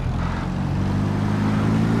the money.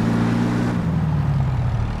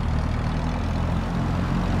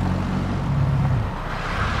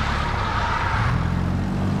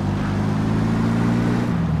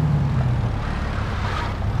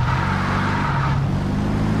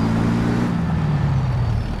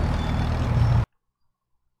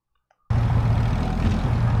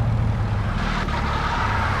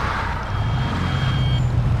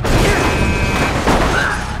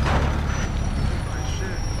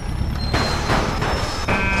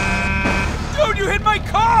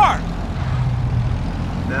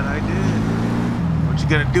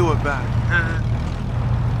 Gonna do about it, huh?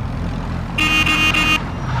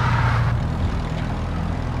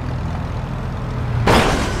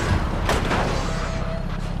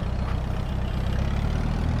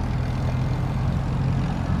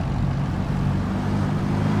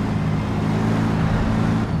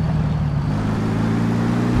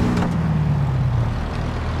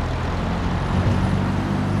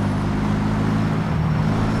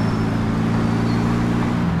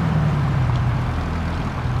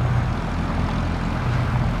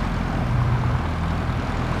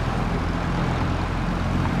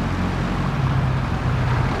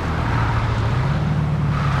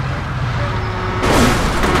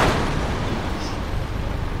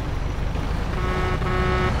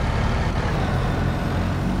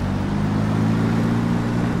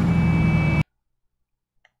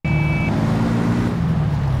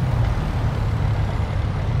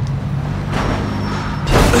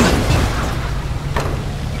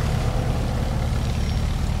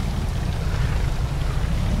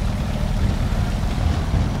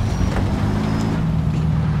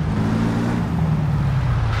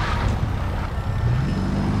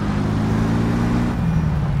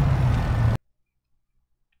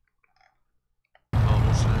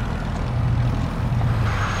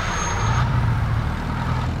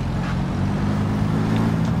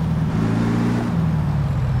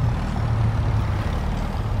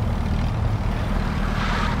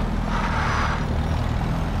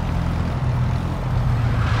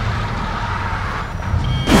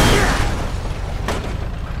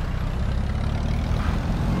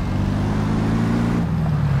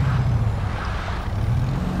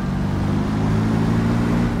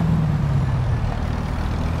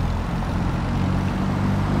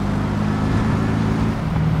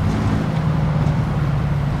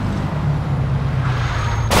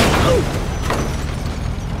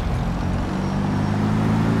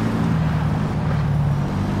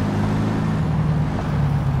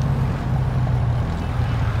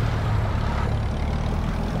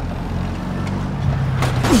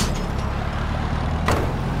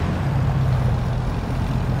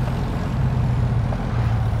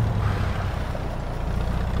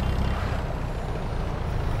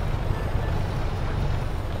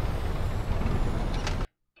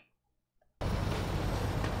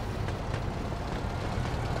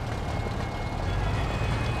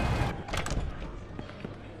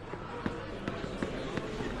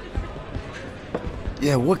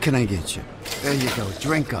 Yeah, what can I get you? There you go,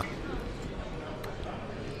 drink up.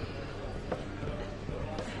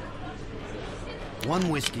 One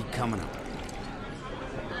whiskey coming up.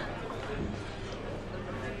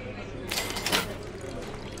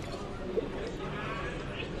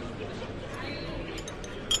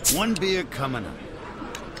 One beer coming up.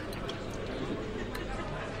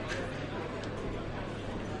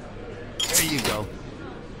 There you go.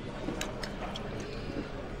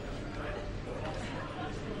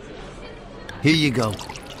 Here you go.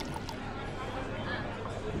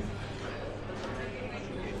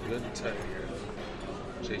 Good time here.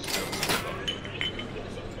 Chase down.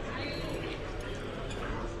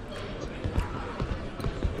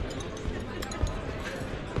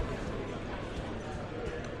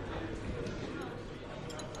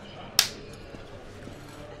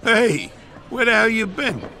 Hey, Where the hell you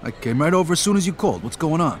been? I came right over as soon as you called. What's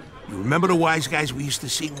going on? You remember the wise guys we used to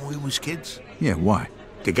see when we was kids? Yeah, why?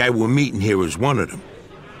 The guy we're meeting here is one of them.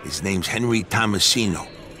 His name's Henry Tomasino.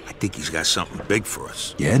 I think he's got something big for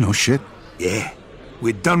us. Yeah, no shit. Yeah.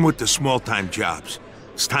 We're done with the small-time jobs.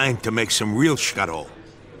 It's time to make some real shuttle.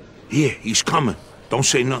 Here, he's coming. Don't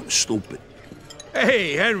say nothing stupid.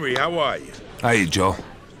 Hey, Henry, how are you? Hiya, Joe.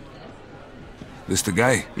 This the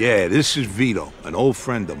guy? Yeah, this is Vito, an old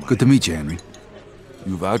friend of mine. Good to meet you, Henry.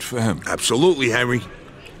 You vouch for him? Absolutely, Henry.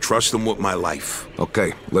 Trust him with my life.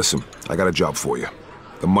 Okay, listen, I got a job for you.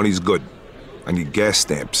 The money's good. I need gas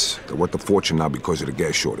stamps. They're worth a fortune now because of the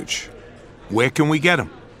gas shortage. Where can we get them?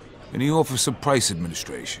 In the Office of Price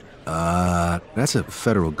Administration. That's a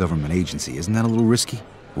federal government agency. Isn't that a little risky?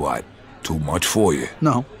 What? Too much for you?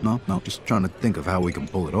 No. Just trying to think of how we can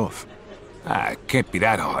pull it off. It can't be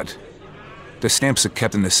that hard. The stamps are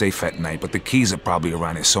kept in the safe at night, but the keys are probably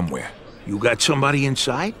around here somewhere. You got somebody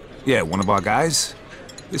inside? Yeah, one of our guys.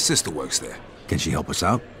 His sister works there. Can she help us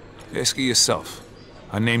out? Ask her yourself.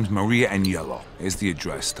 Her name's Maria Agnello. Here's the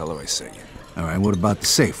address. Tell her I sent you. All right, what about the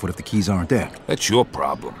safe? What if the keys aren't there? That's your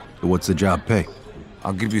problem. So what's the job pay?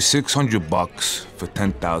 I'll give you $600 for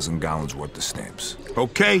 10,000 gallons worth of stamps.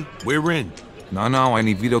 Okay, we're in. No, I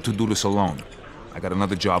need Vito to do this alone. I got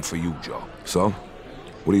another job for you, Joe. So?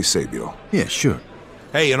 What do you say, Vito? Yeah, sure.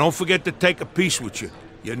 Hey, and don't forget to take a piece with you.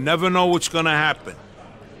 You never know what's gonna happen.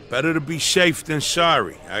 Better to be safe than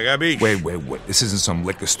sorry. Agabish. Wait. This isn't some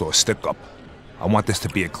liquor store stick-up. I want this to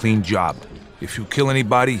be a clean job. If you kill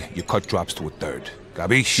anybody, your cut drops to a third.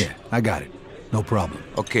 Gabish? Yeah, I got it. No problem.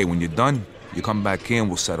 Okay, when you're done, you come back here and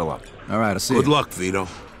we'll settle up. All right, I'll see you. Good luck, Vito.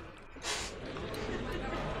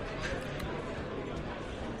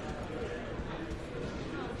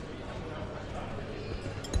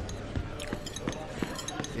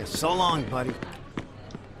 Yeah, so long, buddy.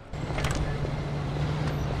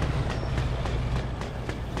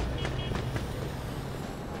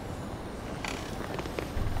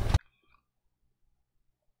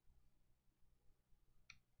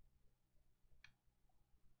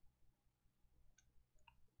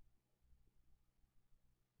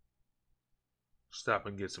 Stop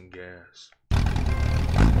and get some gas.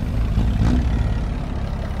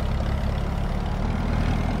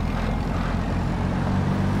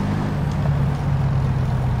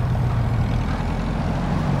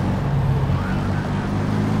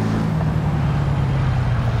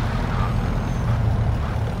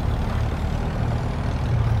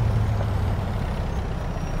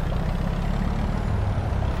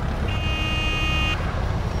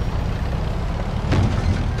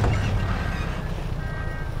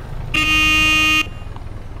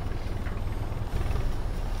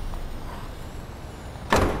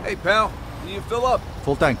 Hey, pal. Can you fill up?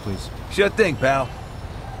 Full tank, please. Sure thing, pal.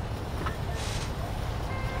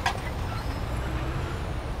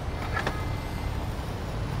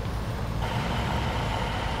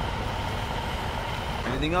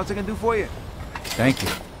 Anything else I can do for you? Thank you.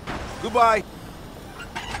 Goodbye.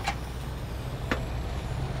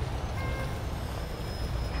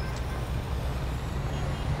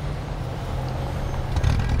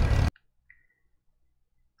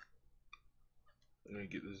 Let me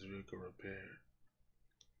get this vehicle repaired.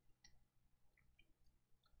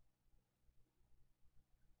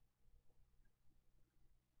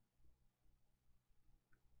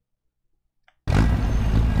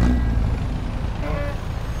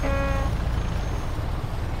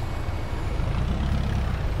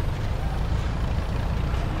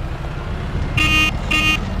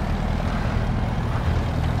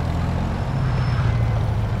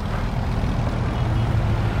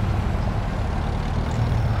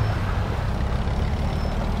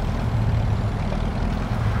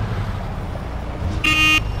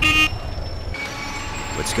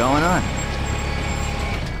 What's going on?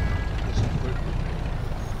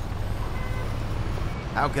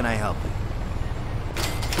 How can I help you?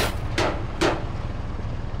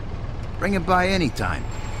 Bring it by anytime.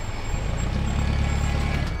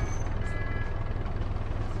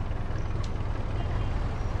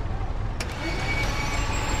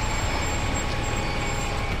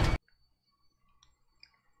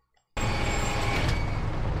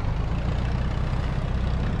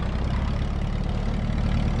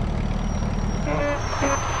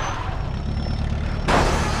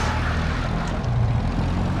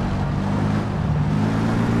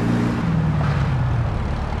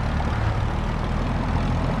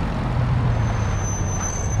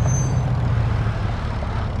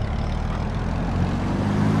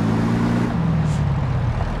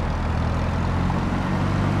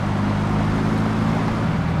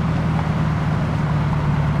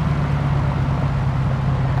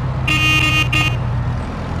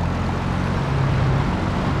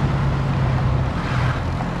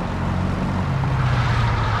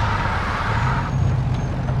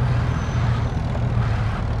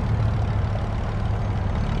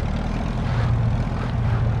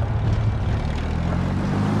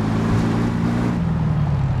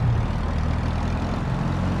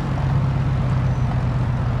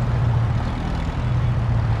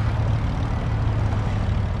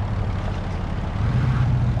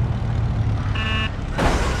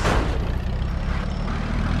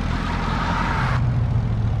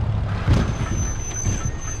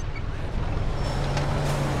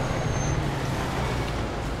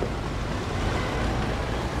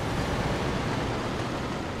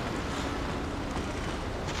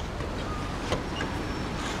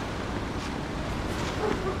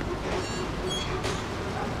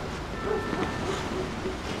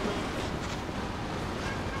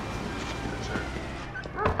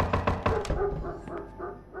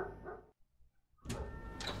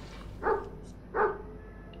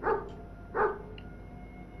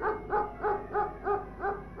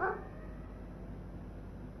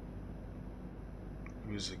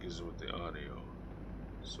 music is with the audio,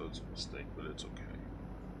 so it's a mistake, but it's okay.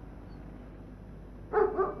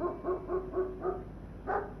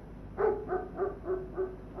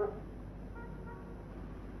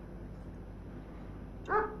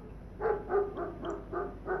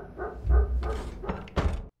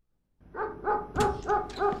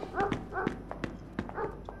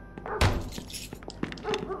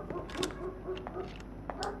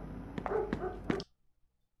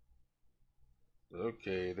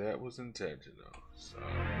 Okay, that was intentional. Sorry.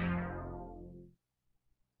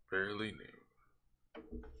 Barely knew.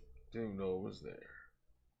 Didn't know it was there.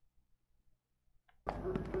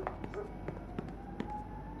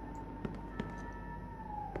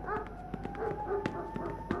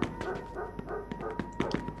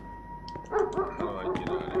 How do I get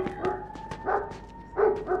out of here?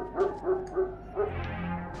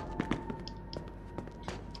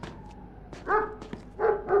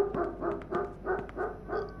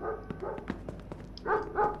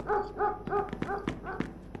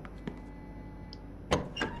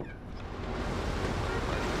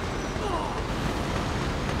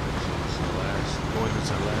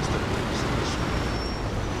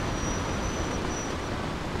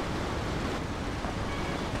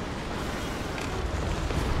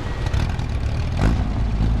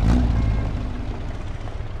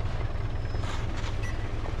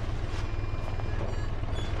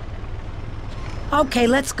 Okay,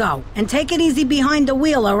 let's go. And take it easy behind the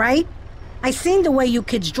wheel, all right? I seen the way you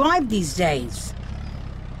kids drive these days.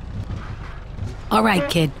 All right,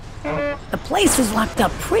 kid. The place is locked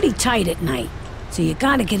up pretty tight at night, so you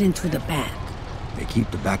gotta get in through the back. They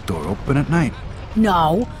keep the back door open at night?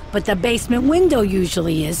 No, but the basement window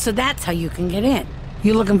usually is, so that's how you can get in.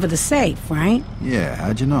 You're looking for the safe, right? Yeah,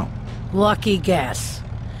 how'd you know? Lucky guess.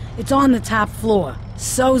 It's on the top floor.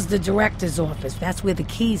 So's the director's office. That's where the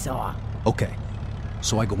keys are. Okay.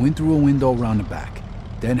 So I go in through a window around the back,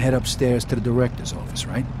 then head upstairs to the director's office,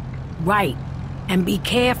 right? Right. And be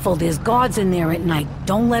careful, there's guards in there at night.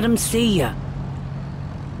 Don't let them see you.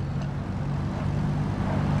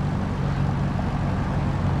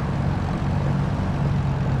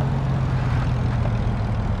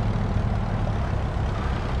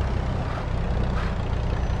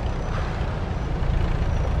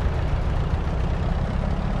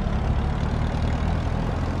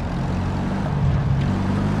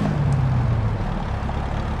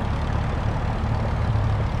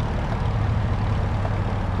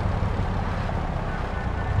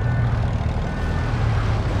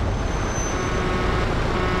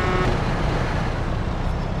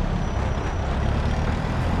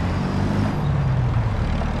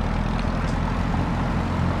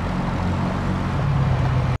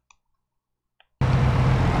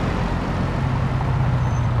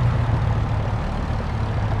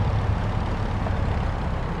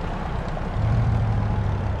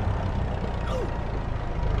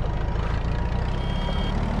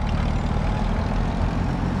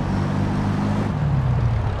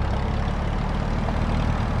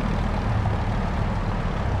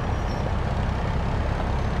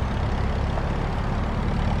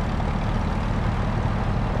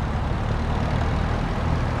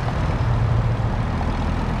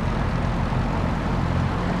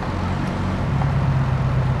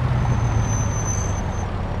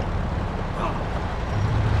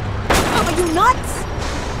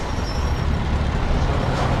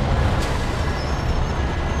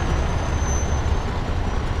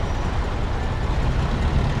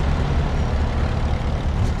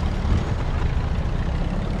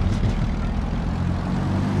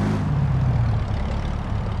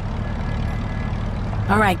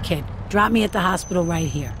 All right, kid. Drop me at the hospital right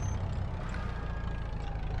here.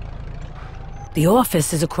 The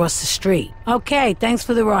office is across the street. Okay, thanks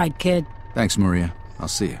for the ride, kid. Thanks, Maria. I'll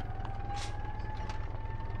see you.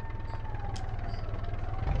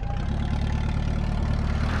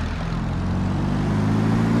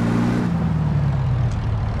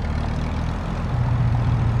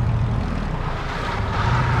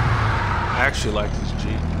 I actually like this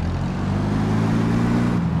Jeep.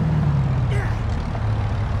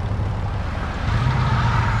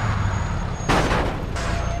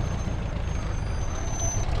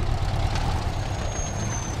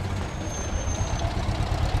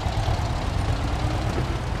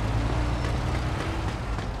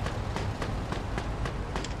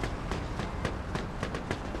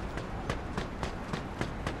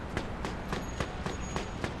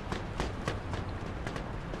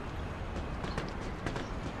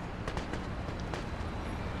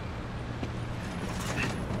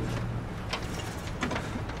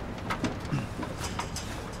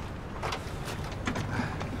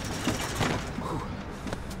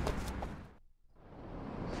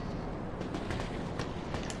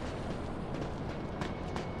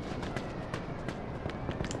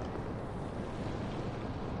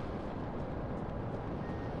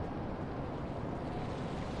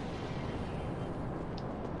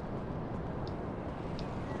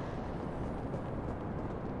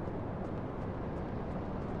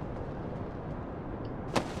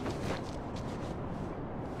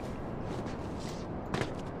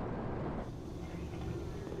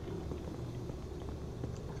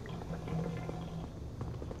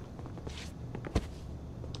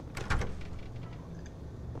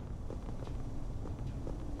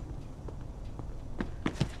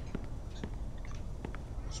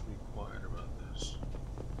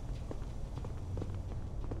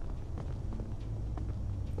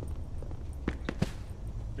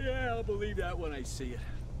 believe that when I see it.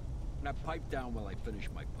 Now pipe down while I finish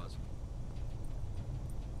my puzzle.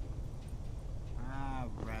 Ah,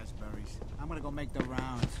 raspberries. I'm gonna go make the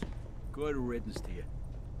rounds. Good riddance to you.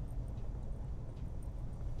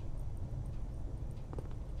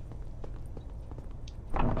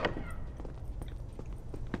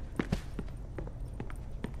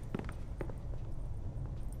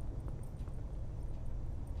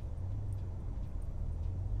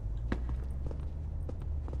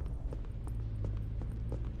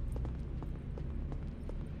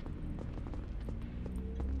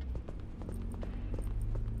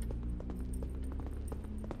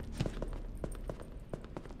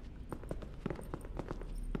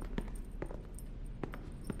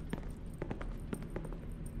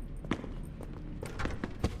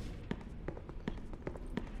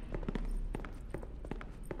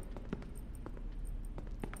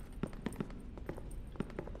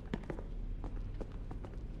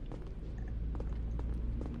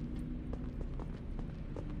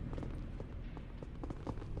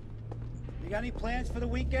 You got any plans for the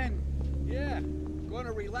weekend? Yeah,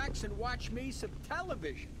 gonna relax and watch me some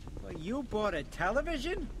television. Well, you bought a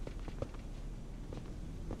television?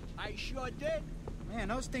 I sure did. Man,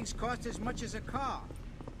 those things cost as much as a car.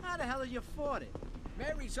 How the hell did you afford it?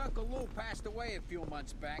 Mary's Uncle Lou passed away a few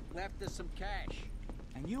months back, left us some cash.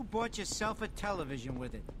 And you bought yourself a television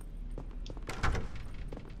with it.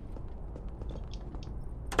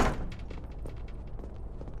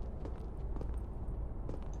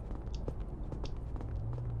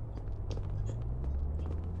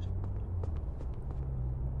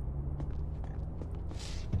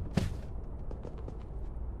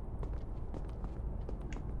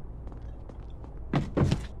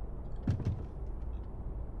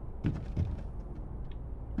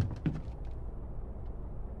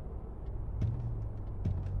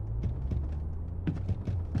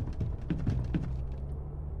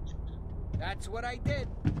 That's what I did.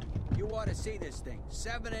 You ought to see this thing.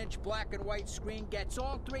 7-inch black and white screen gets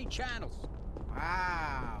all 3 channels.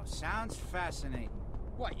 Wow, sounds fascinating.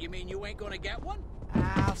 What, you mean you ain't gonna get one?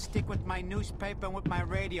 I'll stick with my newspaper and with my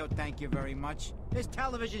radio, thank you very much. This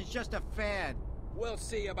television's just a fad. We'll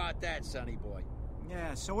see about that, sonny boy.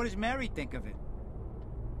 Yeah, so what does Mary think of it?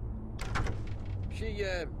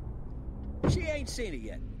 She ain't seen it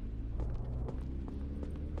yet.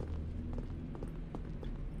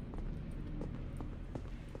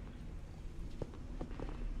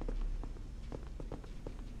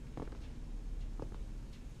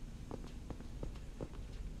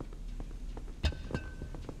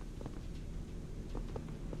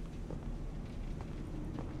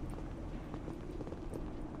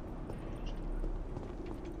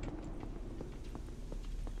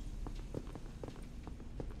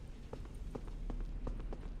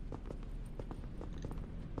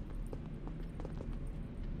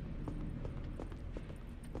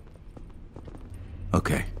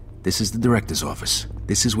 Okay, this is the director's office.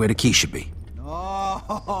 This is where the key should be.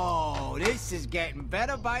 Oh, this is getting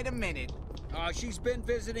better by the minute. Oh, she's been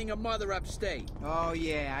visiting her mother upstate. Oh,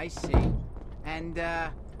 yeah, I see. And,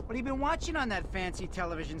 what have you been watching on that fancy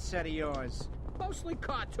television set of yours? Mostly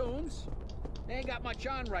cartoons. They ain't got much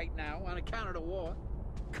on right now on account of the war.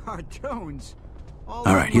 Cartoons? All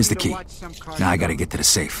right, here's the key. Now I gotta get to the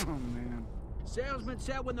safe. Oh, man. Salesman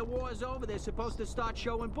said when the war's over, they're supposed to start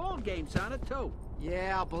showing ball games on it, too.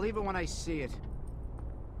 Yeah, I'll believe it when I see it.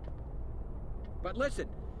 But listen,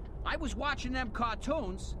 I was watching them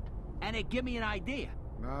cartoons, and it gave me an idea.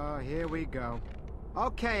 Oh, here we go.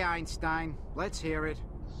 Okay, Einstein, let's hear it.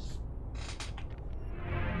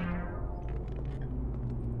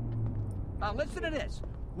 Now listen to this.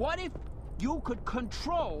 What if you could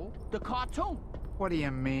control the cartoon? What do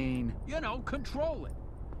you mean? You know, control it.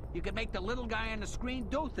 You could make the little guy on the screen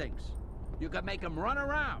do things. You could make him run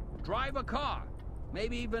around, drive a car,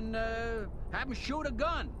 maybe even have him shoot a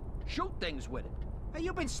gun, shoot things with it. Hey,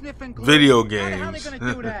 you've been sniffing glue. Video How the hell are games. they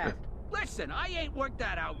gonna do that? Listen, I ain't worked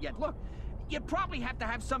that out yet. Look, you'd probably have to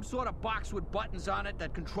have some sort of box with buttons on it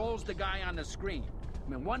that controls the guy on the screen. I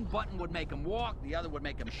mean, one button would make him walk, the other would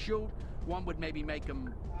make him shoot, one would maybe make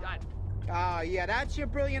him... Oh, yeah, that's your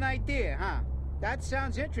brilliant idea, huh? That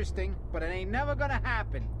sounds interesting, but it ain't never gonna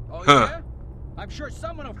happen. Oh, yeah? I'm sure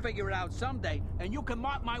someone will figure it out someday, and you can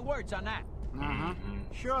mark my words on that. Uh-huh.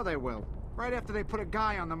 Sure they will. Right after they put a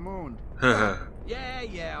guy on the moon.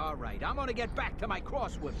 Yeah, all right. I'm gonna get back to my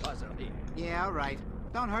crossword puzzle here. Yeah, all right.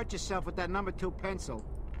 Don't hurt yourself with that number 2 pencil.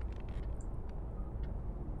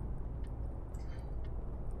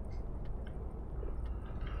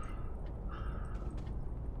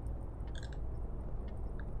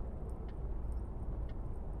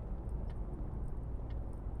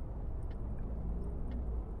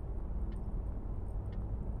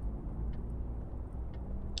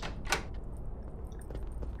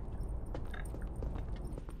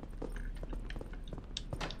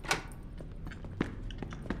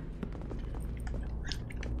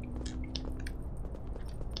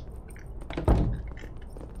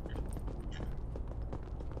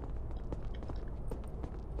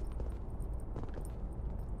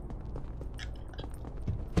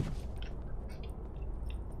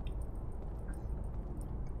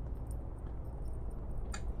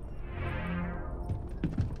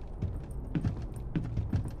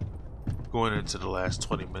 going into the last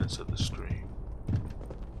 20 minutes of the stream.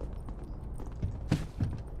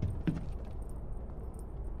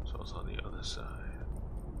 So it's on the other side.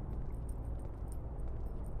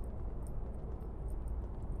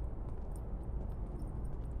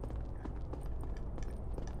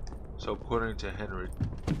 So according to Henry,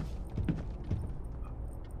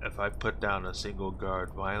 if I put down a single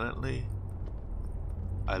guard violently,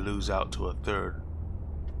 I lose out to a third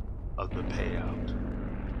of the payout.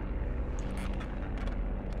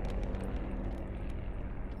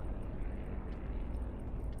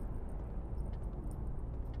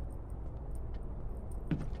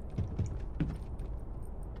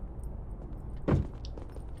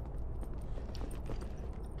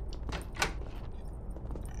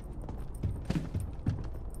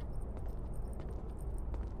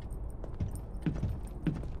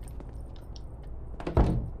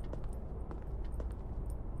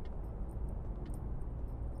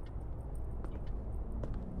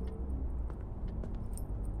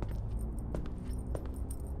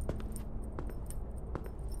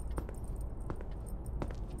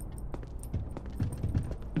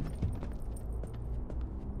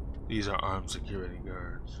 These are armed security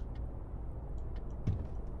guards.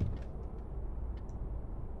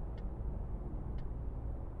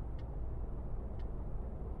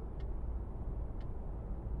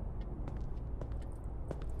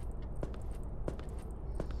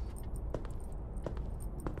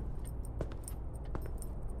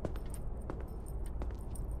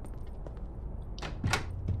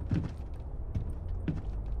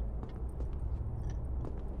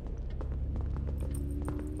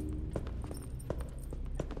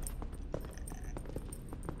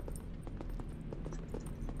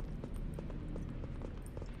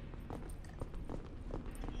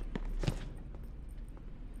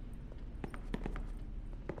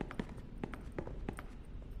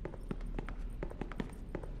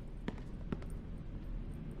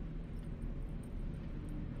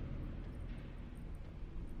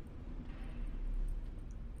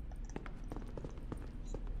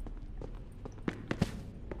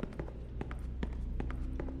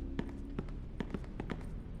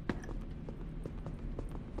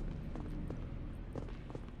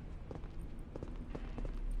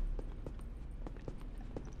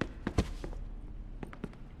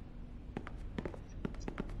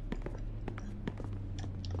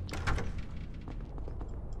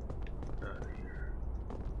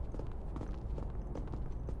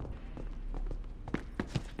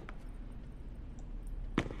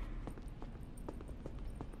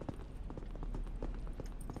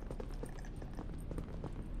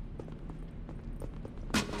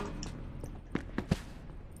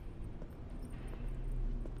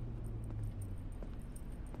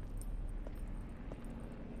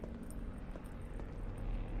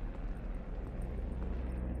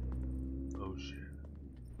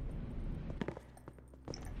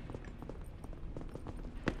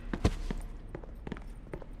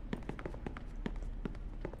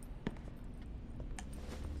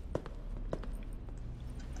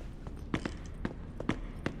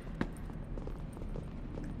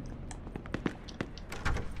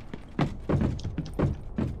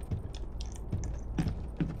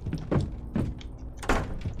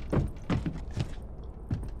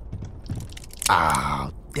 Ah,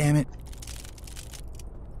 damn it.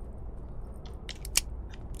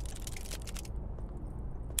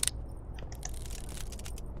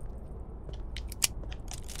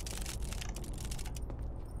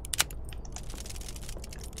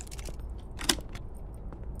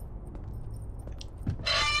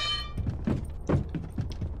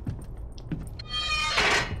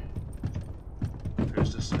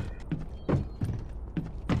 Here's the save.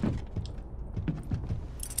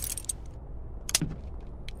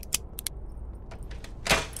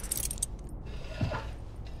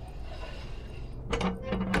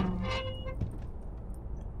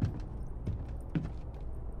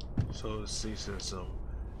 So let's see some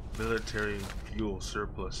military fuel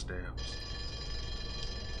surplus stamps.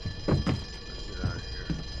 Let's get out of here.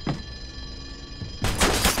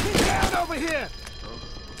 Get down over here!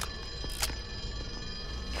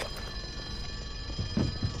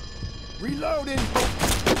 Reloading!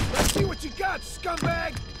 Let's see what you got,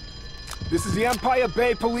 scumbag! This is the Empire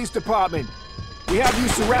Bay Police Department. We have you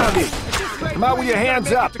surrounded. Come out with your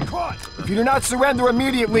hands up. If you do not surrender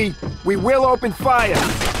immediately, we will open fire.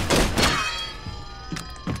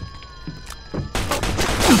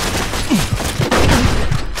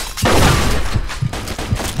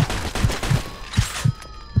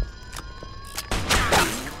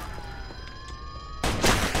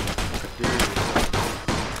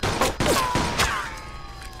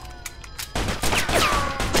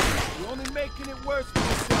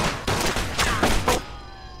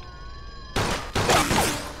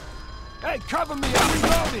 cover me, I'm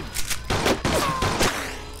reloading!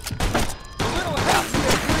 A little help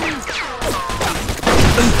here, please!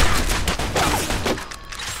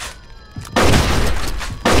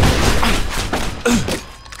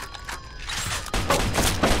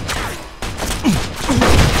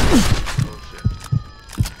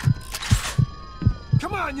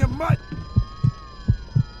 Come on, you mutt!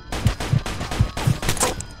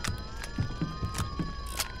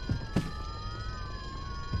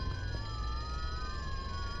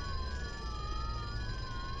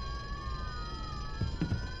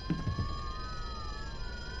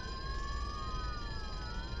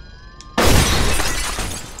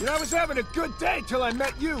 You know, I was having a good day till I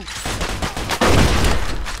met you.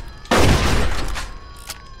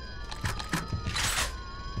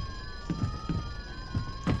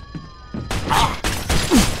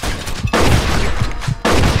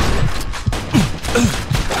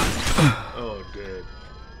 Oh, good.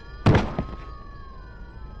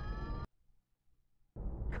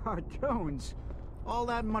 Cartoons? All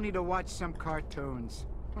that money to watch some cartoons.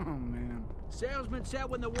 Oh, man. Salesman said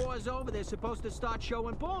when the war's over, they're supposed to start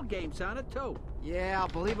showing ball games on it, too. Yeah, I'll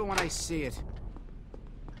believe it when I see it.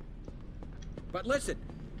 But listen,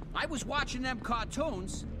 I was watching them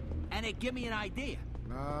cartoons, and it gave me an idea.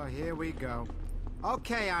 Oh, here we go.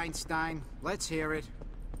 Okay, Einstein, let's hear it.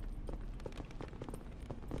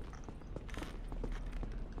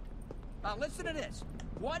 Listen to this.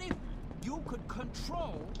 What if you could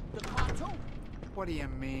control the cartoon? What do you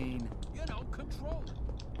mean? You know, control it.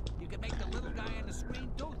 You can make the little guy on the screen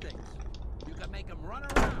do things. You can make him run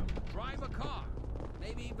around, drive a car,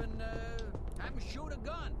 maybe even have him shoot a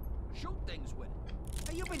gun, shoot things with it.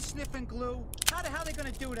 Hey, you been sniffing glue? How the hell are they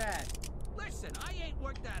gonna do that? Listen, I ain't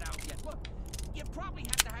worked that out yet. Look, you probably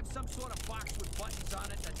have to have some sort of box with buttons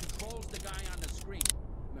on it that controls the guy on the screen.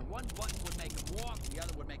 I mean, one button would make him walk, the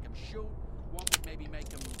other would make him shoot, one would maybe make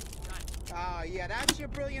him... Oh, yeah, that's your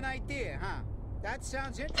brilliant idea, huh? That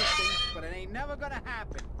sounds interesting, but it ain't never gonna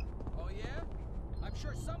happen. Oh, yeah? I'm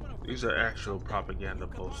sure someone will... These are actual propaganda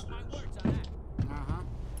posters. Uh-huh.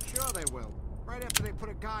 Sure they will. Right after they put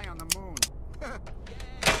a guy on the moon. I'm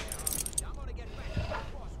gonna get back to the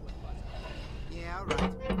crossword, Buster. Yeah, all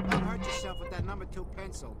right. Don't hurt yourself with that number 2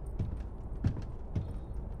 pencil.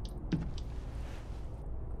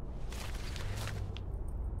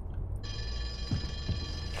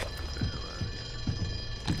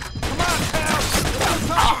 Come on, pal! Let's go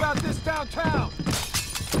talk about this downtown!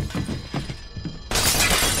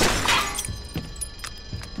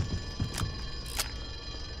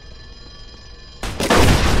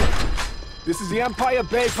 This is the Empire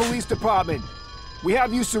Bay Police Department. We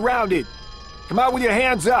have you surrounded. Come out with your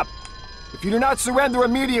hands up. If you do not surrender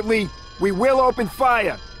immediately, we will open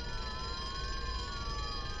fire.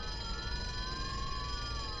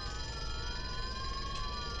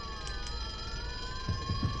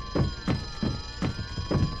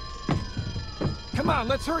 Come on,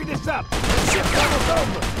 let's hurry this up. This shit's almost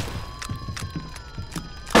over.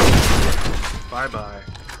 Bye-bye.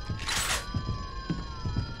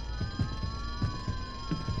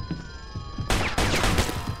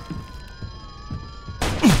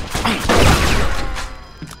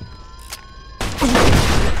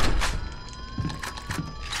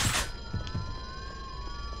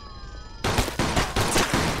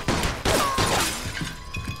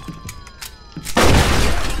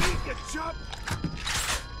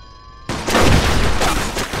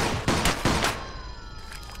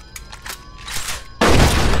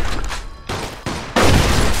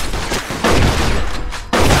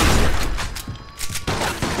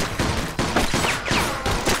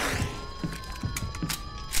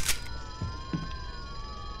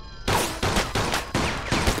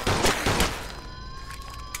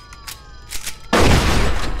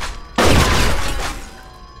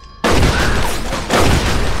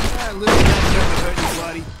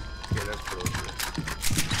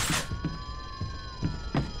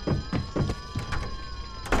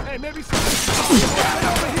 Hey, maybe something right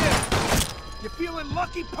over here. You feeling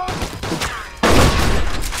lucky, punk?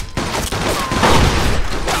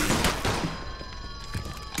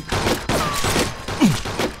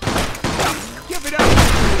 Give it up.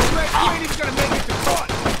 You ain't even gonna make it to court.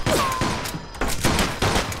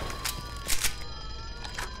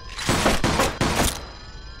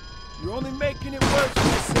 You're only making it worse for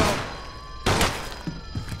yourself.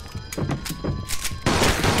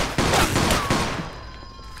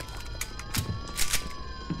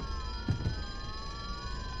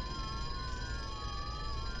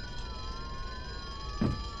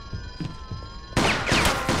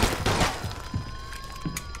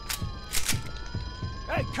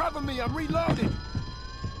 Hey, cover me, I'm reloading.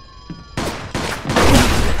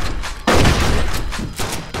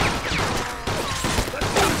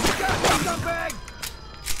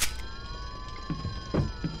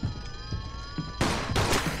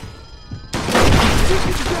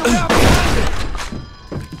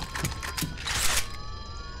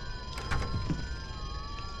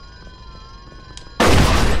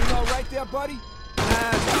 there, buddy?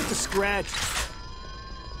 Nah, it's just a scratch.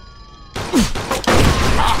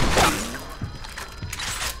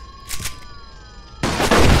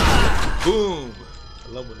 Boom! I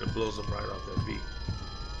love when it blows them right off that beat.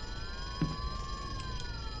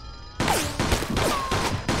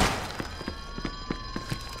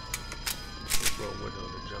 Throw a window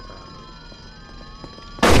to jump out of.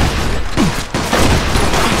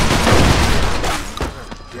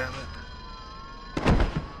 Damn it.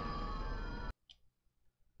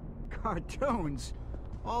 Cartoons?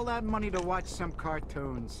 All that money to watch some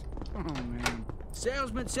cartoons. Oh, man.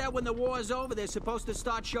 Salesman said when the war's over, they're supposed to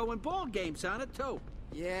start showing ball games on it, too.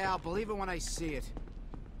 Yeah, I'll believe it when I see it.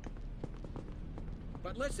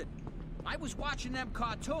 But listen, I was watching them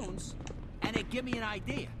cartoons, and it gave me an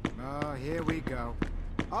idea. Oh, here we go.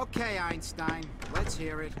 Okay, Einstein, let's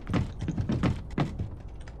hear it.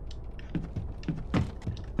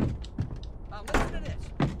 Listen to this.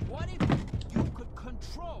 What if you could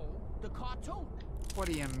control the cartoon? What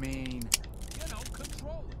do you mean? You know,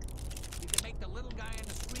 control it. You can make the little guy on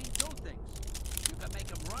the screen do things. You can make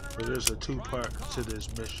him run around. So there's a two-part to this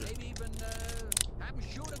mission, maybe even have him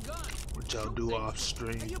shoot a gun. which I'll do off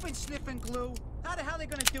stream. Have you been sniffing glue? How the hell are they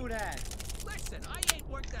gonna do that? Listen, I ain't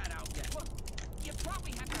worked that out yet. Look, you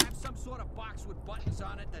probably have to have some sort of box with buttons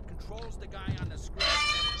on it that controls the guy on the screen.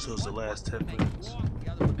 So it's the last 10 Make minutes. him walk,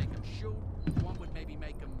 the other would make him shoot, one would maybe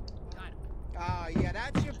make him kind of. Ah, yeah,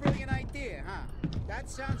 that's your brilliant idea, huh? That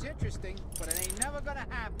sounds interesting, but it ain't never gonna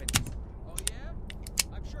happen. Oh yeah?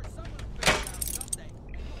 I'm sure someone will figure it out someday.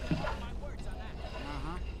 And you can mark my words on that.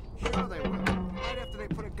 Uh-huh. Sure they will. Right after they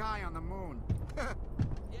put a guy on the moon. Yeah,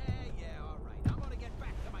 all right. I'm gonna get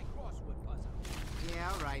back to my crossword puzzle.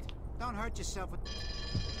 Yeah, all right. Don't hurt yourself with...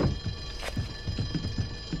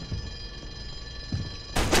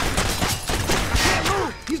 Can't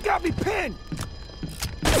move! He's got me pinned!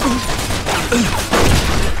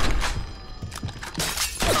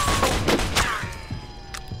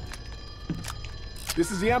 This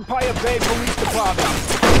is the Empire Bay Police Department.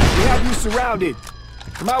 We have you surrounded.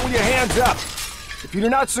 Come out with your hands up. If you do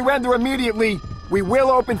not surrender immediately, we will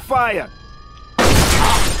open fire.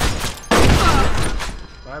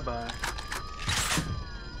 Bye-bye.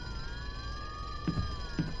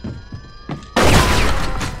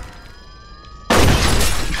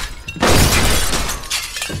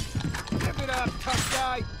 Give it up, tough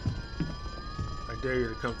guy. I dare you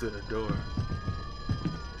to come through the door.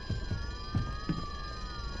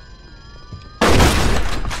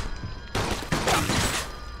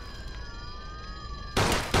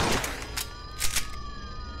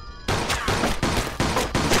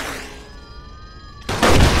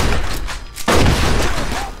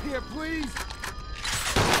 Here, please.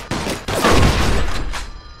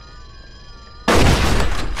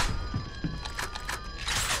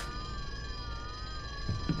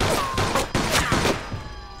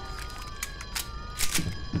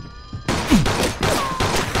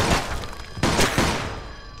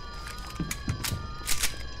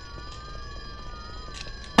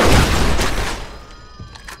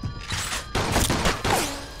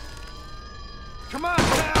 Come on,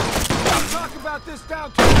 pal. Let's talk about this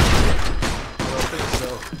downtown. I don't think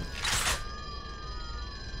so.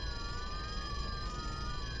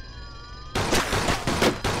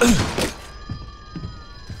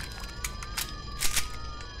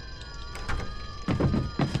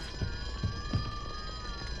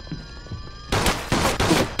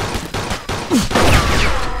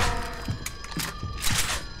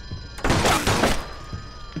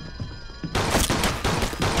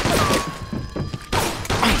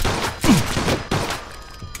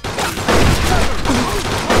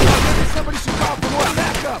 Somebody should call for more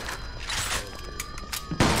backup.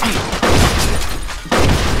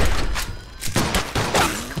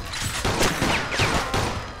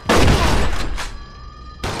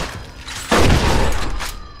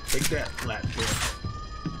 Take that, Flatfoot.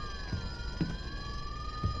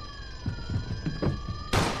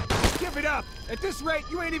 Give it up. At this rate,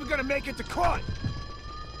 you ain't even gonna make it to court.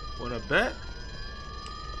 Wanna bet?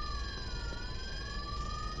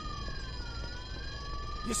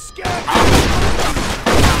 You scared?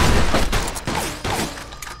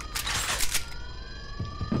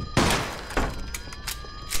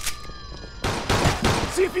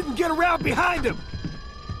 See if you can get around behind him.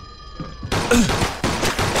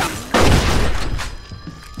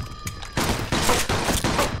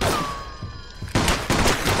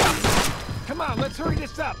 Come on, let's hurry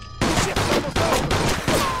this up. The shift's almost over.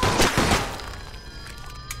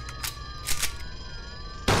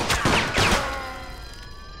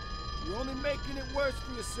 You're only making it worse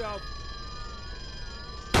for yourself.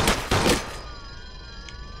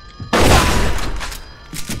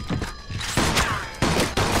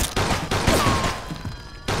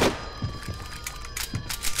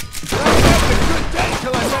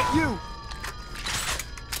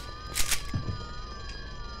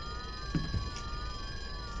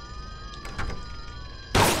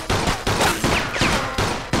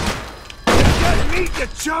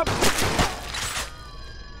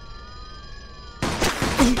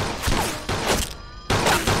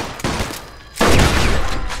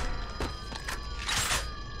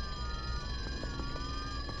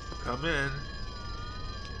 come in.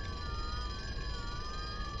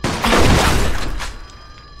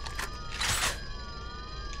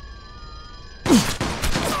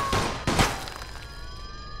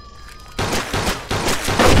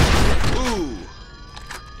 Ooh.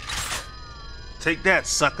 Take that,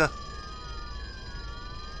 sucker.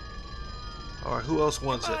 Alright, who else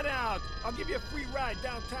wants Come it? on out. I'll give you a free ride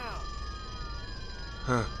downtown.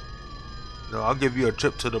 Huh. No, I'll give you a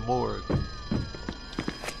trip to the morgue.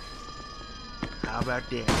 How about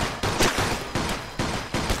that?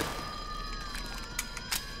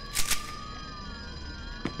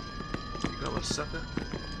 You got a sucker?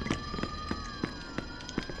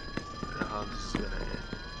 I don't know how this is gonna end.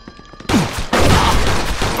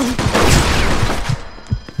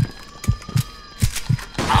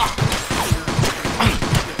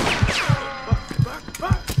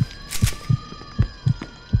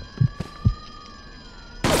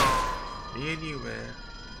 Me and you, man.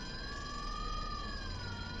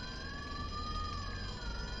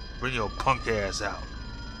 Bring your punk ass out.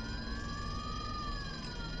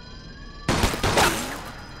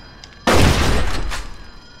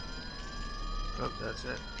 Oh, that's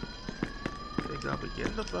it. I think I'll be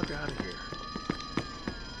getting the fuck out of here.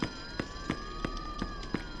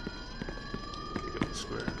 Pick up the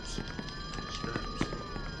scraps. Scraps.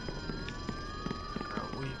 Now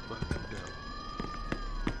we fucking go.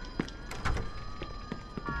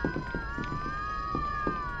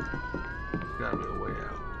 There's gotta be a way out.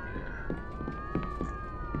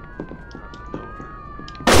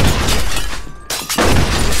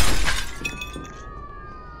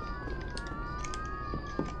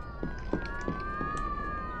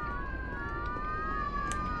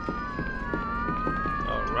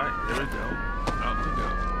 Alright, there we go. Out we go.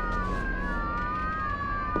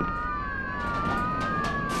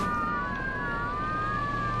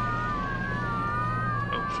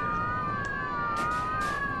 Oh shit.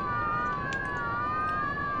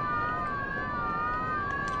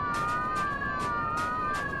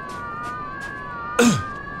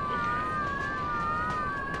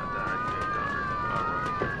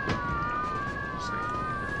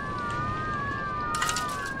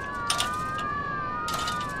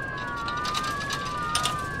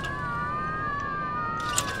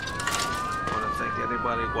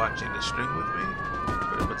 Anybody watching the stream with me,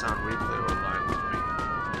 whether it's on replay or live with me.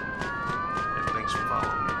 And thanks for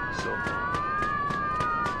following me so far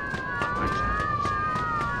on my channels.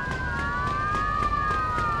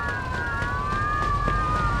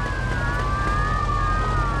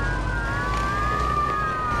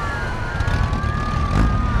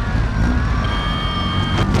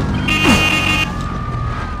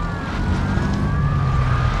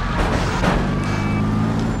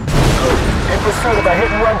 Pursuit of a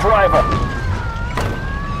hit-and-run driver.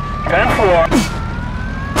 10-4.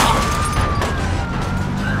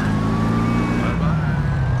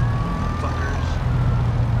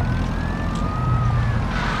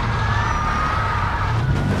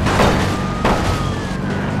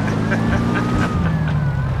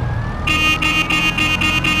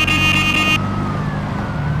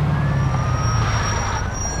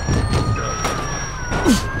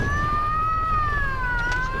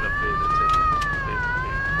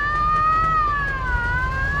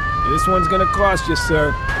 This one's gonna cost you, sir.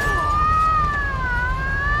 It's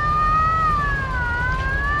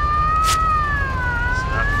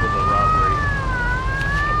not for the robbery.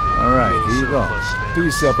 All right, here you go. Do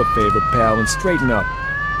yourself a favor, pal, and straighten up.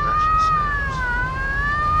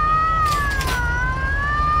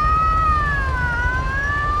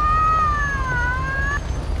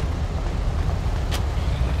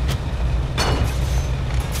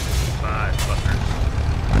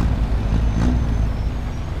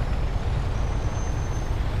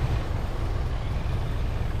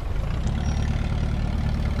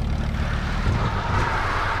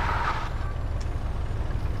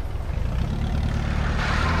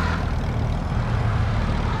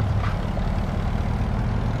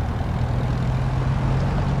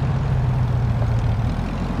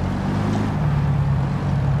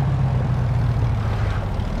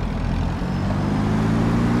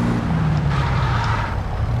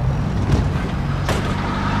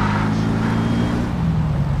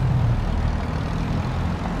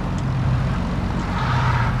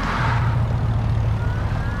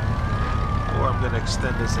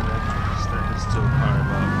 Extend this and extend this to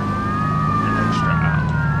carve up an extra out.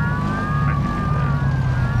 I can do that.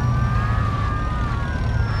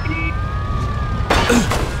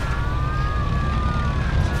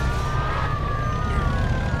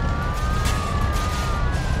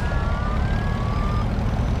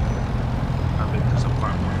 I'll make this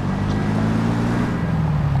apartment.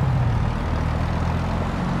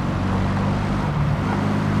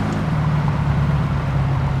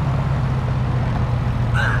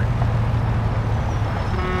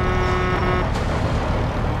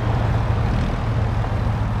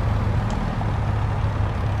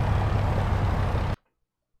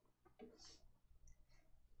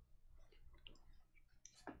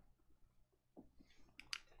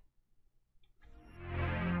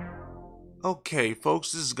 Okay,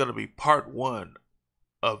 folks, this is going to be part 1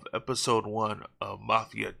 of episode 1 of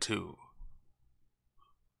Mafia 2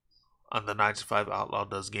 on the 9-to-5 Outlaw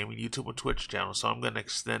Does Gaming YouTube and Twitch channel. So I'm going to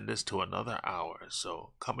extend this to another hour.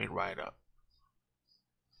 So coming right up.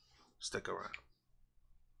 Stick around.